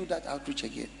didn't do that outreach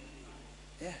again.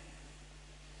 Yeah.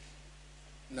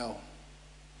 No.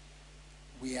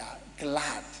 We are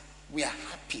glad. We are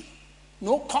happy.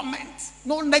 No comments.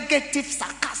 No negative,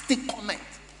 sarcastic comment.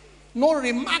 No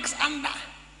remarks under.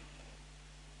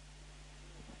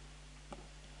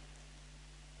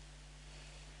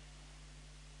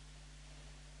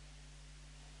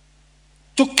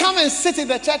 To come and sit in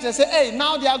the church and say, hey,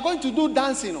 now they are going to do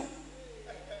dancing.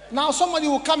 Now somebody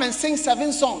will come and sing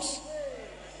 7 songs.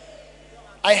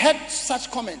 I heard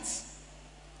such comments.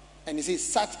 And you see,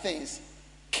 such things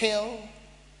kill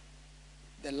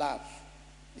the love.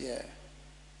 Yeah.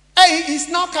 Hey, it's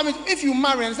now coming. If you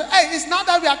marry and say, hey, it's now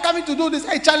that we are coming to do this.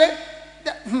 Hey, Charlie.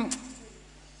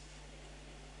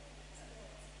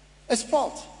 It's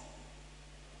fault.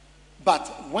 But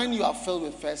when you are filled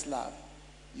with first love,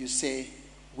 you say,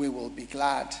 we will be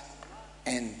glad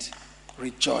and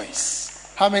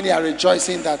rejoice. How many are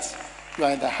rejoicing that you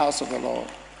are in the house of the Lord?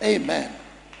 Amen.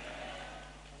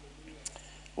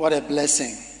 What a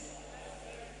blessing.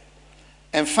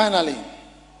 And finally,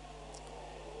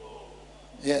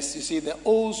 yes, you see, the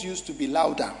O's used to be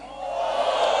louder.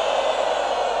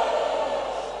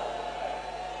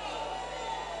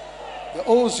 The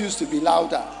O's used to be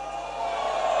louder.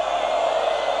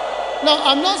 No,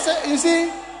 I'm not saying, you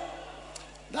see,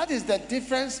 that is the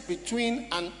difference between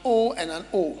an O and an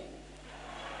O.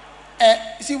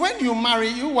 See, when you marry,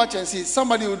 you watch and see,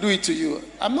 somebody will do it to you.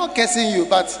 I'm not cursing you,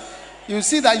 but you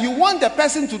see that you want the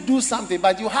person to do something,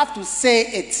 but you have to say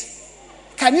it.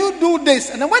 Can you do this?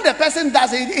 And then when the person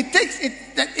does it,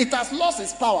 it has lost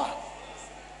its power.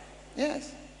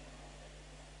 Yes.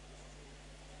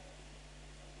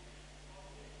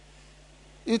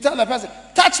 You tell the person,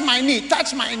 touch my knee,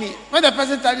 touch my knee. When the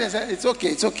person touches it, it's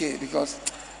okay, because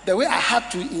the way I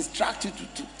had to instruct you to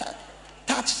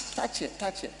touch it.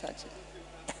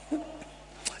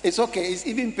 It's okay, it's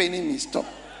even paining me, stop.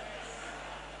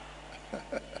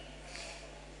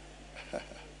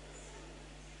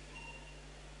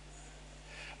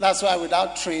 That's why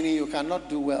without training, you cannot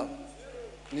do well.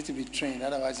 You need to be trained,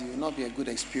 otherwise it will not be a good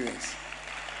experience.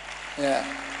 Yeah.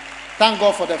 Thank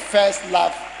God for the First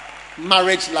Love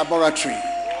Marriage Laboratory.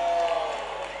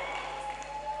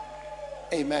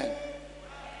 Amen.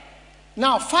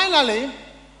 Now, finally,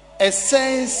 it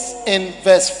says in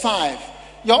verse 5,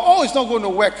 your O is not going to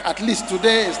work. At least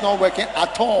today it's not working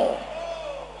at all.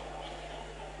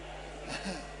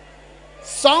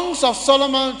 Songs of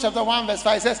Solomon, chapter 1, verse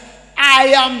 5 says, I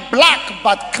am black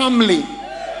but comely.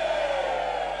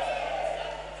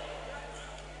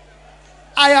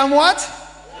 I am what?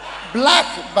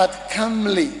 Black but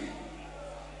comely.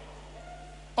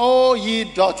 O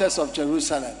ye daughters of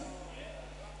Jerusalem,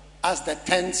 as the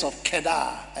tents of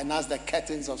Kedar and as the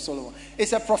curtains of Solomon.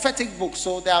 It's a prophetic book,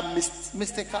 so there are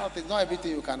mystical things, not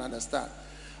everything you can understand.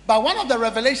 But one of the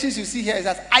revelations you see here is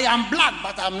that I am black,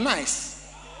 but I'm nice.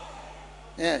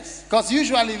 Yes, because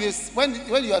usually this, when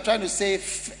you are trying to say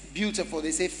beautiful,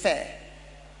 they say fair.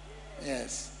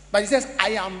 Yes, but he says,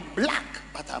 I am black,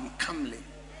 but I'm comely.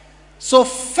 So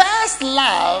first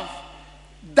love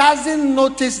doesn't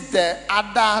notice the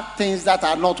other things that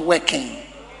are not working.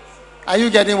 Are you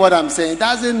getting what I'm saying?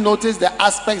 Doesn't notice the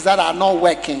aspects that are not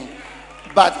working,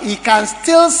 but he can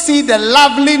still see the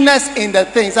loveliness in the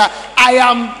things. I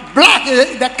am black,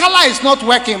 the color is not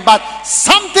working, but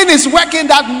something is working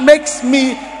that makes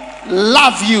me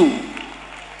love you.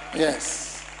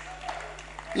 Yes.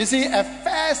 You see, a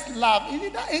first love,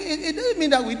 it doesn't mean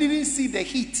that we didn't see the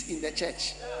heat in the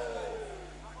church,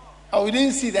 or we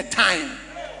didn't see the time,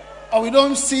 or we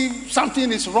don't see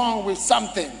something is wrong with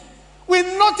something. We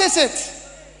notice it,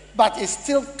 but it's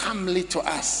still comely to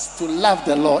us to love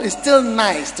the Lord. It's still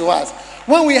nice to us.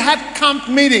 When we had camp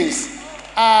meetings,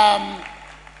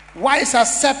 wise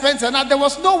as serpents, and there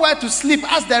was nowhere to sleep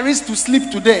as there is to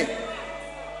sleep today.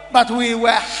 But we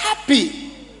were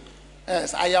happy.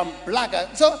 Yes, I am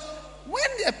black. So when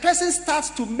a person starts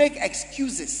to make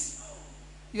excuses,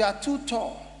 you are too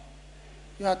tall,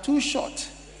 you are too short,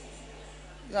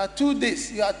 you are too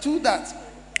this, you are too that.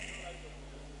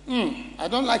 I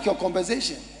don't like your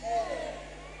conversation.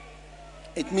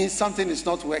 It means something is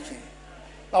not working.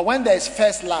 But when there is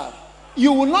first love,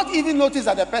 you will not even notice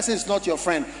that the person is not your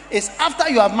friend. It's after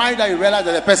you are married that you realize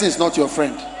that the person is not your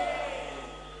friend.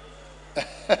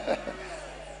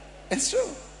 It's true.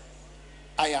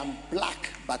 I am black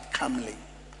but comely.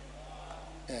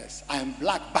 Yes, I am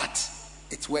black but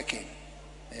it's working.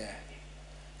 Yeah.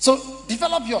 So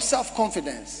develop your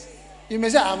self-confidence. You may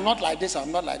say, I'm not like this,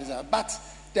 I'm not like this, but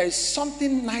there is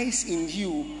something nice in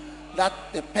you that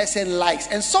the person likes.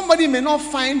 And somebody may not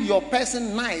find your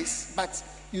person nice, but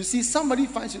you see, somebody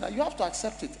finds you that you have to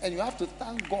accept it and you have to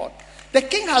thank God. The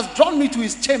king has drawn me to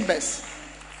his chambers.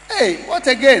 Hey, what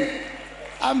again?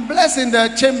 I'm blessed in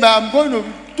the chamber. I'm going to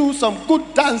do some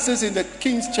good dances in the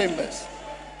king's chambers.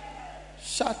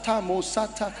 So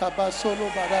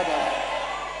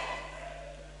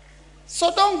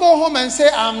don't go home and say,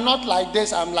 I'm not like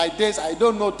this, I'm like this, I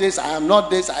don't know this, I am not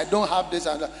this, I don't have this.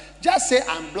 Just say,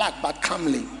 I'm black but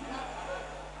comely.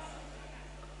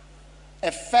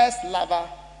 A first lover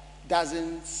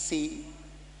doesn't see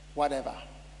whatever.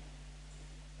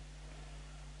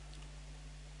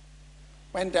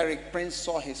 When Derek Prince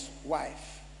saw his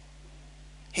wife,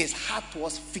 his heart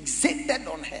was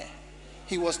fixated on her.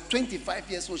 He was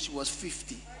 25 years old, she was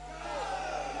 50.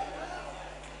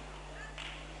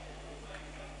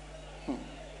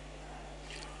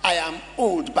 I am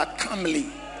old but comely.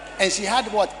 And she had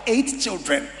what? 8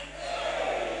 children.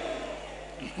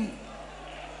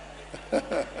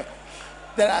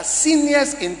 There are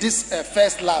seniors in this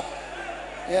first lab.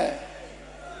 Yeah.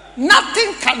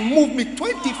 Nothing can move me.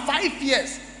 25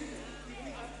 years.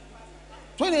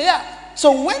 20, yeah.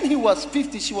 So when he was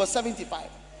 50, she was 75.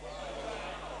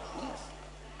 Yes.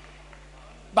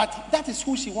 But that is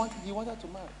who he wanted to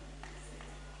marry.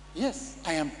 Yes,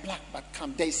 I am black, but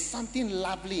come. There is something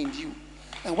lovely in you.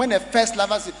 And when the first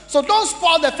lover says, so don't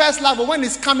spoil the first lover when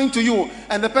it's coming to you.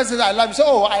 And the person says, I love you. So,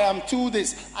 oh, I am too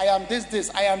this. I am this.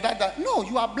 I am that. No,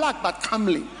 you are black, but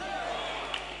comely.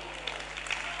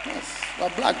 Yes, you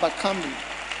are black, but comely.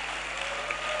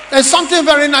 There's something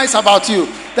very nice about you.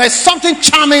 There's something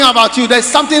charming about you. There's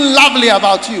something lovely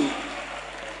about you.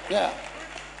 Yeah.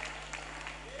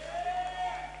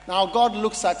 Now God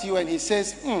looks at you and he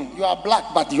says, you are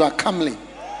black, but you are comely.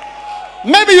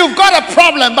 Maybe you've got a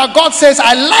problem, but God says,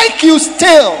 I like you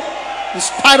still, in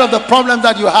spite of the problem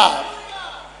that you have.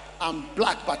 I'm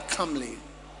black, but comely.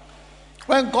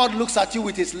 When God looks at you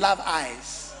with his love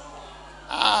eyes,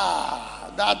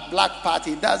 that black part,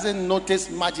 he doesn't notice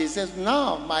much. He says,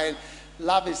 no, my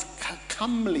love is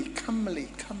comely, comely,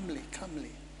 comely,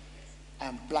 comely.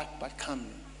 I'm black, but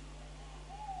comely.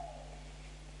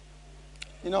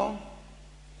 You know,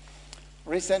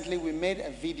 recently we made a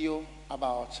video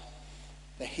about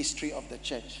the history of the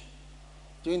church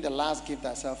during the last Give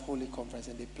Thyself Holy Conference,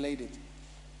 and they played it.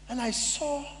 And I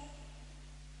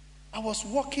was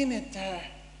working at the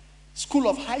School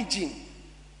of Hygiene,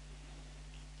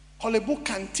 Kolebu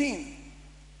Canteen,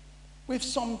 with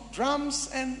some drums,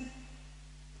 and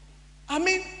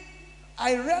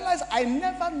I realized I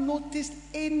never noticed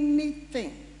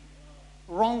anything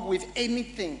wrong with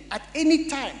anything at any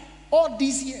time all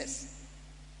these years.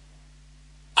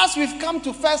 As we've come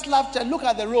to First Love Church, look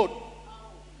at the road.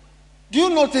 Do you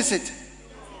notice it?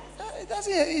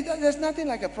 There's nothing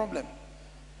like a problem.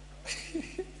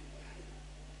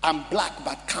 I'm black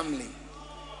but comely.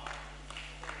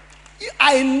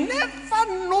 I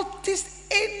never noticed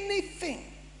anything.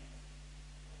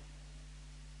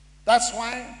 That's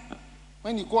why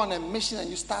when you go on a mission and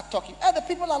you start talking, the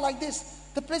people are like this.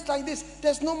 The place like this,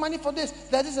 there's no money for this.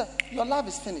 Your love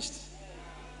is finished.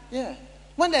 Yeah.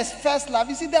 When there's first love,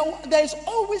 you see, there is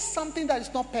always something that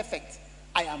is not perfect.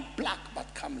 I am black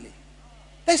but comely.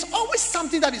 There's always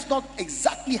something that is not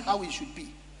exactly how it should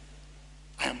be.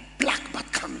 I am black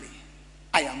but comely.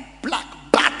 I am black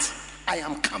but I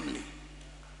am comely.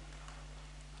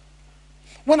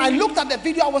 When I looked at the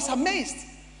video, I was amazed.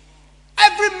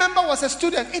 Every member was a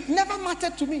student. It never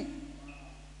mattered to me.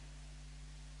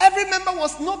 Every member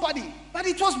was nobody, but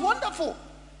it was wonderful.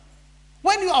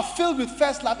 When you are filled with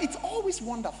first love, it's always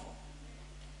wonderful.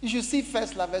 You should see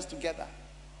first lovers together.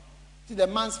 See, the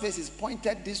man's face is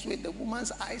pointed this way, the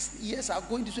woman's eyes, ears are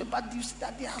going this way, but you see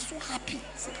that they are so happy.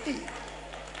 See,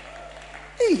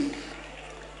 hey.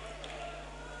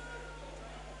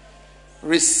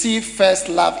 Receive first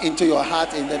love into your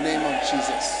heart in the name of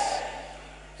Jesus.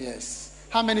 Yes.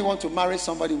 How many want to marry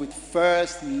somebody with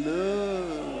first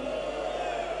love?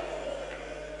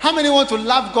 How many want to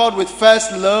love God with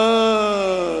first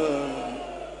love?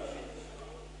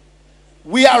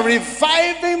 We are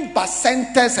reviving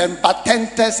bacentas and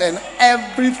batentas and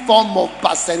every form of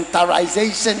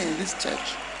bacenterization in this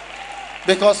church.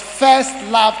 Because first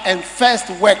love and first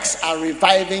works are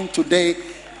reviving today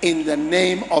in the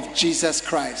name of Jesus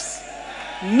Christ.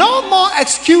 No more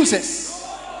excuses.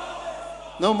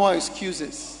 No more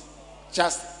excuses.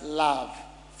 Just love.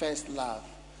 First love.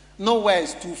 Nowhere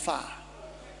is too far.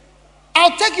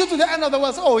 I'll take you to the end of the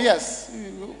world. Oh, yes.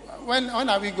 When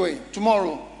are we going?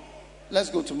 Tomorrow. Let's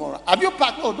go tomorrow. Have you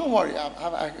packed? Oh, don't worry.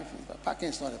 Parking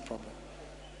is not a problem.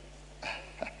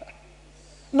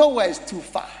 Nowhere is too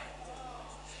far.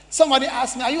 Somebody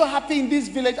asked me, are you happy in this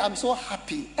village? I'm so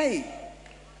happy. Hey,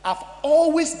 I've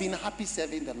always been happy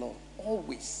serving the Lord.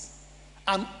 Always.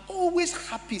 I'm always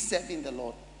happy serving the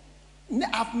Lord.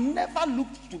 I've never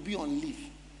looked to be on leave.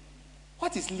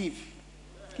 What is leave?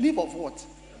 Leave of what?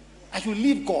 I should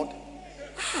leave God.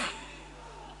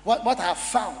 What I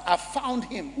have found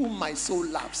him whom my soul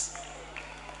loves.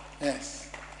 Yes.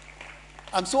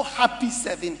 I'm so happy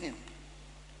serving him.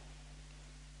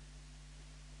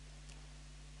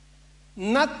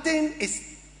 Nothing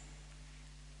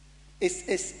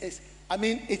it's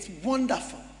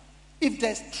wonderful. If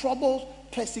there's trouble,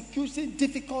 persecution,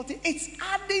 difficulty, it's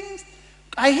adding.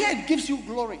 I hear it gives you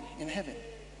glory in heaven.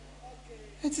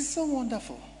 It is so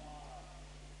wonderful.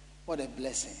 What a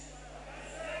blessing.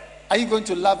 Are you going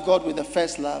to love God with the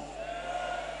first love?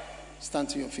 Stand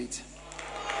to your feet.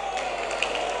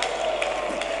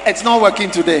 It's not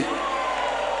working today.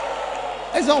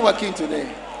 It's not working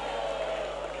today.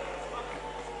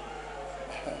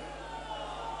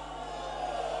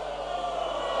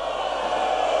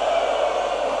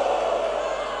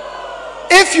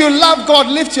 If you love God,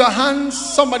 lift your hands.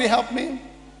 Somebody help me.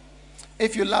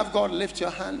 If you love God, lift your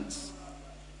hands.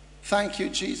 Thank you,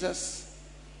 Jesus.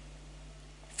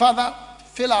 Father,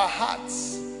 fill our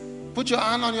hearts. Put your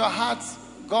hand on your heart.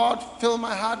 God, fill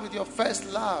my heart with your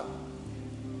first love.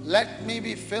 Let me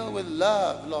be filled with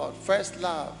love, Lord. First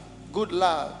love, good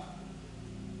love.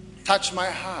 Touch my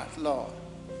heart, Lord.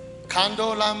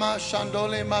 Kando lama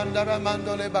shandole mandara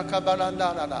mandole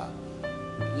bakabalandarada.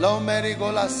 Lo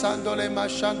merigola sandole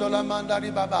mashandola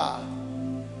mandari baba.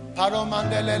 Paro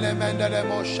mandele mendele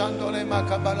mo shandole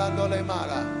makabalandole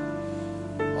mara.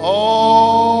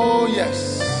 Oh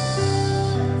yes.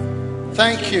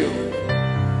 Thank you.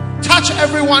 Touch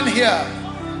everyone here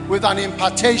with an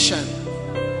impartation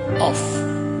of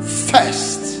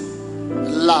first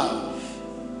love.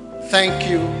 Thank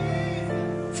you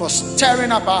for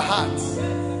stirring up our hearts.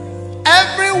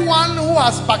 Everyone who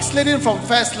has backslidden from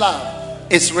first love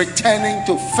is returning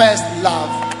to first love.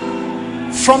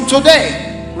 From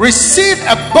today, receive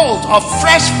a bolt of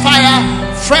fresh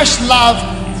fire, fresh love,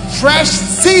 fresh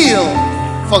zeal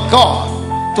for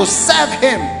God to serve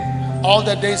Him all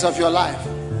the days of your life.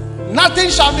 Nothing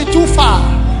shall be too far.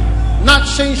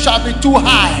 Nothing shall be too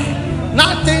high.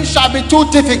 Nothing shall be too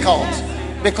difficult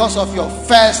because of your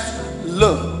first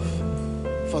love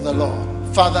for the Lord.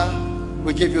 Father,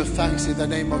 we give you thanks in the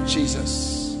name of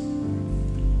Jesus.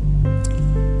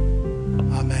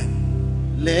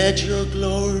 Amen. Let your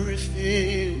glory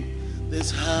fill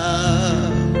this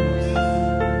house.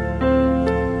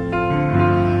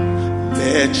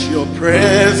 Let your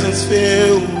presence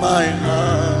fill my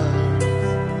heart.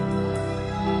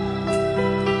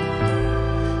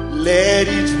 Let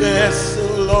each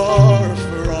vessel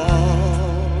offer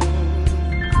on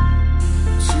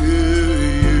to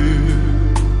you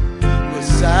with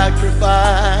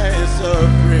sacrifice of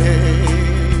praise.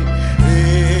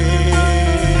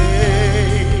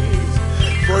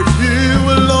 For you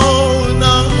alone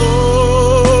are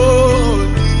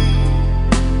holy.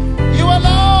 You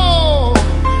alone.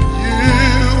 You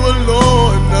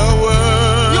alone are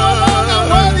worthy. You alone are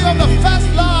worthy of the first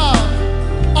love.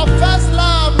 Of first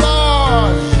love,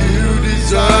 Lord. You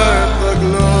deserve the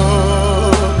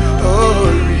glory.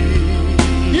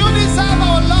 You deserve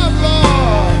our love,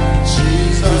 Lord.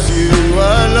 Jesus, you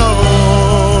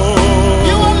alone.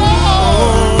 You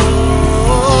alone.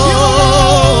 You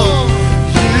alone.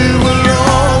 You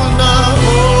alone are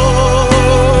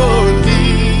holy.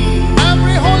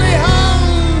 Every holy hand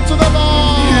to the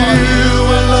Lord. You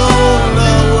alone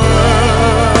are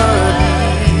worthy.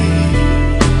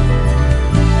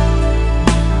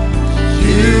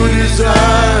 You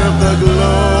deserve the glory.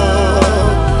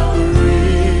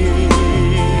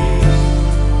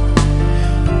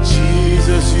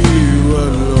 Jesus, you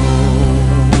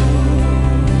alone.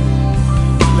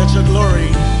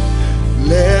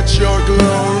 Let your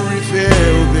glory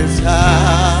fill this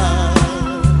house.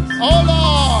 Oh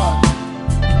Lord.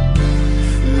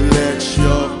 Let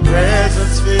your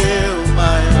presence fill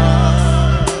my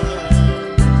heart.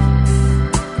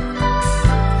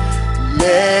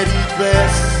 Let each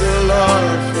vessel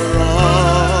offer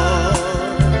on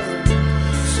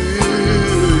to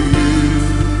you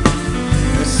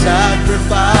a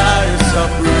sacrifice of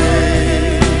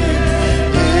praise.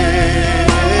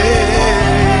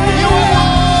 You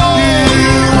alone.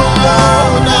 You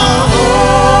alone are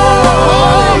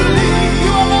holy.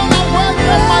 You alone are worthy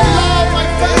of my love, my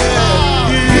first love.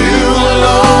 You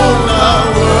alone are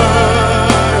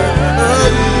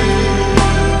worthy.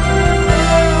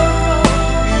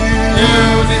 You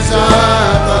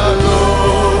deserve the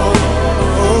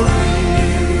glory.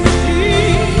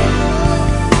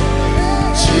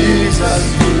 Jesus,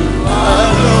 you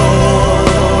alone.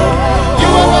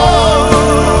 You alone.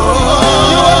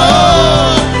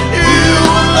 You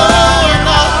alone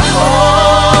are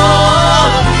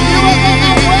holy. You alone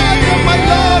are worthy of my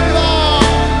love, Lord.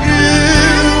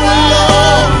 You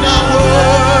alone are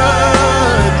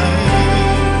worthy.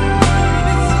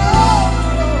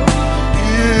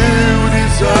 You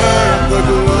deserve the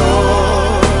glory.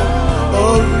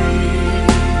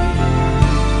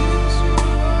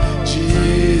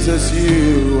 Jesus,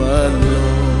 you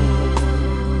alone.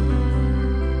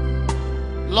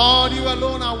 Lord, you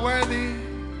alone are worthy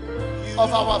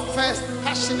of our first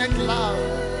passionate love.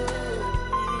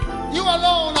 You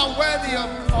alone are worthy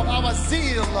of our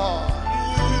zeal, Lord.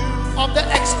 Of the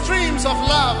extremes of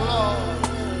love, Lord,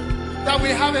 that we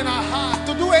have in our heart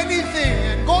to do anything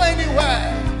and go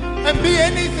anywhere and be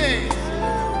anything.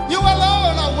 You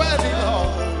alone are worthy, Lord.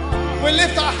 We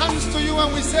lift our hands to you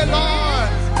and we say, Lord,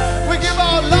 we give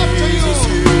our love to you. Jesus,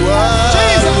 you are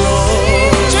Jesus,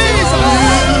 Lord. Jesus,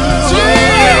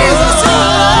 Jesus.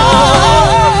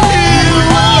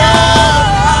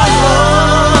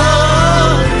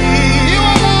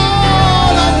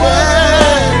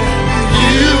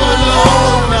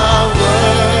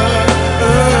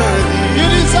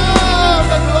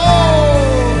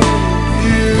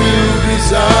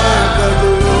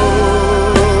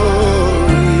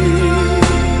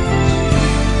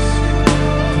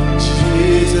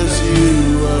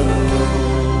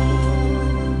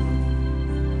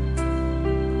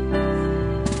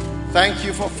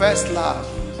 first love.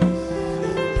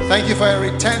 Thank you for a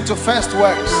return to first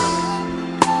works.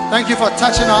 Thank you for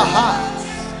touching our hearts.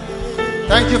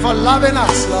 Thank you for loving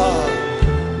us, Lord.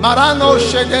 Marano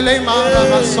shedele mara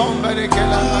masombere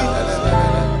kela mandele.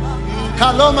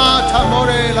 Kaloma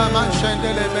tamore la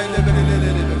manshendele bele.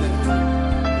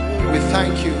 We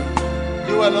thank you.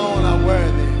 You alone are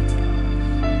worthy.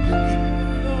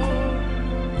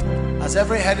 As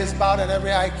every head is bowed and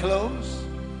every eye closed,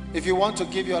 if you want to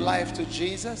give your life to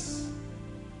Jesus,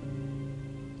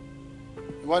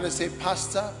 you want to say,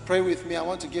 Pastor, pray with me. I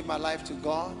want to give my life to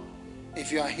God.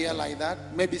 If you are here like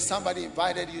that, maybe somebody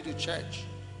invited you to church,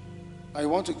 or you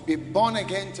want to be born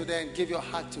again today and give your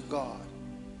heart to God,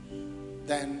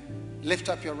 then lift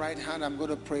up your right hand. I'm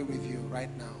going to pray with you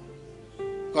right now.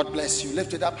 God bless you.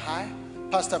 Lift it up high.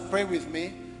 Pastor, pray with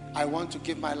me. I want to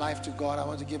give my life to God. I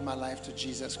want to give my life to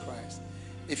Jesus Christ.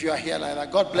 If you are here like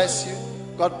that, God bless you.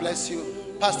 God bless you.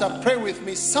 Pastor, pray with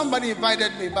me. Somebody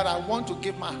invited me, but I want to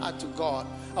give my heart to God.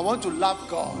 I want to love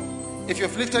God. If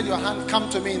you've lifted your hand, come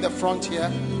to me in the front here.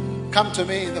 Come to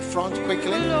me in the front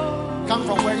quickly. Come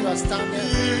from where you are standing.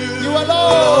 You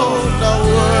alone are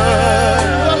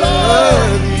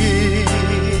worthy.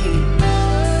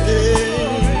 You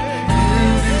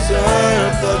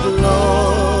deserve the glory.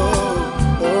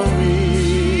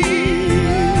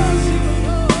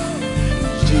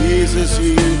 Jesus,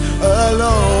 you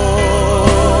alone.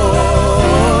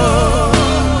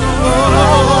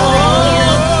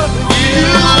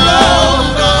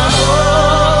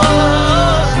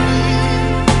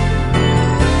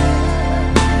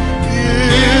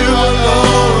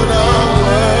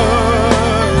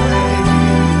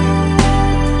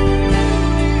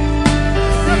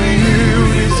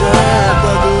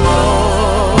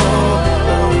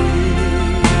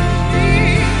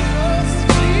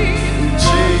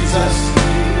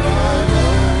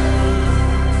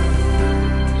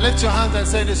 Lift your hands and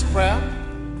say this prayer.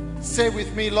 Say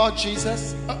with me, Lord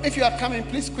Jesus. If you are coming,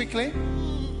 please quickly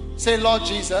say, Lord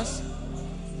Jesus,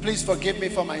 please forgive me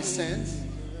for my sins.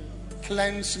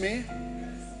 Cleanse me,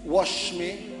 wash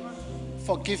me,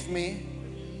 forgive me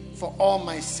for all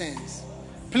my sins.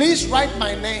 Please write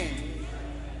my name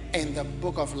in the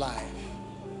book of life.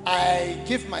 I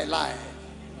give my life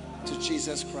to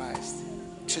Jesus Christ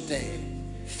today.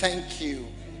 Thank you,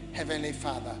 Heavenly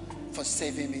Father, for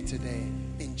saving me today.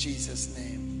 In Jesus'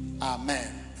 name, amen.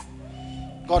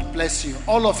 God bless you.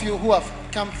 All of you who have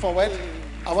come forward,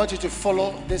 I want you to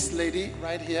follow this lady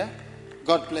right here.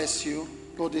 God bless you.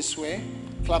 Go this way.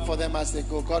 Clap for them as they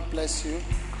go. God bless you.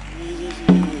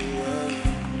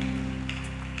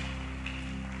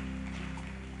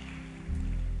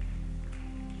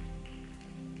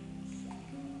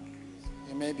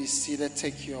 You may be seated.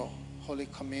 Take your Holy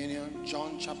Communion.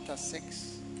 John chapter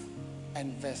 6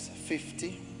 and verse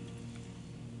 50.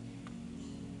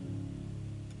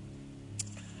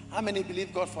 How many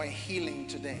believe God for a healing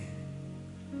today?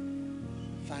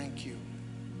 Thank you.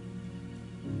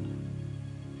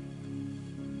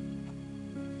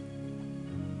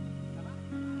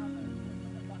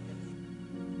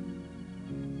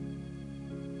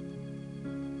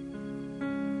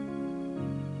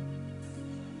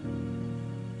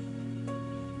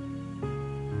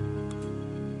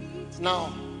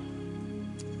 Now,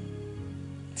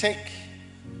 take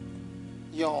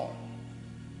your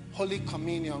Holy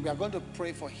Communion. We are going to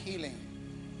pray for healing.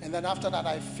 And then after that,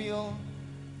 I feel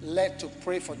led to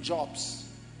pray for jobs.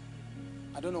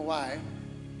 I don't know why,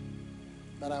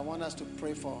 but I want us to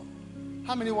pray for.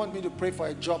 How many want me to pray for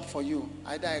a job for you?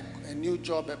 Either a new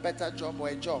job, a better job, or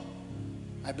a job.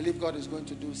 I believe God is going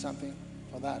to do something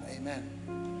for that. Amen.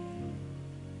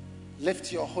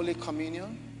 Lift your Holy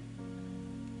Communion.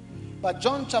 But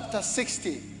John chapter 6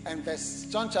 and verse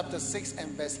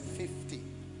 50.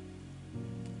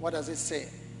 What does it say?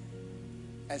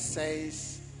 It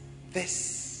says,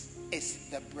 this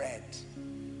is the bread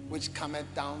which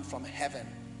cometh down from heaven,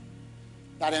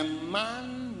 that a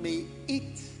man may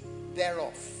eat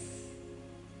thereof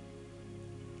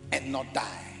and not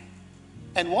die.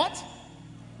 And what?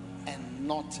 And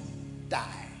not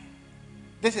die.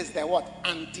 This is the what?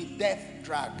 Anti-death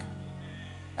drug.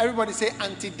 Everybody say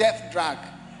anti-death drug.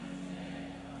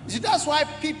 You see, that's why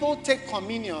people take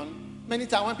communion. Many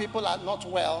times when people are not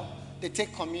well, they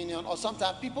take communion. Or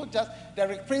sometimes people the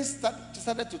prince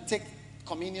started to take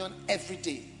communion every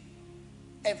day.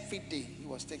 Every day he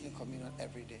was taking communion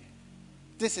every day.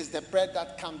 This is the bread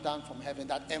that comes down from heaven,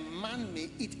 that a man may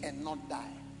eat and not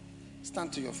die.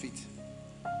 Stand to your feet.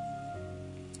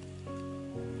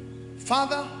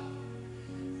 Father,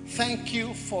 thank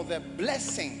you for the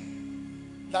blessing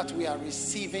that we are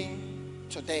receiving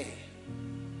today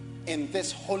in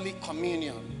this Holy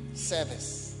Communion.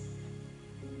 service,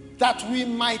 that we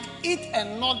might eat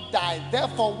and not die.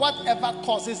 Therefore, whatever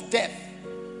causes death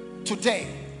today,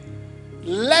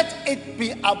 let it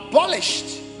be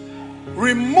abolished,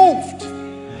 removed,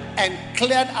 and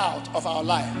cleared out of our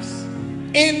lives.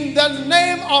 In the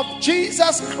name of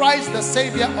Jesus Christ, the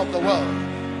Savior of the world.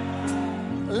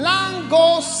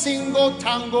 Lango, singo,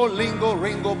 tango, lingo,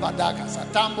 ringo, badagas,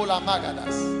 atambula,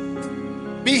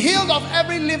 magadas. Be healed of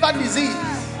every liver disease.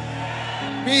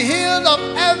 Be healed of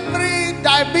every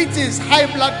diabetes, high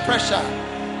blood pressure.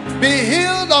 Be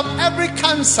healed of every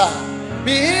cancer.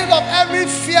 Be healed of every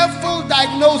fearful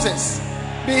diagnosis.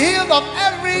 Be healed of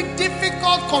every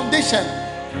difficult condition.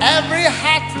 Every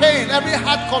heart pain, every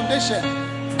heart condition,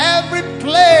 every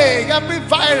plague, every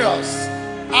virus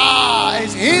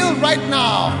is healed right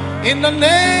now. In the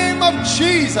name of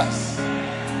Jesus.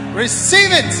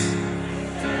 Receive it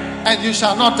and you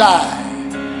shall not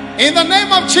die. In the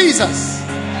name of Jesus.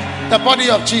 The body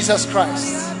of Jesus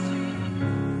Christ.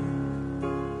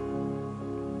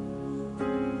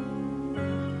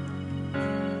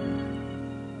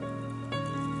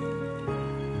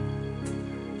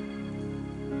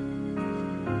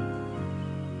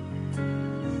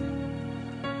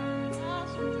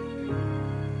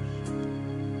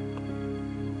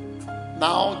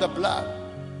 Now the blood.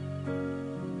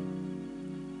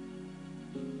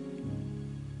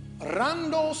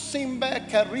 Rando simbe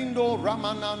kerindo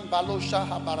ramanan balosha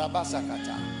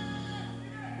habarabasakata.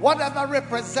 Whatever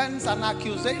represents an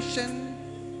accusation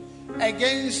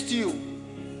against you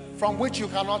from which you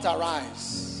cannot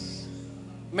arise,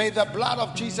 may the blood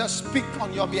of Jesus speak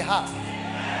on your behalf.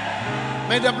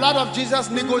 May the blood of Jesus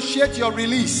negotiate your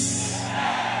release.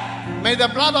 May the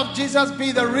blood of Jesus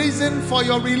be the reason for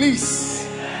your release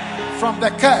from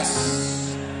the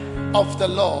curse of the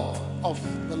Lord,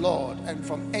 and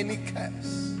from any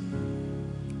curse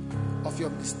of your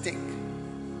mistake.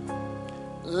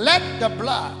 Let the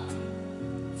blood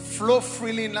flow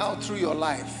freely now through your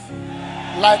life,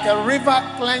 like a river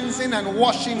cleansing and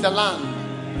washing the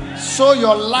land. So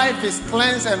your life is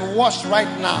cleansed and washed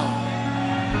right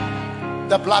now.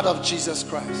 The blood of Jesus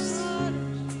Christ.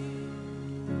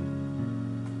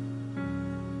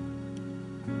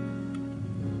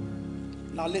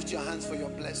 Now lift your hands for your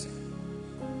blessing.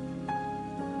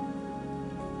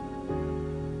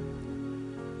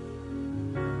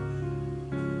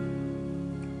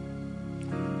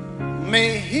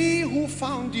 May he who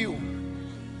found you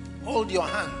hold your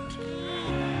hand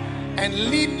and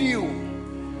lead you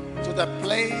to the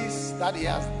place that he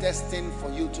has destined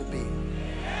for you to be.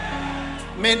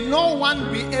 May no one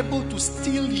be able to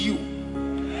steal you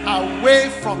away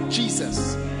from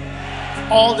Jesus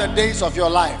all the days of your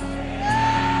life.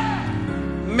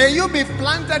 May you be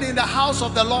planted in the house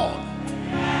of the Lord.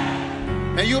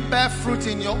 May you bear fruit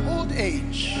in your old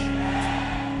age.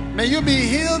 May you be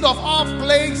healed of all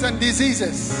plagues and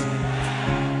diseases.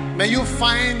 May you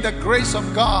find the grace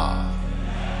of God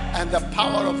and the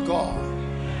power of God.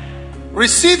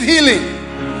 Receive healing.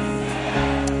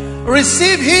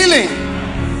 Receive healing.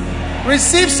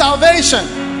 Receive salvation.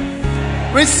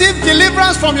 Receive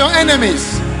deliverance from your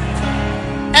enemies.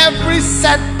 Every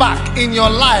setback in your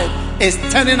life is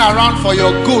turning around for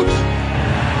your good.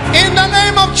 In the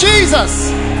name of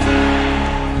Jesus,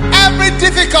 every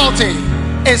difficulty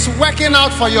is working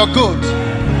out for your good.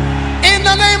 In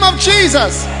the name of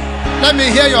Jesus, let me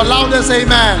hear your loudest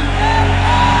amen.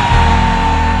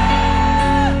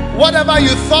 Whatever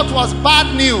you thought was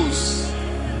bad news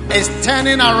is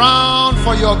turning around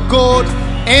for your good.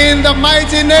 In the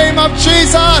mighty name of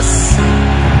Jesus.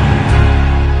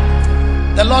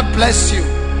 The Lord bless you.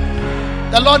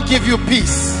 The Lord give you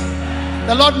peace.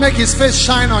 The Lord make his face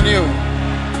shine on you.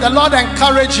 The Lord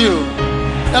encourage you.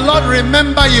 The Lord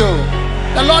remember you.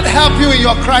 The Lord help you in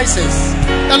your crisis.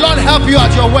 The Lord help you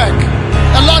at your work.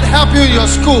 The Lord help you in your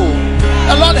school.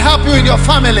 The Lord help you in your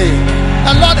family.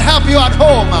 The Lord help you at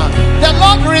home. The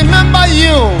Lord remember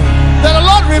you. The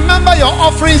Lord remember your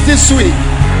offerings this week.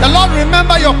 The Lord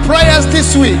remember your prayers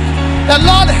this week. The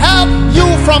Lord help you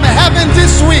from heaven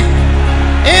this week.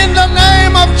 In the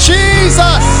name of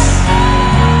Jesus.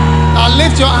 Now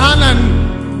lift your hand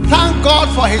and thank God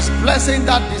for his blessing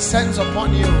that descends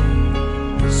upon you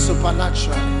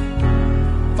supernaturally.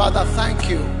 Father, thank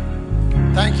you.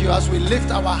 Thank you. As we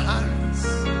lift our hands,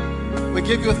 we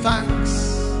give you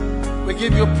thanks. We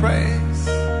give you praise.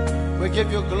 We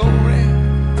give you glory.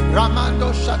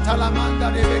 Ramando Shatalamanda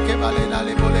Rebeke Balena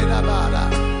Libolena Bala.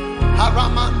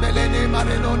 Haramandele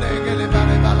Marinone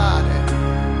Gelebare Balade.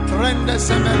 Trende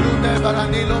Semelude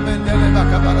Baranilo Mendele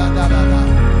Bakabarada.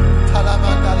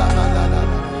 Talamanda.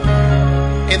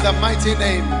 In the mighty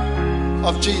name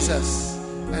of Jesus.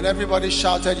 And everybody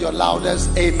shouted your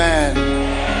loudest amen.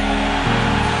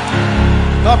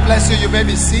 God bless you. You may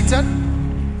be seated.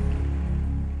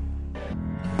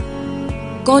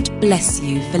 God bless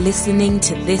you for listening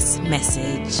to this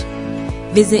message.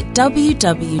 Visit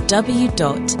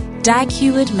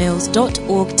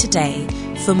www.daghewardmills.org today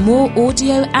for more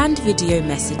audio and video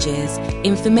messages,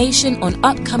 information on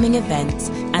upcoming events,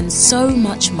 and so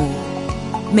much more.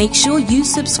 Make sure you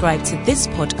subscribe to this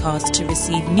podcast to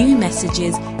receive new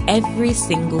messages every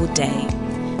single day.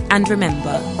 And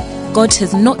remember, God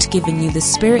has not given you the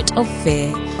spirit of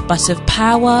fear, but of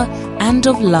power and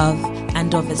of love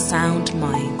and of a sound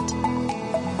mind.